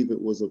believe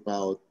it was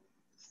about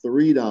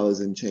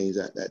 $3 and change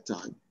at that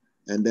time.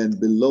 And then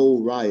below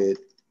Riot,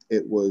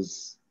 it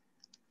was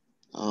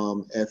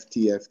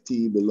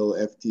FTFT. Below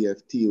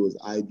FTFT, it was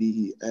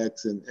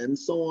IDEX, and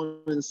so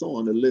on and so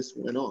on. The list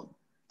went on.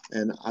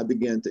 And I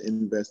began to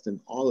invest in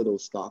all of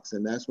those stocks.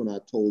 And that's when I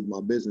told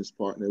my business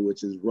partner,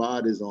 which is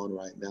Rod is on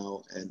right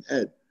now, and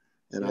Ed.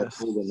 And yes.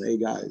 I told them, hey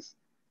guys,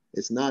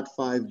 it's not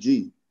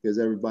 5G, because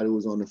everybody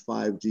was on the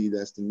 5G.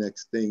 That's the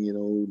next thing,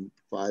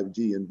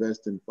 5G,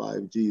 invest in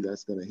 5G.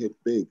 That's going to hit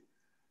big.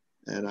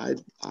 And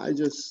I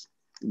just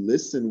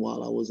listened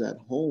while I was at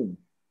home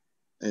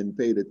and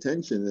paid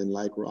attention. And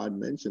like Rod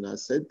mentioned, I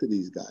said to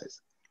these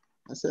guys,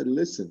 I said,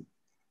 listen,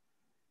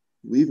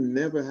 we've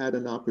never had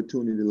an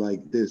opportunity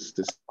like this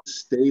to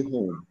stay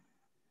home,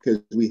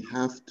 because we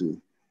have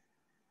to,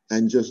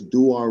 and just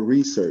do our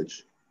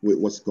research with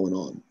what's going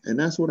on. And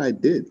that's what I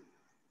did,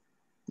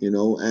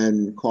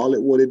 and call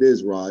it what it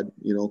is, Rod,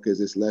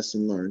 because it's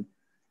lesson learned.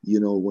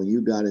 When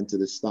you got into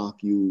the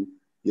stock, you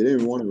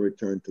didn't want to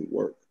return to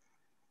work.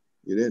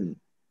 You didn't,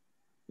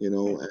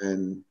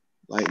 and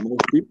like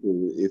most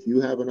people, if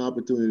you have an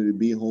opportunity to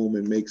be home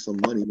and make some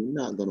money, you're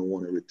not going to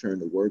want to return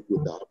to work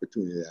with the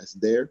opportunity that's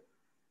there.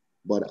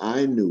 But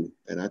I knew,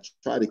 and I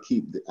try to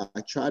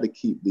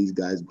keep these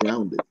guys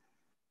grounded,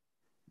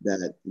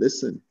 that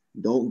listen,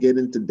 don't get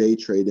into day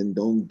trading.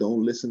 Don't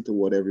listen to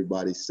what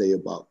everybody say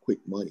about quick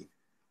money,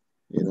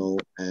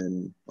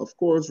 and of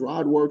course,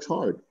 Rod works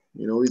hard.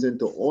 He's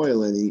into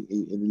oil, and he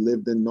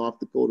lived in North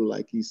Dakota,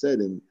 like he said,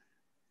 and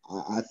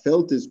I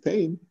felt his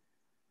pain.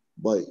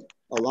 But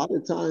a lot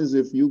of times,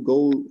 if you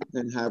go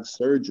and have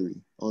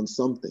surgery on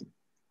something,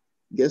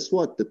 guess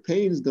what? The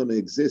pain is going to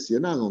exist.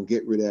 You're not going to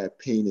get rid of that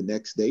pain the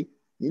next day.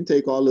 You can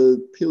take all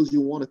the pills you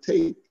want to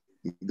take.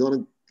 It's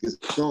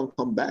going to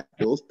come back.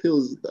 Those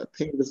pills, the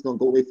pain is going to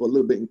go away for a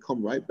little bit and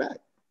come right back.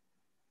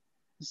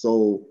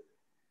 So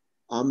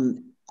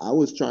I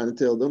was trying to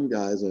tell them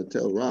guys, or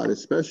tell Rod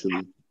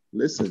especially,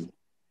 listen,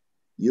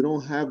 you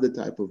don't have the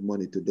type of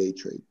money to day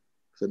trade.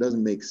 So it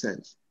doesn't make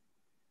sense.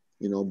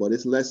 But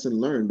it's lesson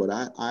learned. But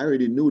I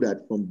already knew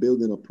that from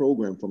building a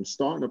program, from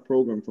starting a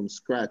program from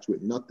scratch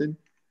with nothing.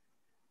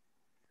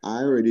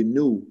 I already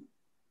knew,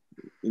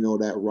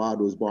 that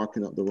Rod was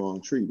barking up the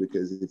wrong tree,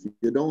 because if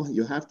you don't,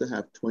 you have to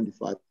have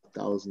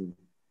 25,000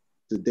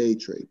 to day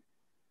trade.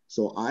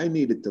 So I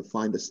needed to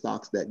find the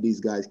stocks that these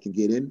guys can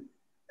get in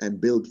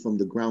and build from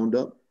the ground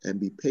up and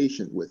be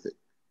patient with it.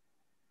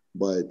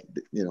 But,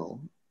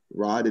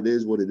 Rod, it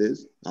is what it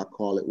is. I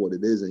call it what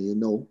it is.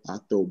 And I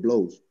throw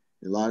blows.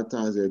 A lot of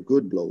times they're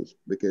good blows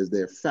because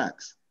they're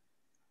facts.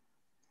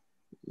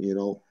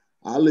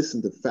 I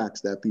listen to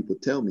facts that people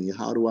tell me.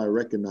 How do I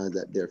recognize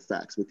that they're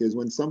facts? Because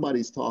when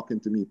somebody's talking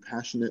to me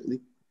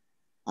passionately,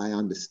 I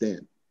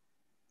understand.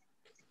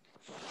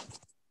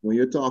 When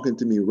you're talking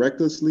to me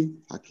recklessly,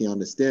 I can't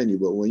understand you.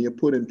 But when you're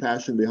putting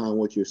passion behind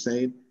what you're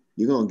saying,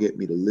 you're going to get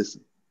me to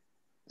listen.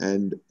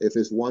 And if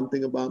it's one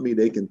thing about me,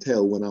 they can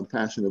tell when I'm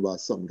passionate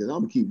about something, because I'm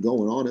going to keep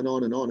going on and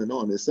on and on and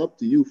on. It's up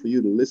to you for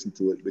you to listen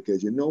to it,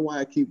 because you know why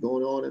I keep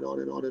going on and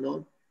on and on and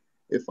on?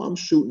 If I'm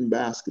shooting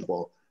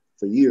basketball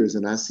for years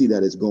and I see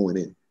that it's going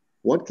in,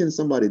 what can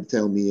somebody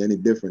tell me any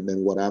different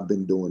than what I've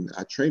been doing?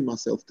 I trained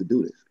myself to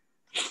do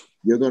this.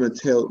 You're going to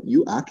tell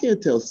you, I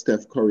can't tell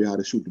Steph Curry how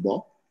to shoot the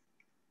ball.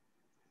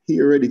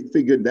 He already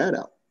figured that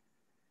out.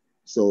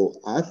 So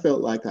I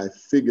felt like I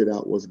figured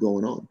out what's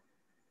going on.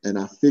 And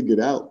I figured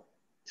out,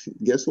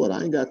 guess what?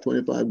 I ain't got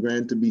 25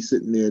 grand to be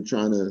sitting there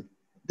trying to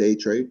day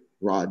trade.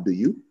 Rod, do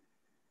you?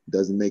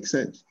 Doesn't make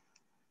sense.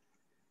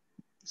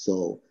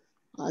 So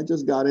I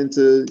just got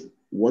into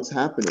what's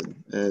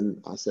happening.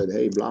 And I said,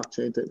 hey,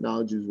 blockchain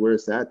technology is where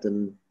it's at.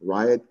 And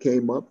Riot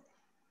came up,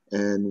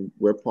 and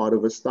we're part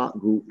of a stock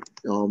group,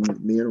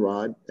 me and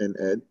Rod and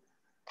Ed.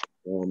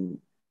 And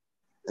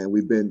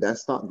that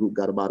stock group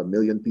got about 1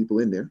 million people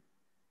in there.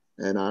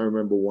 And I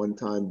remember one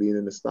time being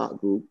in the stock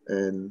group,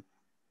 and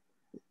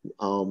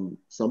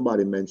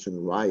somebody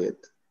mentioned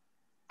Riot.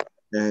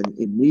 And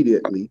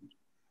immediately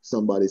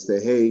somebody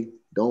said, hey,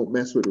 don't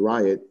mess with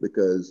Riot,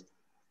 because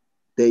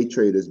day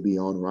traders be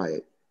on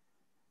Riot.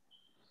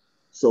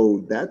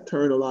 So that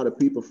turned a lot of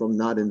people from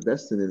not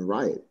investing in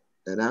Riot.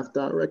 And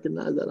after I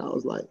recognized that, I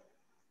was like,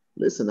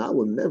 listen, I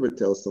will never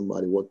tell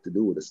somebody what to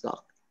do with a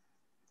stock,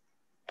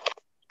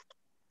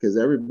 because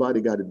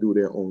everybody got to do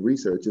their own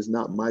research. It's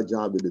not my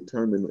job to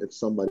determine if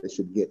somebody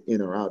should get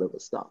in or out of a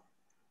stock.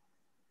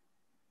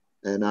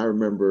 And I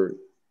remember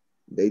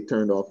they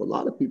turned off a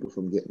lot of people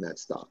from getting that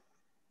stock.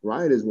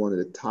 Riot is one of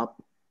the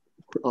top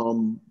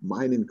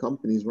mining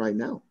companies right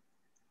now.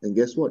 And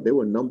guess what? They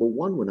were number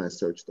one when I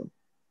searched them.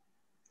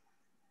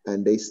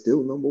 And they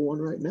still number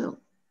one right now.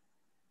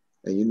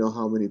 And you know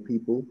how many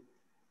people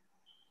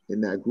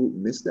in that group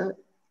missed that?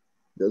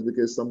 Just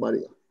because somebody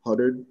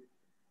uttered,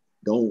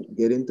 don't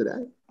get into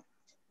that.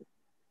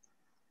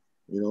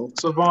 You know?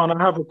 Savon,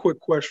 I have a quick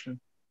question.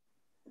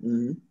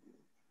 Mm-hmm.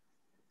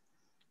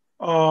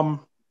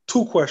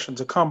 Two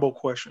questions, a combo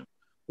question.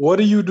 What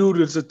do you do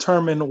to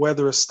determine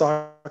whether a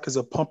stock is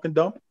a pump and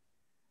dump?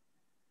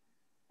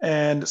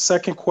 And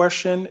second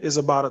question is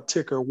about a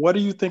ticker. What do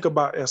you think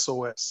about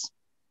SOS?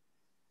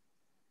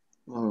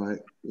 All right,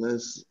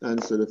 let's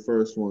answer the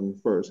first one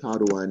first. How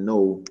do I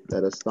know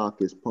that a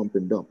stock is pump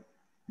and dump?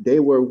 They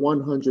were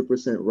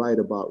 100% right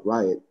about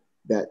Riot,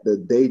 that the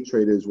day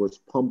traders was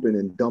pumping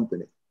and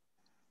dumping it.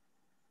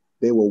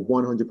 They were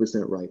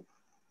 100% right.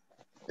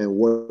 And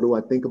what do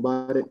I think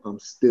about it? I'm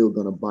still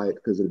going to buy it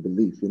because of the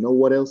belief. You know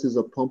what else is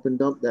a pump and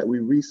dump that we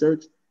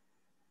researched?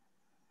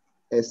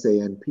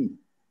 SANP.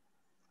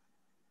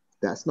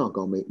 That's not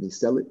going to make me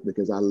sell it,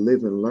 because I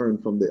live and learn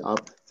from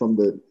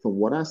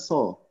what I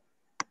saw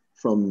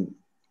from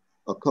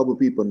a couple of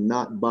people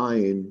not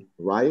buying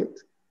Riot.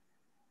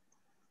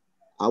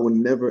 I would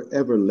never,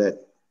 ever let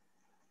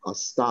a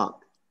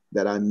stock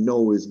that I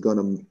know is going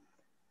to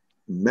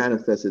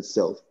manifest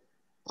itself.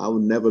 I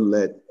would never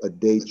let a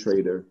day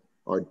trader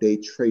or day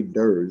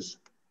traders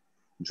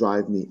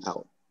drive me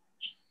out.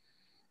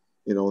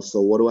 You know,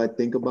 so what do I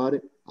think about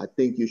it? I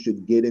think you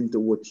should get into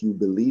what you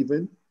believe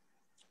in.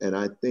 And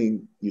I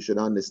think you should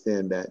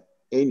understand that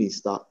any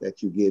stock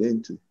that you get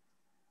into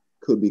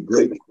could be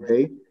great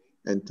today,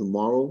 and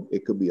tomorrow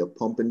it could be a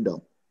pump and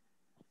dump.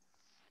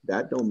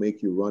 That don't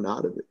make you run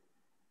out of it.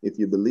 If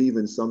you believe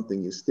in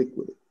something, you stick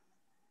with it.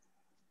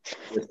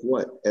 Guess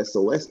what?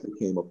 SOS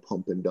became a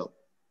pump and dump.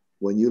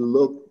 When you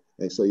look,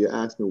 and so you're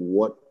asking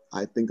what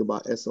I think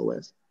about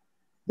SOS,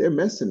 they're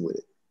messing with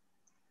it.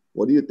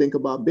 What do you think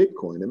about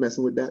Bitcoin? They're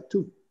messing with that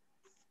too.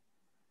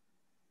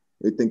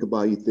 They think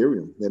about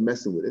Ethereum, they're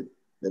messing with it.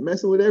 They're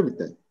messing with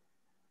everything.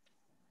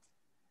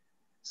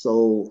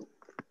 So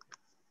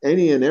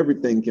any and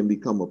everything can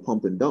become a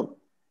pump and dump.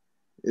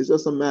 It's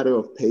just a matter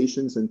of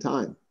patience and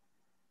time.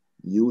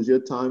 Use your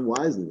time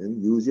wisely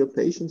and use your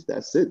patience.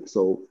 That's it.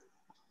 So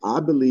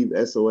I believe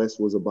SOS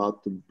was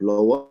about to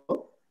blow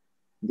up.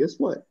 Guess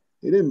what?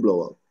 It didn't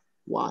blow up.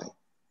 Why?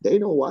 They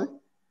know why.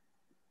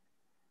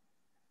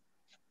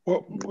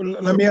 Well,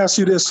 let me ask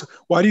you this.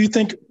 Why do you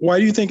think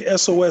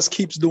SOS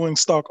keeps doing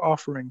stock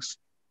offerings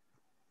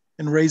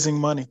and raising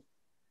money?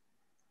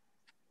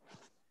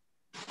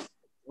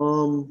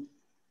 How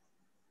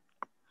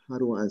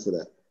do I answer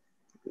that?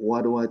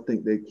 Why do I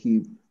think they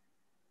keep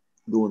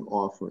doing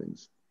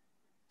offerings?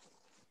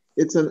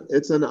 It's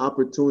an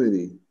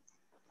opportunity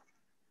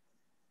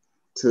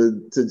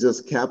to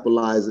just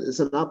capitalize. It's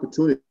an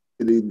opportunity.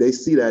 They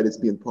see that it's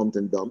being pumped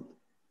and dumped.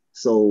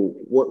 So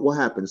what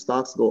happens?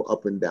 Stocks go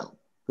up and down,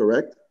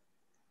 correct?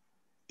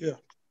 Yeah.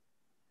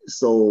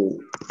 So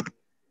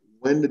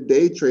when the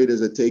day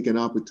traders are taking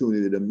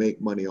opportunity to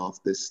make money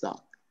off this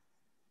stock,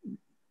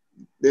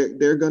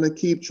 they're going to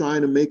keep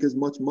trying to make as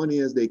much money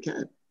as they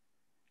can.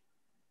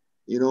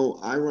 You know,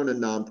 I run a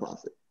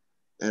nonprofit,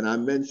 and I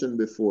mentioned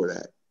before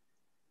that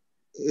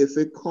if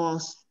it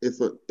costs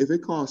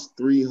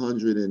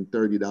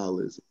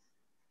 $330,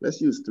 let's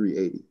use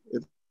 $380.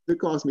 If it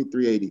costs me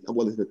 $380,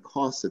 well, if it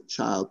costs a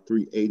child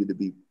 $380 to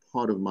be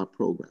part of my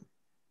program,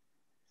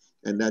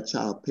 and that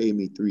child pay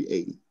me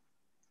 $380,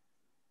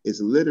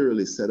 it's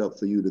literally set up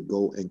for you to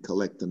go and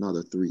collect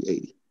another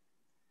 $380.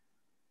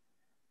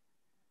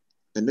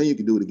 And then you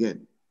can do it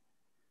again.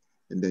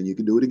 And then you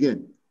can do it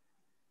again.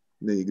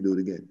 And then you can do it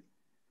again.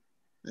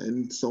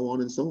 And so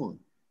on and so on.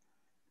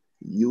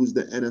 Use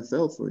the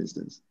NFL, for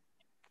instance.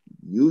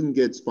 You can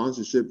get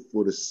sponsorship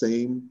for the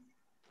same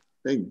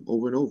thing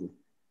over and over.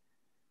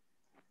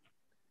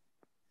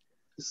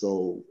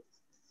 So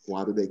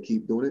why do they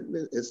keep doing it?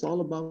 It's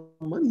all about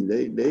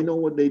money. They know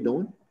what they're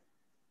doing.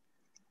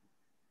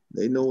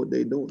 They know what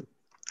they're doing.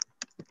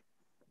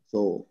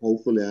 So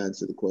hopefully I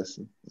answered the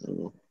question. I don't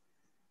know.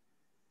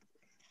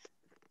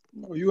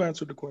 No, you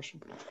answered the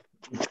question.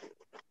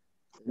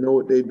 They know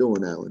what they're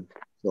doing, Alan.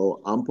 So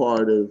I'm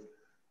part of,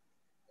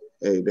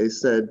 hey, they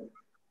said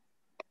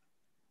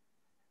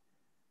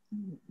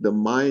the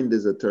mind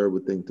is a terrible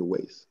thing to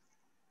waste.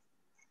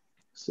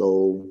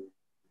 So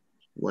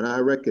when I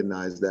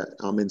recognize that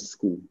I'm in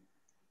school,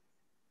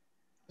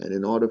 and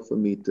in order for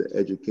me to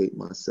educate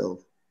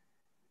myself,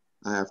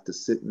 I have to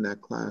sit in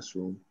that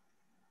classroom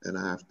and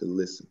I have to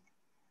listen.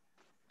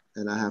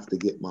 And I have to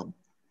get my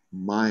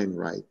mind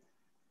right.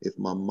 If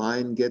my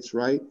mind gets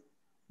right,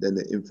 then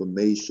the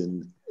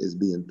information is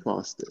being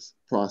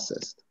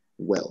processed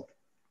well.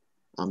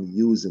 I'm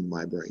using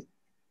my brain.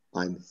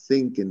 I'm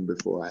thinking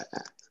before I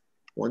act.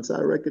 Once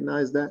I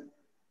recognize that,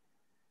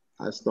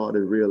 I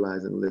started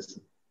realizing,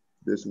 listen,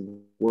 this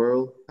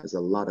world has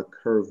a lot of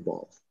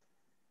curveballs,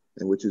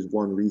 and which is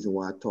one reason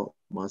why I taught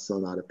my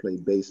son how to play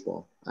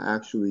baseball. I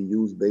actually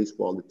use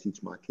baseball to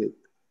teach my kid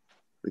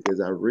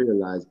because I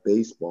realized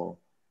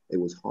baseball, it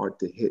was hard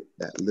to hit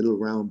that little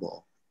round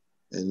ball,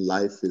 and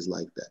life is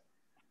like that.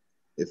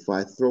 If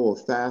I throw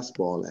a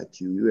fastball at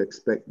you, you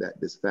expect that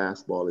this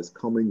fastball is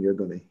coming, you're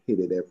going to hit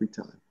it every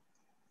time.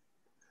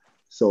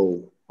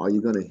 So are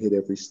you going to hit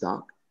every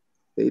stock?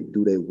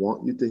 Do they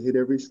want you to hit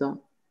every stock?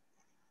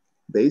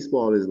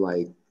 Baseball is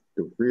like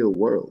the real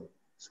world.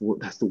 So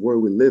that's the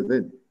world we live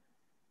in.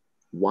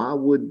 Why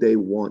would they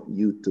want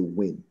you to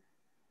win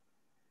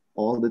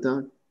all the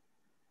time?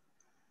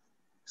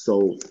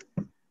 So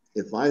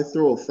if I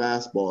throw a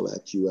fastball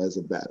at you as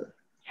a batter,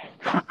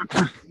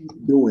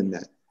 doing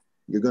that,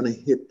 you're going to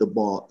hit the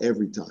ball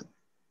every time.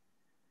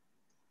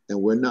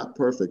 And we're not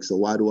perfect, so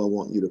why do I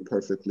want you to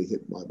perfectly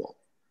hit my ball?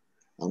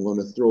 I'm going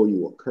to throw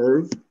you a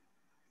curve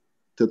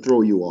to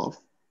throw you off.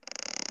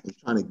 I'm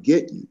trying to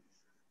get you.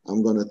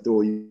 I'm going to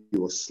throw you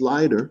a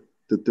slider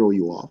to throw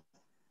you off.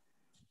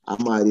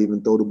 I might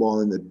even throw the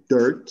ball in the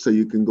dirt so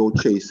you can go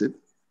chase it.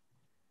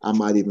 I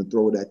might even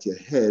throw it at your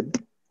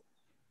head,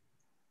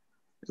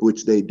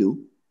 which they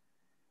do.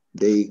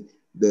 The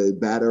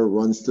batter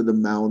runs to the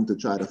mound to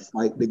try to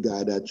fight the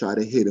guy that tried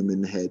to hit him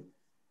in the head.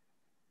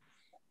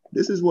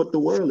 This is what the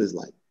world is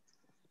like.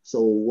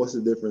 So what's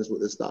the difference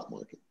with the stock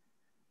market?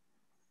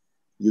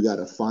 You got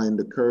to find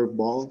the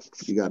curveball.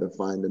 You got to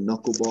find the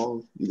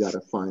knuckleball. You got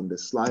to find the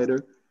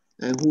slider.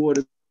 And who are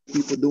the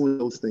people doing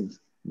those things?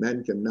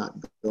 Men cannot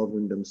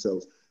govern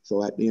themselves.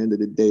 So at the end of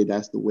the day,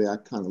 that's the way I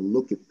kind of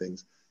look at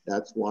things.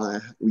 That's why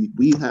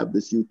we have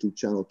this YouTube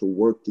channel to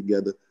work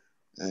together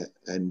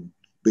and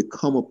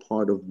become a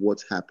part of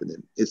what's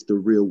happening. It's the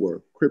real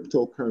world.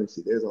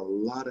 Cryptocurrency. There's a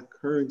lot of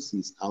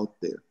currencies out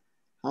there.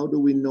 How do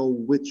we know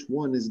which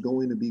one is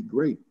going to be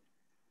great?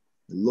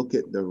 Look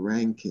at the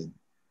ranking.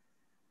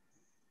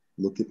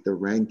 Look at the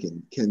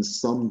ranking. Can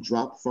some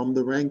drop from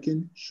the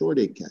ranking? Sure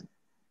they can.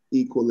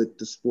 Equal it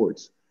to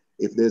sports.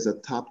 If there's a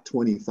top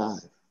 25,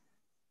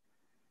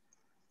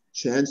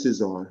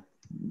 chances are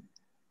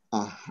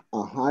a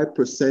high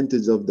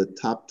percentage of the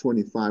top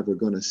 25 are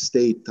going to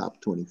stay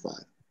top 25.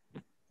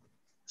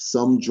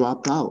 Some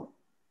drop out.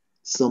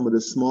 Some of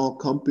the small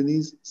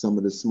companies, some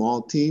of the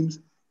small teams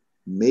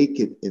make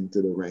it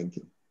into the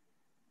ranking.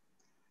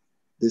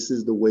 This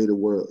is the way the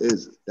world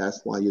is.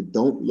 That's why you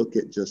don't look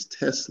at just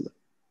Tesla.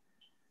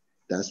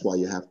 That's why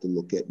you have to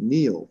look at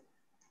NIO.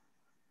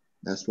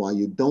 That's why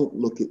you don't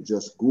look at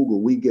just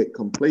Google. We get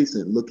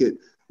complacent. Look at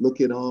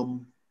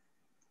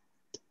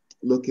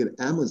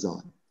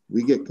Amazon.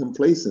 We get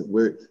complacent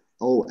where,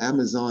 oh,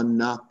 Amazon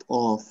knocked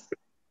off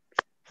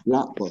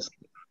Blockbuster.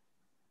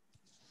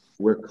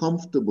 We're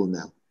comfortable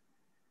now.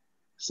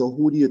 So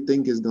who do you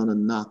think is going to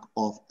knock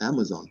off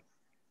Amazon?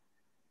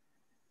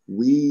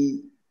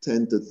 We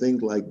tend to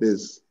think like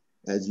this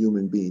as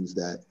human beings,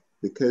 that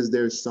because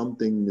there's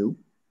something new,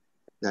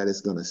 that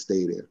it's going to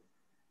stay there.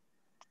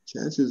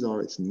 Chances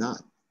are it's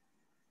not.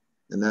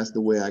 And that's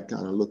the way I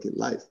kind of look at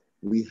life.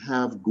 We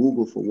have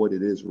Google for what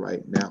it is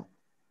right now.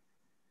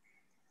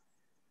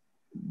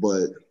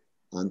 But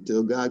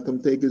until God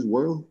come take his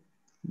world,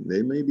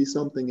 there may be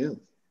something else.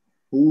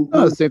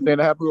 The same thing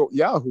that happened with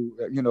Yahoo.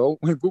 You know,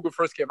 when Google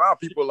first came out,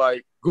 people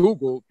like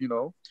Google, you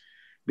know,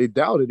 they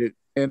doubted it.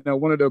 And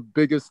one of the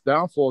biggest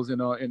downfalls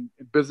in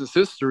business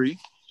history,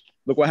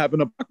 look what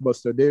happened to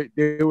Blockbuster.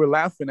 They were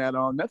laughing at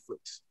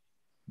Netflix.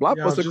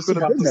 Blockbuster could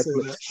have been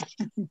Netflix.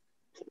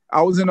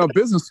 I was in a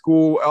business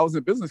school. I was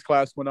in business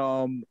class when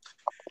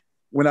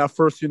I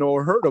first,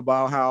 heard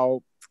about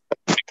how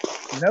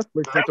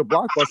Netflix went to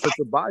Blockbuster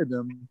to buy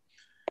them.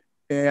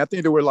 And I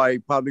think they were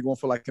probably going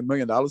for $1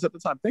 million at the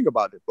time. Think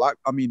about it.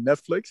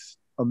 Netflix,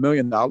 $1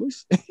 million,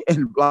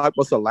 and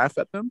Blockbuster laughed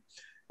at them.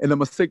 And the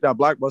mistake that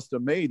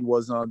Blockbuster made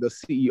was the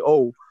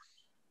CEO.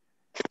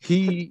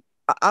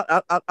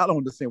 I don't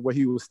understand what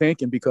he was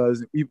thinking,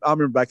 because I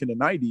remember back in the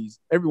 90s,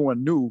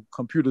 everyone knew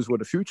computers were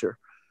the future.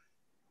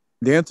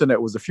 The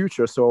internet was the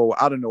future. So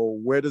I don't know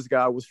where this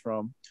guy was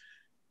from.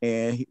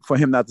 And for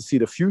him not to see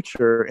the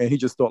future, and he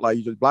just thought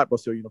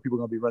Blockbuster, people are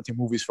going to be renting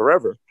movies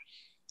forever.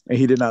 And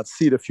he did not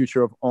see the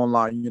future of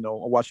online,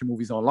 watching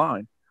movies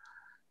online.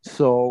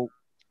 So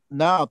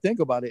now think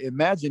about it.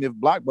 Imagine if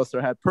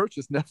Blockbuster had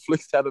purchased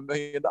Netflix at $1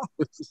 million.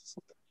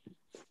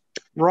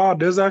 Rod,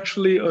 there's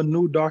actually a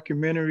new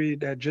documentary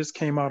that just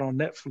came out on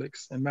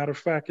Netflix. And matter of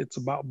fact, it's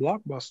about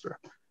Blockbuster.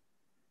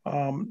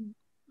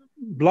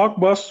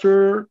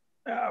 Blockbuster,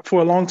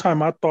 for a long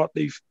time, I thought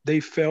they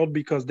failed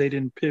because they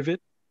didn't pivot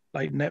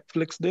like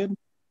Netflix did.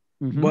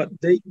 Mm-hmm. But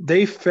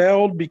they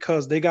failed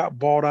because they got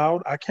bought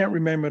out. I can't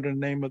remember the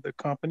name of the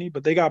company,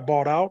 but they got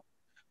bought out.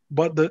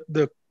 But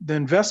the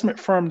investment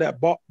firm that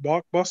bought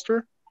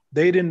Blockbuster,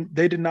 they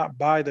did not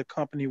buy the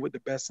company with the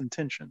best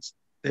intentions.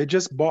 They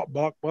just bought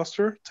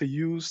Blockbuster to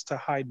use to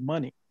hide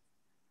money.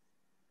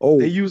 Oh,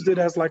 They used it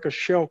as like a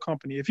shell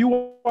company. If you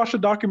watch the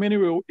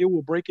documentary, it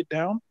will break it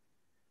down.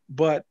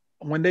 But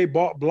when they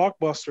bought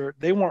Blockbuster,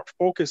 they weren't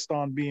focused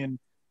on being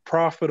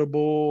profitable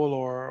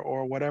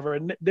or whatever,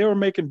 and they were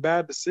making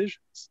bad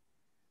decisions.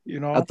 You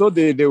I know, thought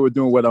they were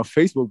doing what on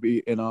Facebook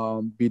be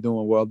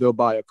doing well. They'll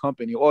buy a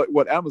company, or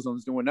what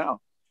Amazon's doing now.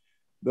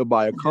 They'll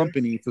buy a yeah.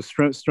 company to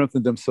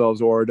strengthen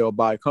themselves, or they'll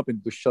buy a company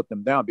to shut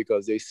them down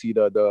because they see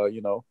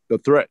the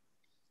threat.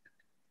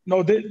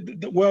 No,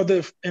 well,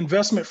 the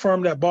investment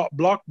firm that bought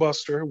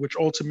Blockbuster, which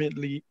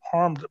ultimately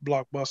harmed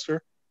Blockbuster,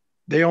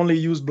 they only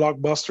use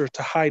Blockbuster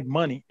to hide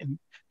money, and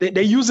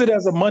they use it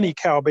as a money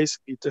cow,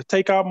 basically, to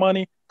take out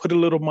money, put a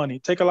little money,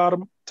 take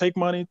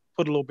money,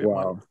 put a little bit of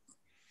money. Wow.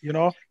 You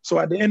know, so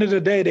at the end of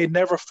the day, they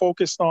never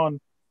focused on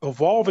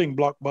evolving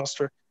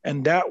Blockbuster,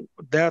 and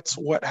that's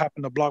what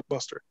happened to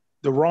Blockbuster.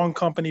 The wrong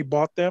company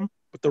bought them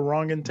with the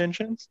wrong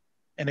intentions,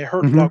 and it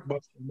hurt Mm-hmm.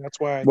 Blockbuster. And that's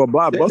why. Well,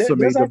 Blockbuster There's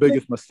made the actually,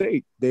 biggest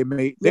mistake.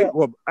 yeah,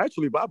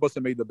 Actually,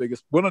 Blockbuster made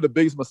one of the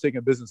biggest mistakes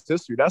in business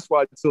history. That's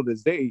why till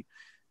this day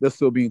they're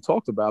still being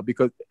talked about,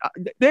 because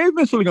they're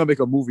eventually gonna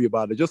make a movie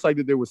about it, just like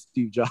they did with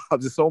Steve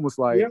Jobs. It's almost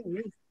like yeah,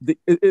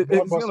 it's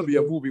gonna Blockbuster be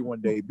a did. movie one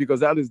day, because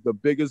that is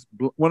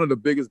one of the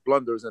biggest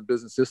blunders in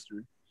business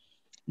history.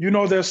 You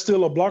know, there's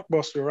still a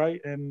Blockbuster, right?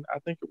 And I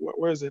think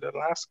where is it?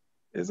 Alaska?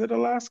 Is it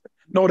Alaska?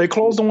 No, they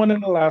closed the one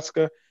in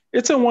Alaska.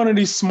 It's in one of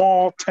these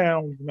small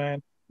towns,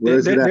 man. Where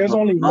is it at? There's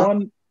On only a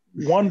block?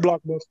 one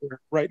Blockbuster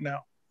right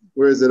now.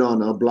 Where is it,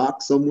 on a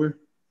block somewhere?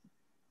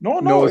 No,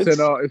 No, it's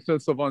it's in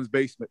Savant's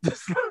basement.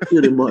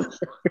 Pretty much.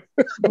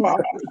 no,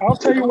 I'll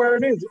tell you where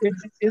it is.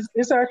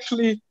 It's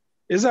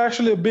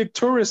actually a big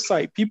tourist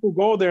site. People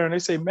go there and they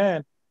say,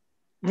 man,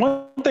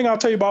 one thing I'll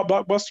tell you about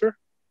Blockbuster,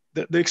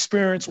 the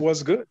experience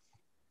was good.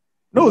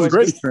 No, it was a Was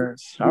great good.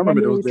 experience. I You went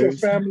remember there those with your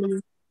days. family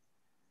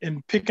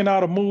and picking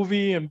out a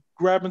movie and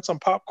grabbing some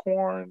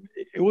popcorn.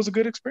 It was a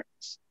good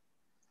experience.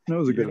 It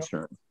was a good You know?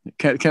 experience.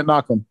 Can't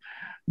knock them.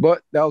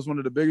 But that was one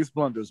of the biggest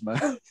blunders,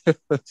 man.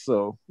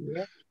 So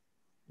Yeah.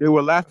 they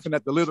were laughing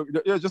at the little,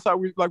 yeah, just like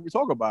we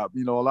talk about.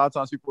 A lot of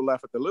times people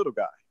laugh at the little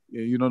guy.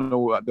 You don't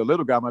know, the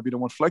little guy might be the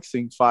one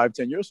flexing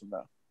 5-10 years from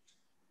now.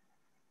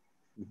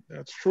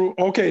 That's true.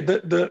 Okay,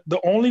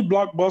 the only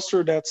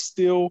Blockbuster that's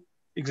still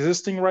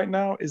existing right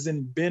now is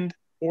in Bend,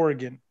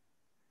 Oregon.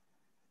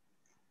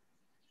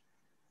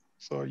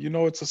 So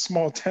it's a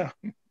small town.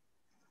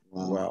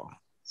 Wow.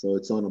 So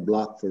it's on a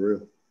block for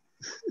real.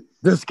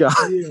 This guy.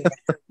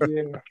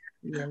 Yeah.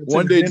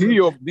 One day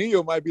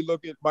Neo might be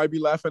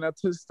laughing at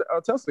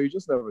Tesla. You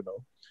just never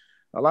know.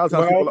 A lot of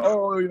times people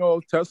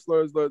are,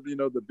 Tesla is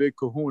the big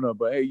kahuna,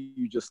 but hey,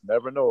 you just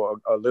never know.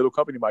 A little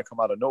company might come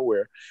out of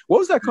nowhere. What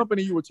was that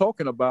company you were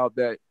talking about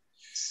that?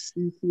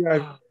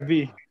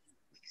 CCIV.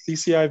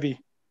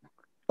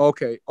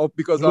 Okay. Oh,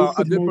 because I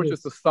did Motors.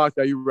 purchase the stock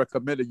that you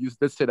recommended. You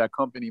did say that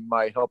company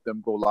might help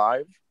them go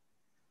live.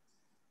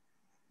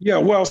 Yeah,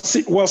 well,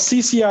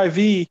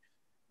 CCIV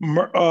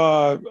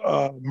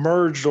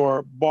merged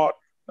or bought.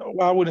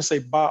 Well, I wouldn't say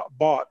bought,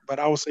 but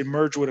I would say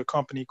merged with a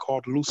company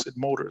called Lucid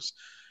Motors.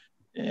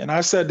 And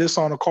I said this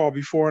on a call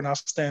before, and I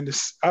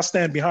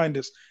stand behind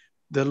this.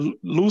 The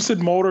Lucid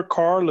Motor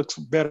car looks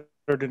better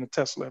than a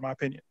Tesla, in my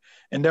opinion.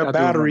 And their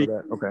battery,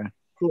 okay,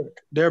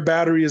 correct. Their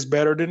battery is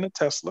better than the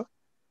Tesla.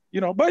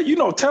 But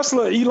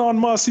Tesla, Elon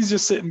Musk, he's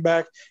just sitting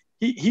back.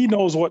 He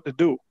knows what to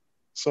do.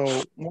 So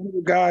one of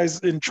the guys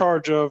in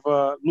charge of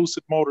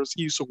Lucid Motors,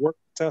 he used to work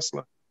for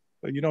Tesla.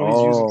 So he's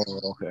using.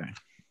 Okay.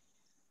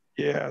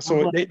 Yeah.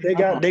 So they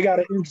got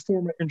an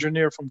former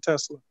engineer from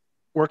Tesla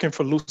working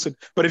for Lucid.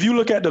 But if you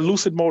look at the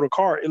Lucid Motor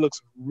car, it looks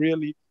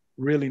really,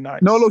 really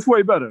nice. No, it looks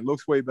way better.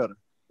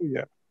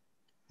 Yeah.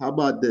 How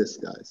about this,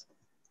 guys?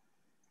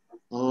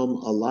 A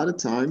lot of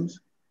times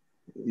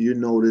you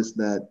notice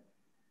that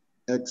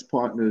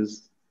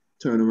ex-partners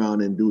turn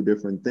around and do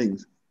different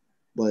things,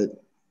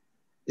 but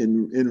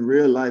in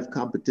real life,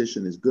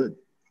 competition is good.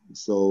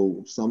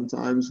 So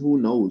sometimes, who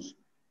knows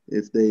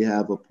if they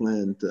have a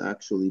plan to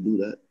actually do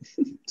that,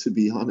 to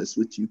be honest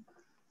with you,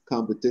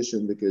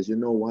 competition, because you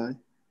know why?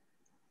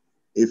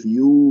 If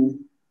you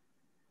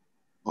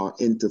are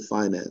into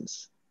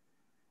finance,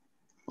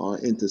 are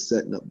into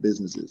setting up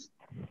businesses,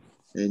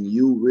 and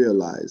you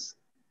realize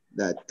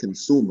that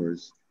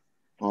consumers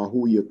are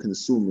who your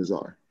consumers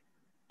are,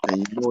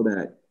 and you know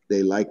that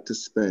they like to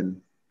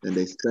spend and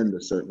they spend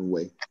a certain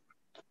way,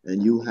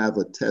 and you have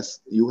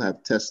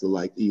Tesla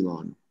like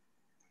Elon.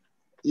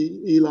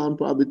 Elon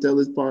probably tell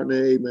his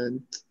partner, hey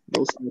man,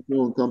 go start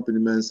your own company,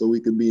 man, so we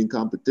can be in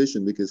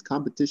competition, because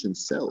competition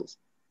sells.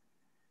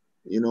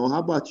 How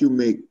about you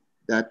make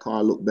that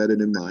car look better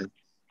than mine?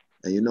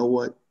 And you know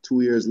what?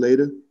 2 years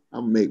later,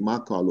 I'm gonna make my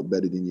car look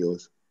better than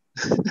yours.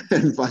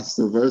 And vice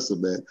versa,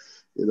 man.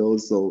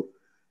 So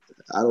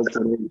I don't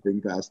put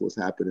anything past what's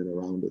happening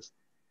around us.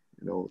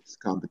 It's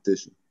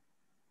competition.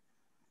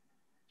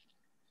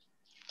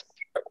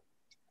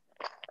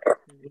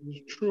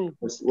 It's true.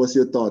 What's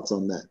your thoughts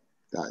on that,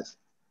 guys?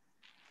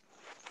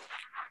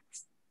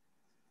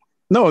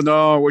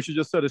 No, what you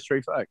just said is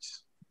straight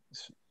facts.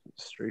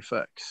 Straight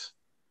facts.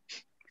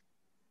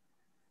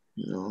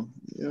 You know,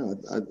 yeah,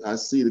 I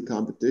see the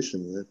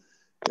competition, man.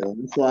 You know,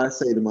 that's why I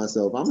say to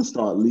myself, I'm gonna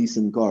start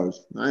leasing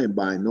cars. I ain't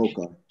buying no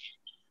car.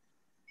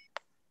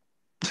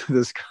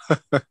 This,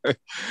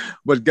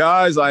 but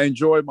guys, I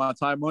enjoyed my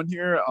time on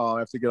here. I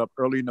have to get up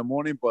early in the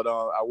morning, but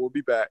I will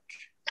be back.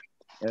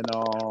 And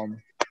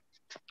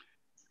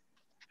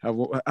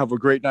have a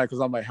great night, because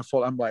I'm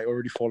like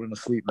already falling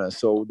asleep, man.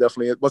 So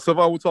definitely, but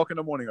Savon, we'll talk in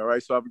the morning. All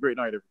right. So have a great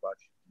night, everybody.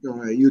 All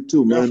right, you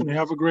too, man. Definitely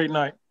have a great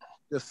night.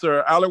 Yes,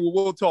 sir. Alan, we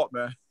will talk,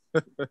 man.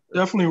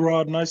 Definitely,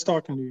 Rod. Nice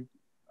talking to you.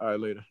 All right,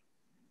 later.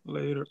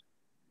 Later.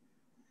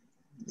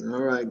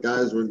 All right,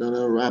 guys, we're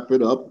gonna wrap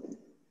it up.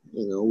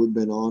 You know, we've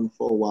been on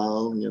for a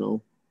while. You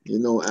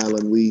know,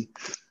 Alan, we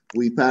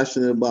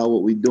passionate about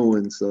what we're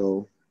doing.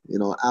 So, you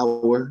know,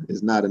 hour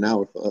is not an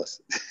hour for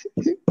us.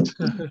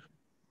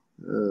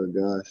 Oh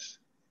gosh.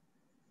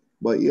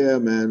 But yeah,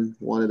 man,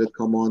 wanted to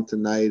come on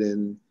tonight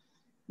and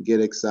get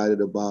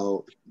excited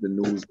about the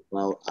news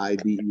about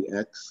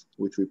IDEX,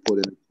 which we put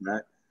in the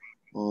chat.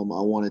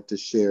 I wanted to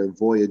share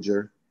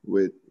Voyager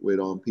with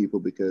people,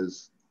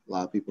 because a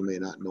lot of people may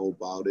not know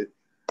about it.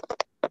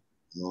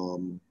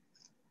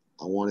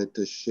 I wanted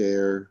to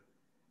share,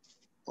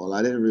 well,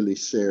 I didn't really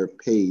share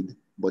Paid,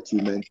 but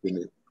you mentioned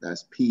it.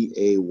 That's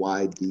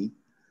PAYD.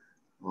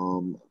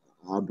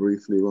 I'll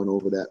briefly run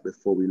over that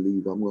before we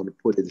leave. I'm going to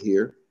put it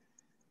here.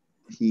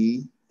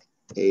 PAYD.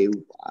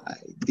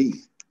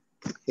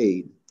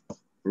 Paid.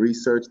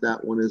 Research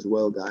that one as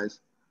well, guys.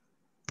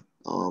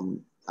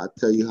 I'll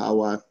tell you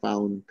how I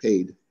found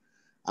Paid.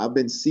 I've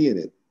been seeing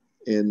it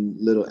in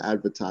little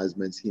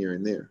advertisements here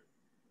and there.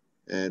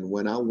 And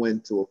when I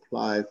went to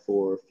apply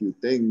for a few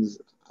things,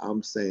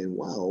 I'm saying,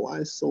 wow,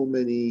 why so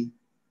many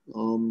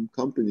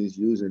companies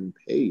using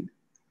Paid?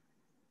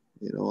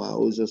 You know, I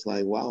was just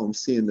like, wow, I'm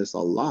seeing this a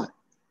lot.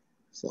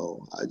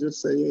 So I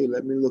just say, hey,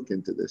 let me look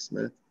into this,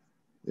 man.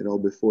 You know,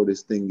 before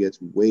this thing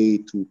gets way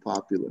too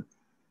popular.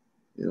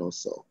 You know,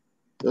 so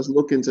just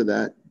look into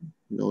that.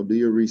 You know, do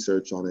your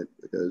research on it,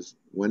 because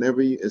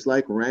whenever it's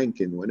like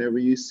ranking. Whenever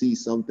you see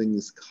something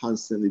is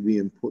constantly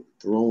being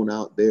thrown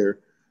out there,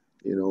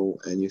 you know,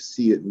 and you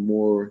see it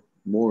more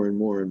and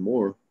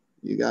more,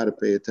 you got to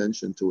pay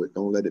attention to it.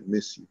 Don't let it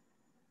miss you.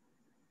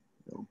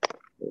 You know?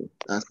 So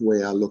that's the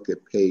way I look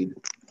at Paid.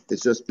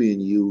 It's just being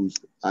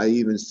used. I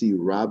even see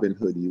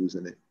Robinhood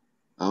using it.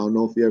 I don't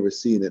know if you ever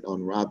seen it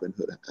on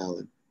Robinhood,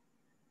 Alan.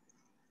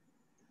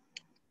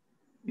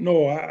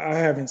 No, I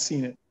haven't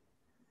seen it.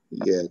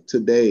 Yeah,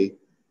 today,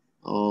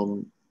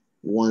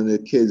 one of the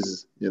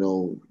kids, you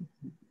know,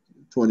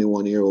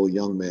 21-year-old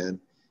young man,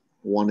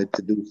 wanted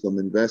to do some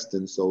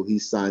investing, so he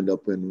signed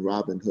up in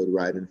Robinhood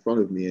right in front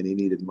of me, and he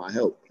needed my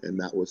help, and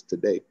that was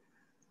today.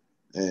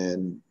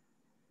 And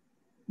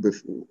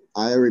before,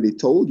 I already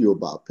told you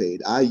about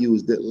Paid. I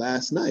used it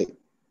last night,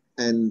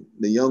 and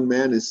the young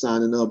man is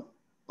signing up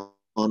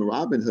on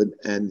Robinhood,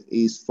 and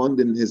he's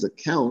funding his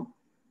account,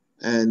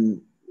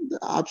 and the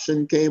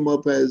option came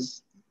up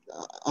as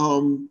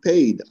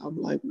Paid.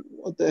 I'm like,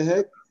 what the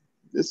heck?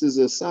 This is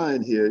a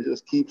sign here.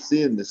 Just keep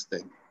seeing this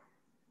thing,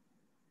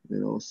 you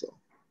know. So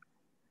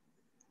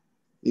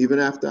even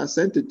after I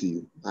sent it to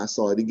you, I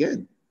saw it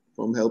again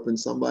from helping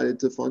somebody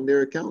to fund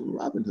their account in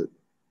Robinhood.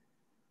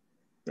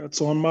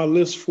 That's on my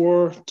list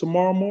for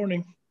tomorrow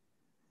morning.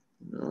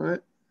 All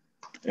right.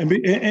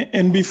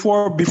 And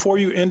before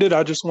you end it,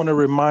 I just want to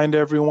remind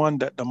everyone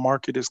that the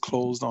market is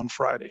closed on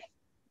Friday.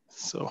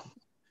 So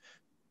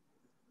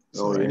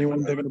Yeah.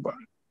 Anyone thinking about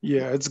it?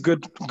 Yeah, it's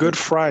Good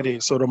Friday.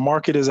 So the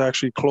market is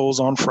actually closed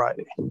on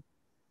Friday.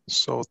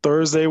 So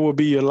Thursday will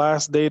be your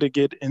last day to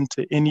get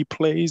into any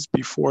plays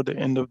before the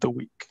end of the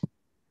week.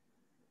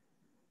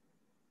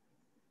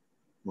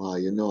 Wow,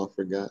 you know, I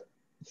forgot.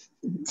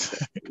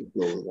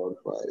 Closed on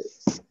Friday.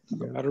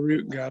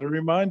 Gotta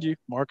remind you,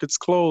 market's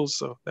closed.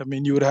 So that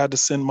means you would have had to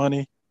send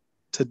money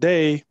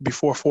today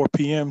before 4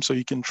 p.m. so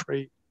you can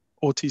trade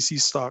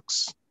OTC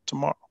stocks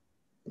tomorrow.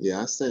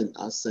 Yeah, I sent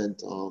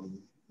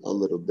a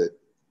little bit,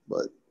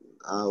 but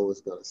I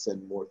was gonna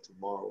send more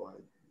tomorrow.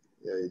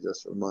 You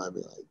just remind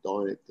me, like,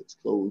 darn it, it's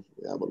closed.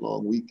 We have a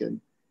long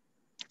weekend.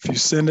 If you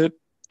send it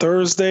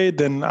Thursday,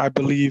 then I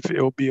believe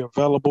it'll be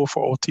available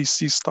for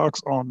OTC stocks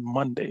on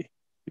Monday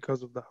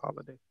because of the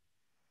holiday.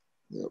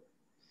 Yep.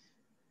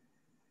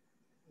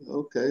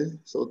 Okay,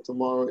 so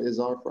tomorrow is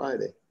our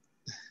Friday.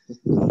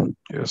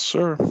 Yes,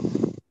 sir.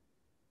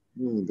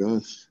 Oh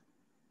gosh.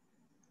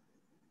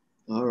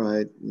 All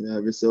right. You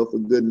have yourself a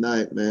good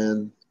night,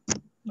 man.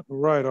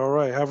 All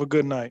right. Have a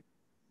good night.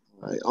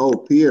 All right. Oh,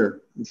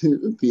 Pierre.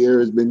 Pierre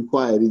has been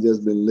quiet. He's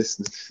just been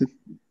listening.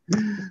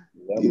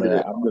 Yeah, man,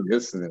 I've been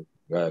listening.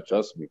 God,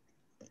 trust me.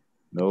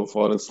 No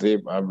fall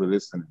asleep. I've been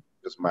listening.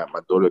 Just my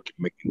daughter keep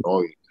making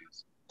noise.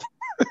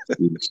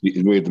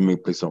 She's ready to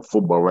play some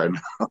football right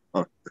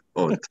now.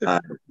 All the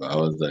time. I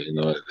was like, you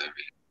know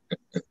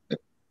what?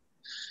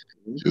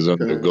 She's on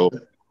the go.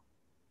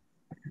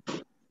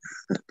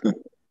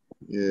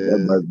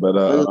 Yeah, but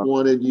I just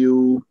wanted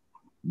you.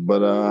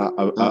 But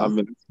I've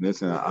been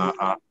listening.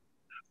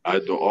 I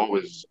do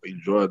always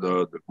enjoy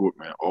the group,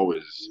 man.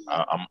 Always,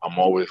 I'm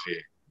always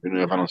here.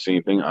 If I don't see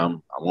anything,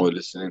 I'm always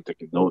listening,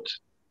 taking notes.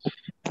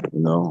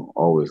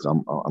 Always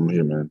I'm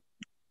here, man.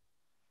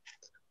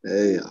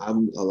 Hey,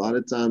 I'm a lot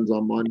of times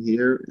I'm on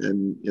here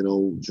and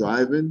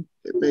driving,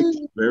 it makes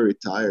you very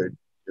tired,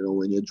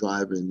 when you're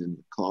driving in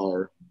the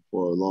car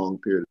for a long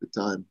period of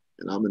time.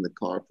 And I'm in the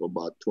car for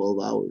about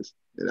 12 hours.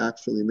 It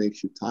actually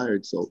makes you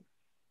tired. So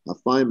I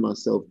find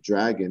myself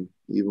dragging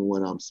even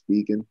when I'm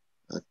speaking.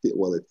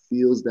 Well, it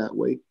feels that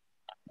way.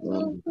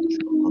 I'm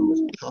just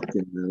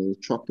trucking, man,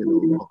 trucking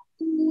along,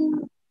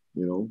 you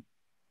know.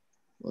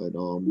 But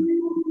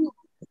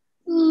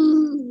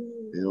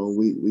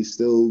we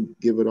still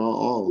give it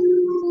all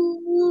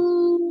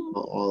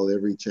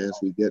every chance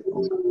we get.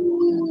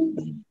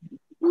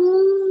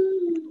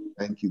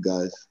 Thank you,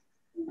 guys.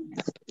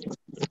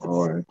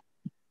 All right.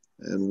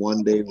 And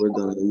one day we're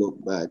gonna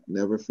look back.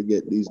 Never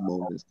forget these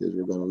moments, because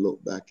we're gonna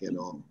look back and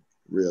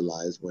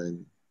realize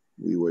when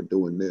we were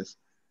doing this,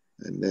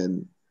 and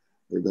then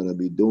we're gonna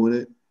be doing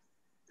it.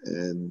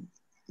 And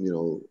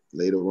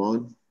later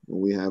on,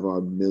 when we have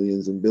our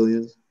millions and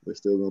billions, we're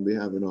still gonna be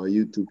having our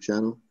YouTube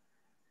channel,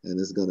 and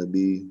it's gonna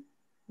be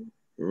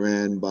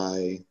ran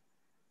by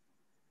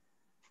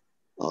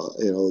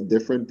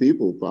different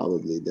people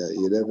probably that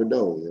you never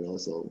know.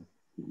 So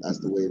that's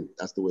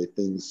the way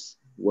things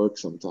work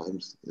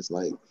sometimes. It's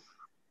like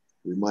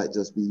we might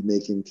just be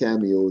making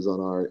cameos on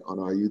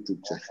our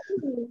YouTube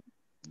channel.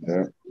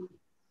 Yeah.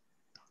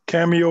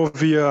 Cameo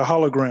via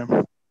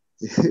hologram.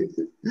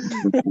 Exactly.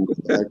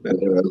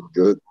 That's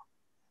good.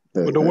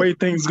 With the way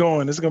things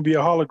going, it's gonna be a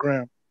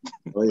hologram.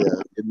 Oh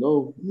yeah,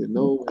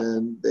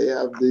 and they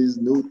have these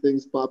new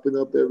things popping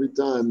up every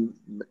time.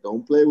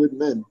 Don't play with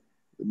men.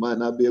 We might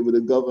not be able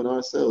to govern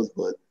ourselves,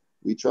 but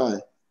we try.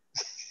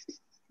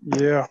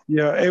 Yeah.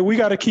 Hey, we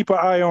got to keep an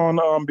eye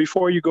on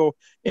before you go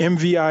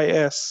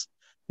MVIS,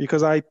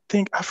 because I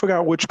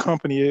forgot which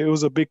company. It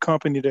was a big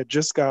company that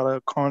just got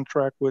a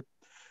contract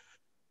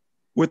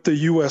with the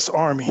U.S.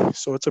 Army,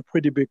 so it's a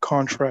pretty big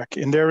contract,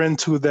 and they're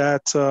into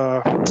that.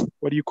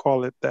 What do you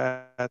call it?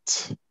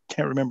 That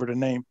can't remember the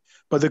name,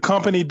 but the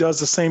company does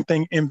the same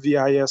thing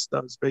MVIS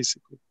does,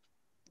 basically,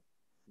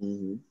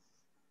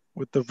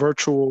 with the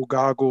virtual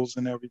goggles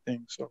and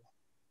everything. So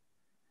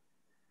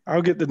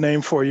I'll get the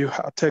name for you.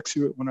 I'll text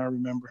you it when I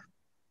remember.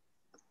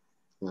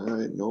 All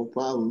right, no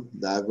problem.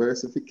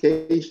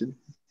 Diversification.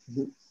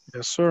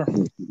 Yes, sir.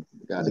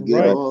 Got to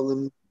get all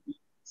them.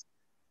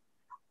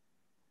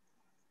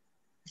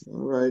 All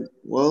right.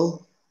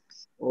 Well,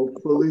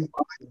 hopefully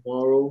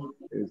tomorrow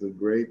is a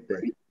great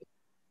day.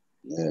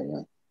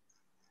 Yeah.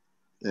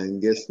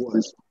 And guess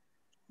what?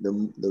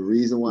 The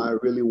reason why I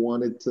really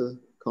wanted to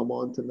come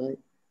on tonight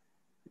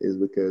is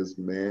because,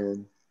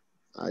 man,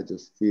 I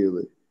just feel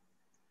it.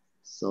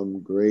 Some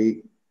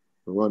great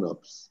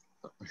run-ups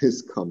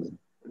is coming.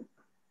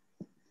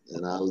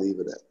 And I'll leave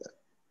it at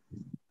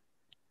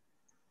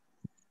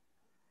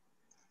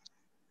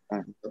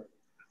that.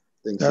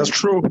 That's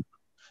true.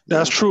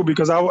 That's true,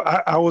 because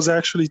I was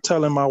actually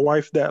telling my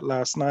wife that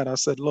last night. I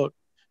said, look,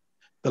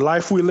 the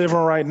life we live in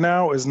right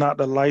now is not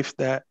the life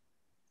that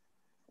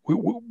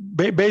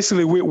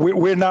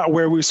we're not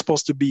where we're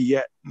supposed to be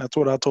yet. And that's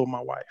what I told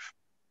my wife.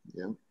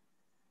 Yeah.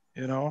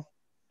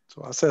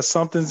 So I said,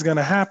 something's going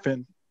to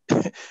happen.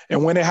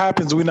 And when it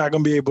happens, we're not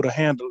going to be able to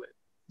handle it.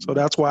 So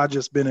that's why I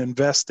just been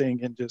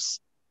investing and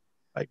just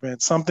like, man,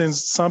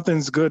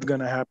 something's good going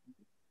to happen.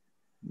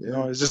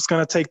 Yeah. It's just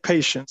going to take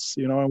patience,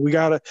 and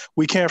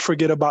we can't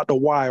forget about the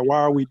why.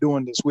 Why are we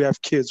doing this? We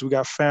have kids, we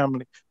got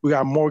family, we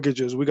got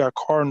mortgages, we got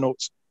car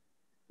notes,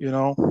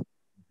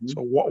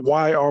 So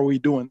why are we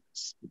doing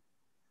this?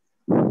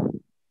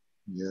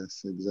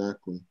 Yes,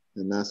 exactly.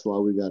 And that's why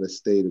we got to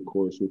stay the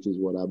course, which is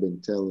what I've been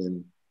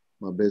telling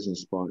my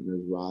business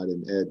partners, Rod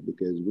and Ed,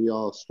 because we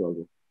all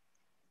struggle,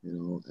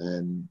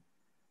 and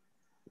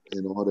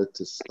in order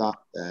to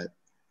stop that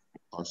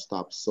or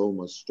stop so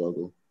much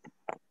struggle,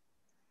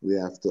 we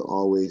have to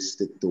always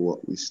stick to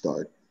what we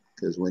start.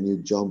 Because when you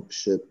jump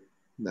ship,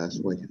 that's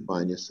when you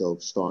find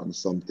yourself starting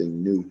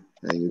something new.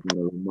 And you're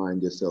going to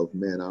remind yourself,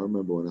 man, I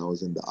remember when I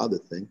was in the other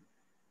thing.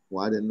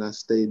 Why didn't I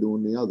stay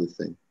doing the other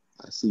thing?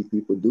 I see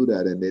people do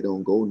that and they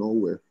don't go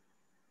nowhere.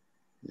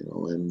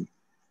 And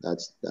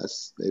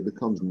it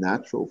becomes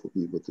natural for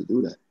people to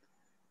do that.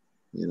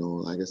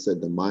 Like I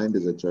said, the mind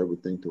is a terrible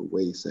thing to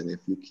waste. And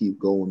if you keep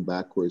going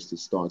backwards to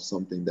start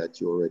something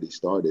that you already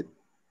started,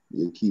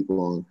 you keep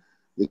on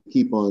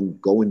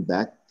going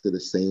back to the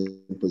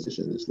same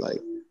position. It's like,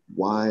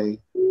 why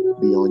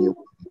be on your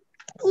way?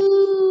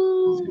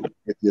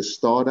 If you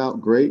start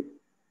out great,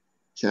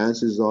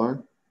 chances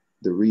are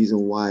the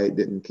reason why it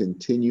didn't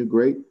continue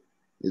great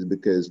is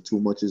because too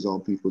much is on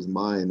people's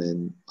mind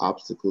and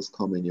obstacles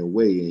come in your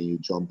way and you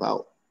jump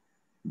out.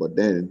 But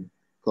then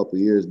a couple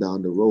of years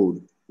down the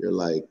road, you're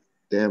like,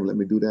 damn, let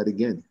me do that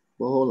again.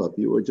 Well, hold up,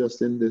 you were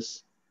just in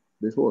this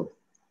before.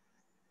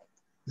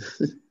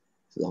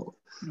 So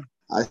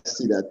I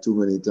see that too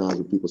many times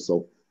with people.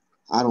 So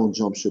I don't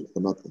jump ship for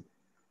nothing.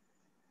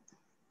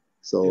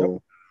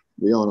 So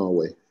we're on our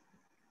way.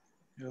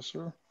 Yes,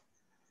 sir.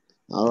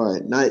 All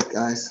right. Night,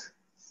 guys.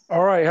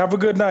 All right. Have a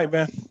good night,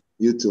 man.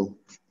 You too.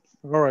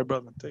 All right,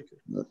 brother. Take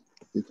care.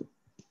 You too.